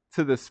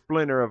to the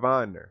splendor of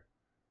honor,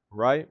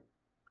 right?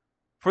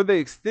 For the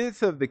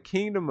extents of the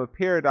kingdom of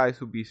paradise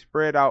will be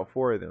spread out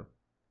for them,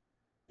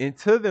 and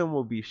to them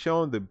will be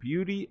shown the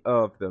beauty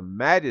of the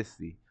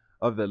majesty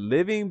of the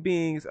living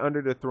beings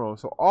under the throne.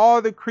 So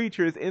all the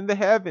creatures in the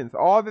heavens,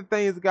 all the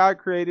things God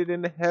created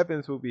in the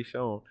heavens will be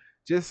shown.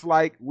 Just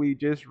like we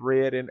just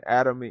read in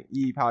Adam and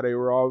Eve, how they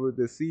were able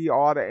to see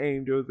all the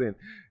angels and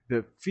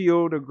to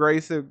feel the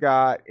grace of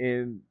God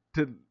and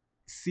to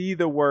see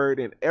the word,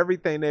 and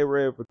everything they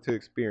were able to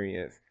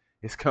experience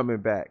is coming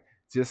back,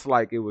 just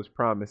like it was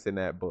promised in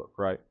that book,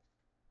 right?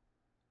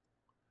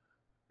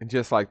 And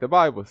just like the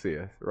Bible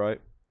says,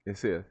 right? It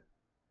says,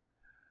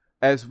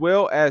 as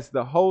well as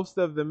the host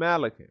of the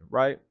Malachim,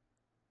 right?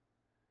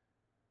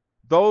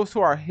 Those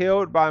who are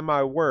held by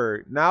my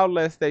word, now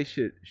lest they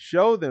should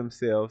show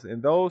themselves,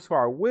 and those who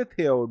are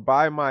withheld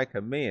by my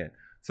command,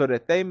 so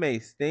that they may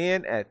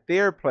stand at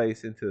their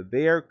place until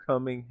their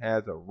coming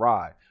has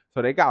arrived.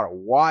 So they got to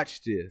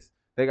watch this.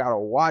 They got to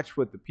watch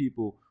what the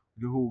people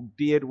who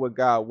did what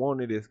God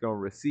wanted is going to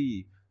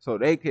receive, so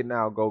they can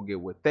now go get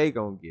what they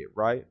going to get,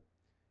 right?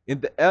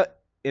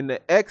 In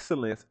the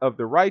excellence of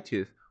the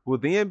righteous will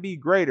then be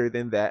greater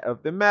than that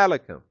of the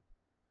Malachim.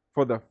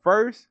 For the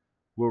first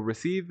will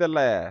receive the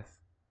last,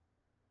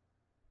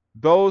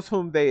 those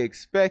whom they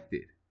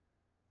expected,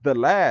 the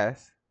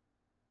last,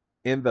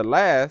 and the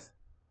last,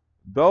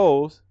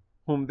 those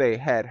whom they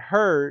had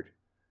heard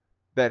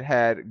that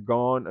had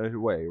gone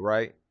away,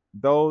 right?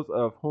 Those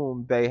of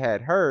whom they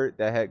had heard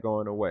that had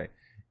gone away.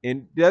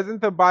 And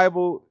doesn't the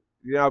Bible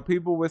You know,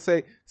 people would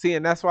say, see,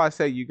 and that's why I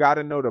say you got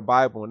to know the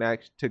Bible and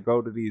actually to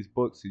go to these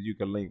books so you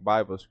can link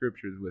Bible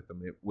scriptures with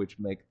them, which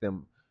make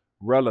them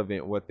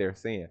relevant what they're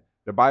saying.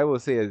 The Bible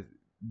says,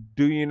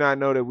 do you not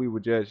know that we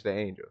would judge the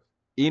angels?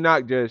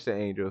 Enoch judged the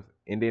angels.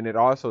 And then it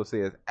also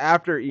says,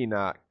 after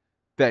Enoch,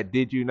 that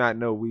did you not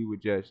know we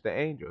would judge the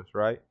angels,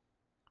 right?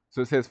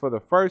 So it says, for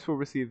the first will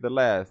receive the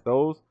last,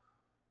 those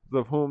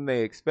of whom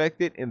they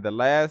expected, and the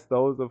last,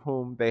 those of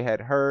whom they had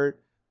heard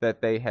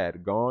that they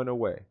had gone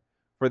away.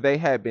 For they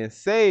had been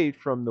saved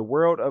from the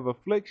world of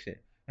affliction,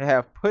 and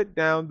have put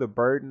down the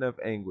burden of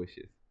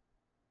anguishes,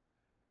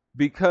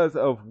 because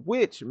of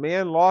which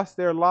man lost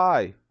their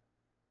life.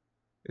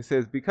 It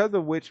says, because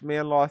of which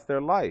man lost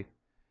their life.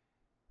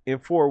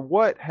 And for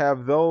what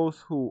have those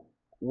who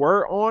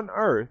were on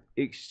earth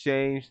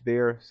exchanged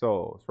their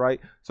souls, right?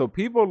 So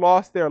people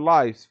lost their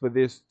lives for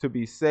this, to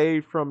be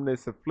saved from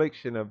this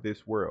affliction of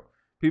this world.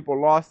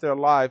 People lost their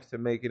lives to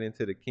make it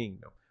into the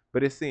kingdom.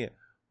 But it's saying,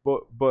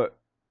 but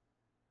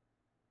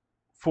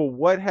for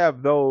what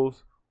have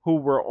those who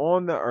were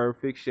on the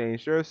earth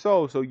exchanged their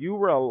souls? So you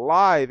were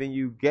alive and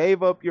you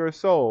gave up your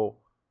soul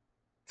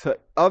to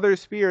other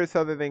spirits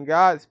other than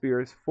God's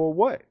spirits for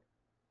what?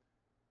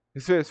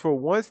 It says, for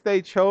once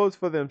they chose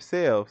for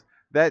themselves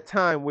that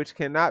time which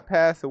cannot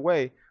pass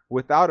away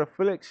without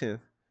afflictions,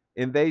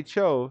 and they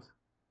chose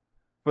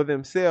for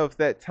themselves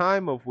that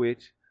time of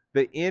which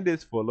the end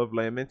is full of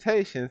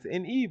lamentations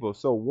and evil.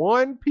 So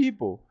one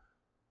people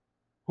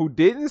who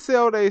didn't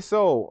sell their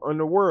soul in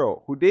the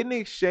world, who didn't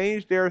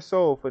exchange their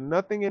soul for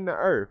nothing in the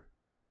earth,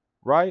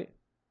 right?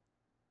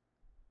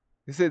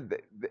 He said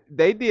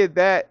they did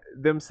that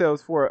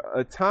themselves for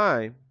a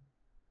time,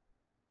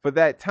 for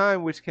that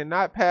time which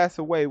cannot pass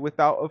away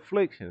without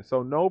affliction.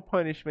 So no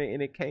punishment,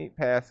 and it can't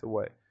pass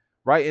away.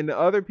 Right? And the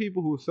other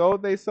people who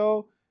sold their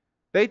soul,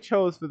 they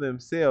chose for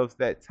themselves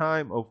that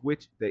time of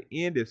which the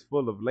end is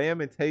full of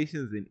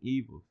lamentations and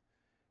evils.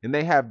 And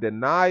they have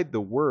denied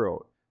the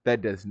world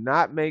that does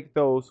not make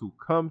those who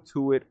come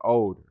to it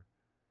older.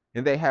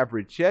 And they have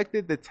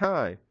rejected the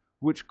time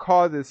which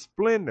causes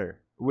splendor,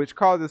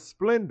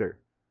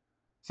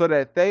 so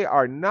that they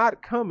are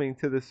not coming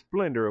to the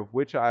splendor of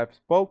which I have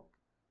spoken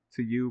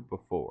to you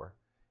before.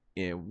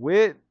 And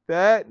with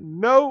that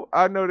note,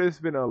 I know this has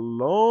been a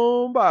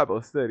long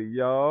Bible study,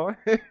 y'all.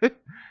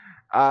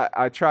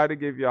 I try to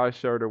give y'all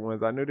shorter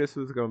ones. I knew this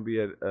was going to be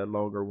a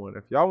longer one.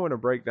 If y'all want to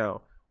break down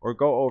or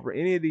go over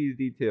any of these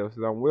details,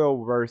 because I'm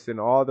well versed in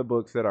all the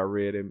books that I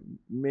read, and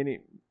many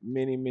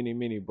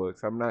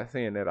books. I'm not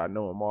saying that I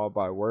know them all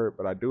by word,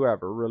 but I do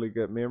have a really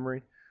good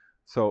memory.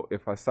 So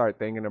if I start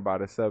thinking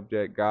about a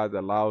subject, God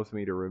allows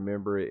me to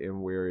remember it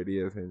and where it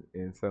is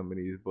in some of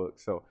these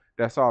books. So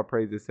that's all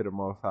praises to the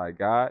Most High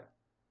God,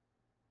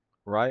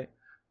 right?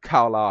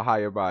 Call out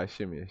higher by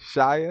Shimmy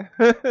Shia.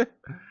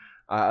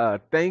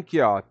 Thank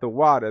y'all,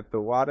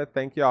 Thawada.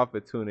 Thank y'all for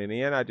tuning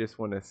in. I just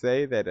want to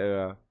say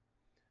that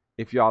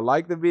if y'all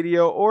like the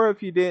video, or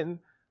if you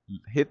didn't,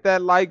 hit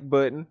that like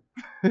button.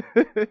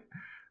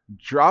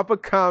 Drop a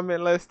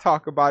comment. Let's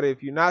talk about it.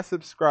 If you're not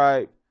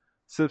subscribed,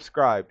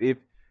 subscribe. If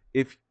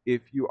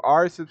you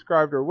are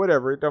subscribed or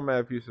whatever, it don't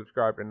matter if you're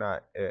subscribed or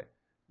not.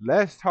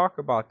 Let's talk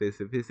about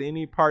this. If it's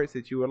any parts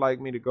that you would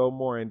like me to go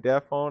more in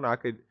depth on, I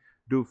could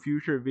do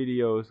future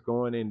videos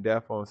going in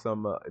depth on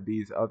some of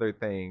these other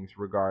things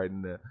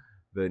regarding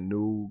the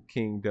new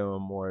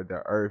kingdom or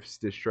the earth's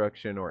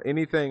destruction or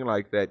anything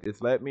like that.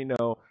 Just let me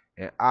know,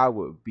 and I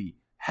would be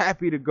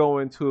happy to go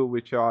into it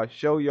with y'all,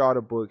 show y'all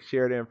the book,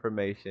 share the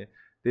information.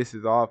 This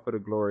is all for the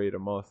glory of the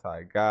Most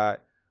High God.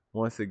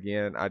 Once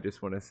again, I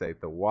just want to say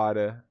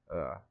Thawada.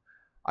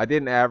 I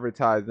didn't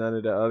advertise none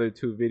of the other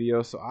two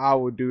videos, so I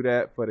will do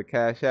that for the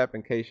Cash App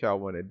in case y'all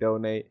want to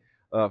donate.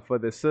 For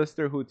the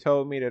sister who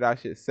told me that I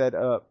should set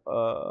up,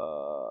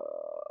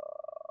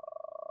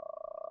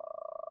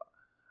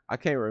 I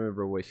can't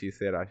remember what she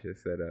said I should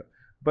set up.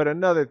 But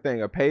another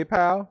thing, a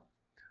PayPal.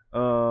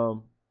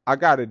 I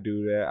gotta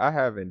do that. I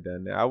haven't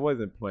done that. I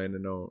wasn't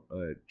planning on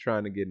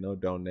trying to get no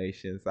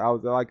donations. I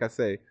was, like I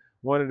say,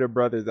 one of the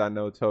brothers I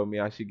know told me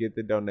I should get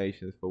the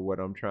donations for what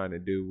I'm trying to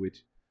do,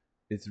 which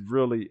it's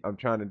really, I'm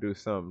trying to do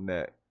something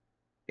that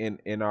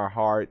in our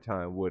hard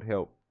time would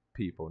help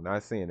people.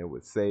 Not saying it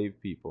would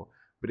save people,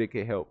 but it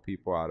could help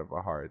people out of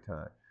a hard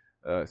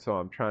time. So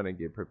I'm trying to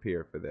get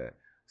prepared for that.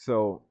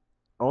 So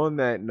on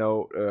that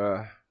note,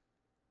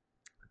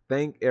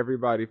 thank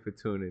everybody for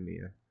tuning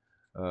in.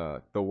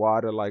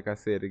 Thawada, like I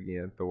said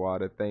again,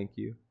 Thawada, thank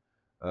you.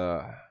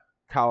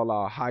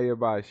 Kaula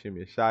Hayabah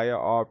Shemishaya,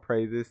 all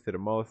praises to the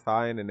Most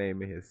High in the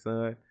name of His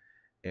Son.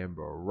 And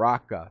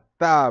Barakatha,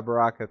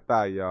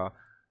 y'all.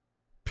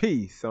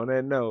 Peace. On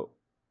that note,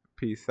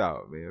 peace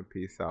out, man.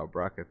 Peace out,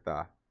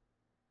 Barakatha.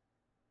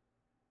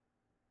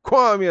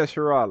 Kwame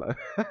Sharala.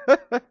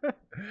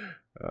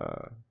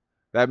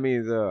 That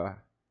means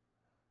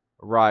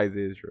rise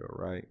Israel,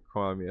 right?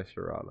 Kwame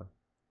Sharala.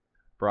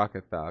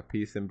 Barakatha.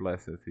 Peace and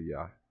blessings to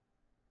y'all.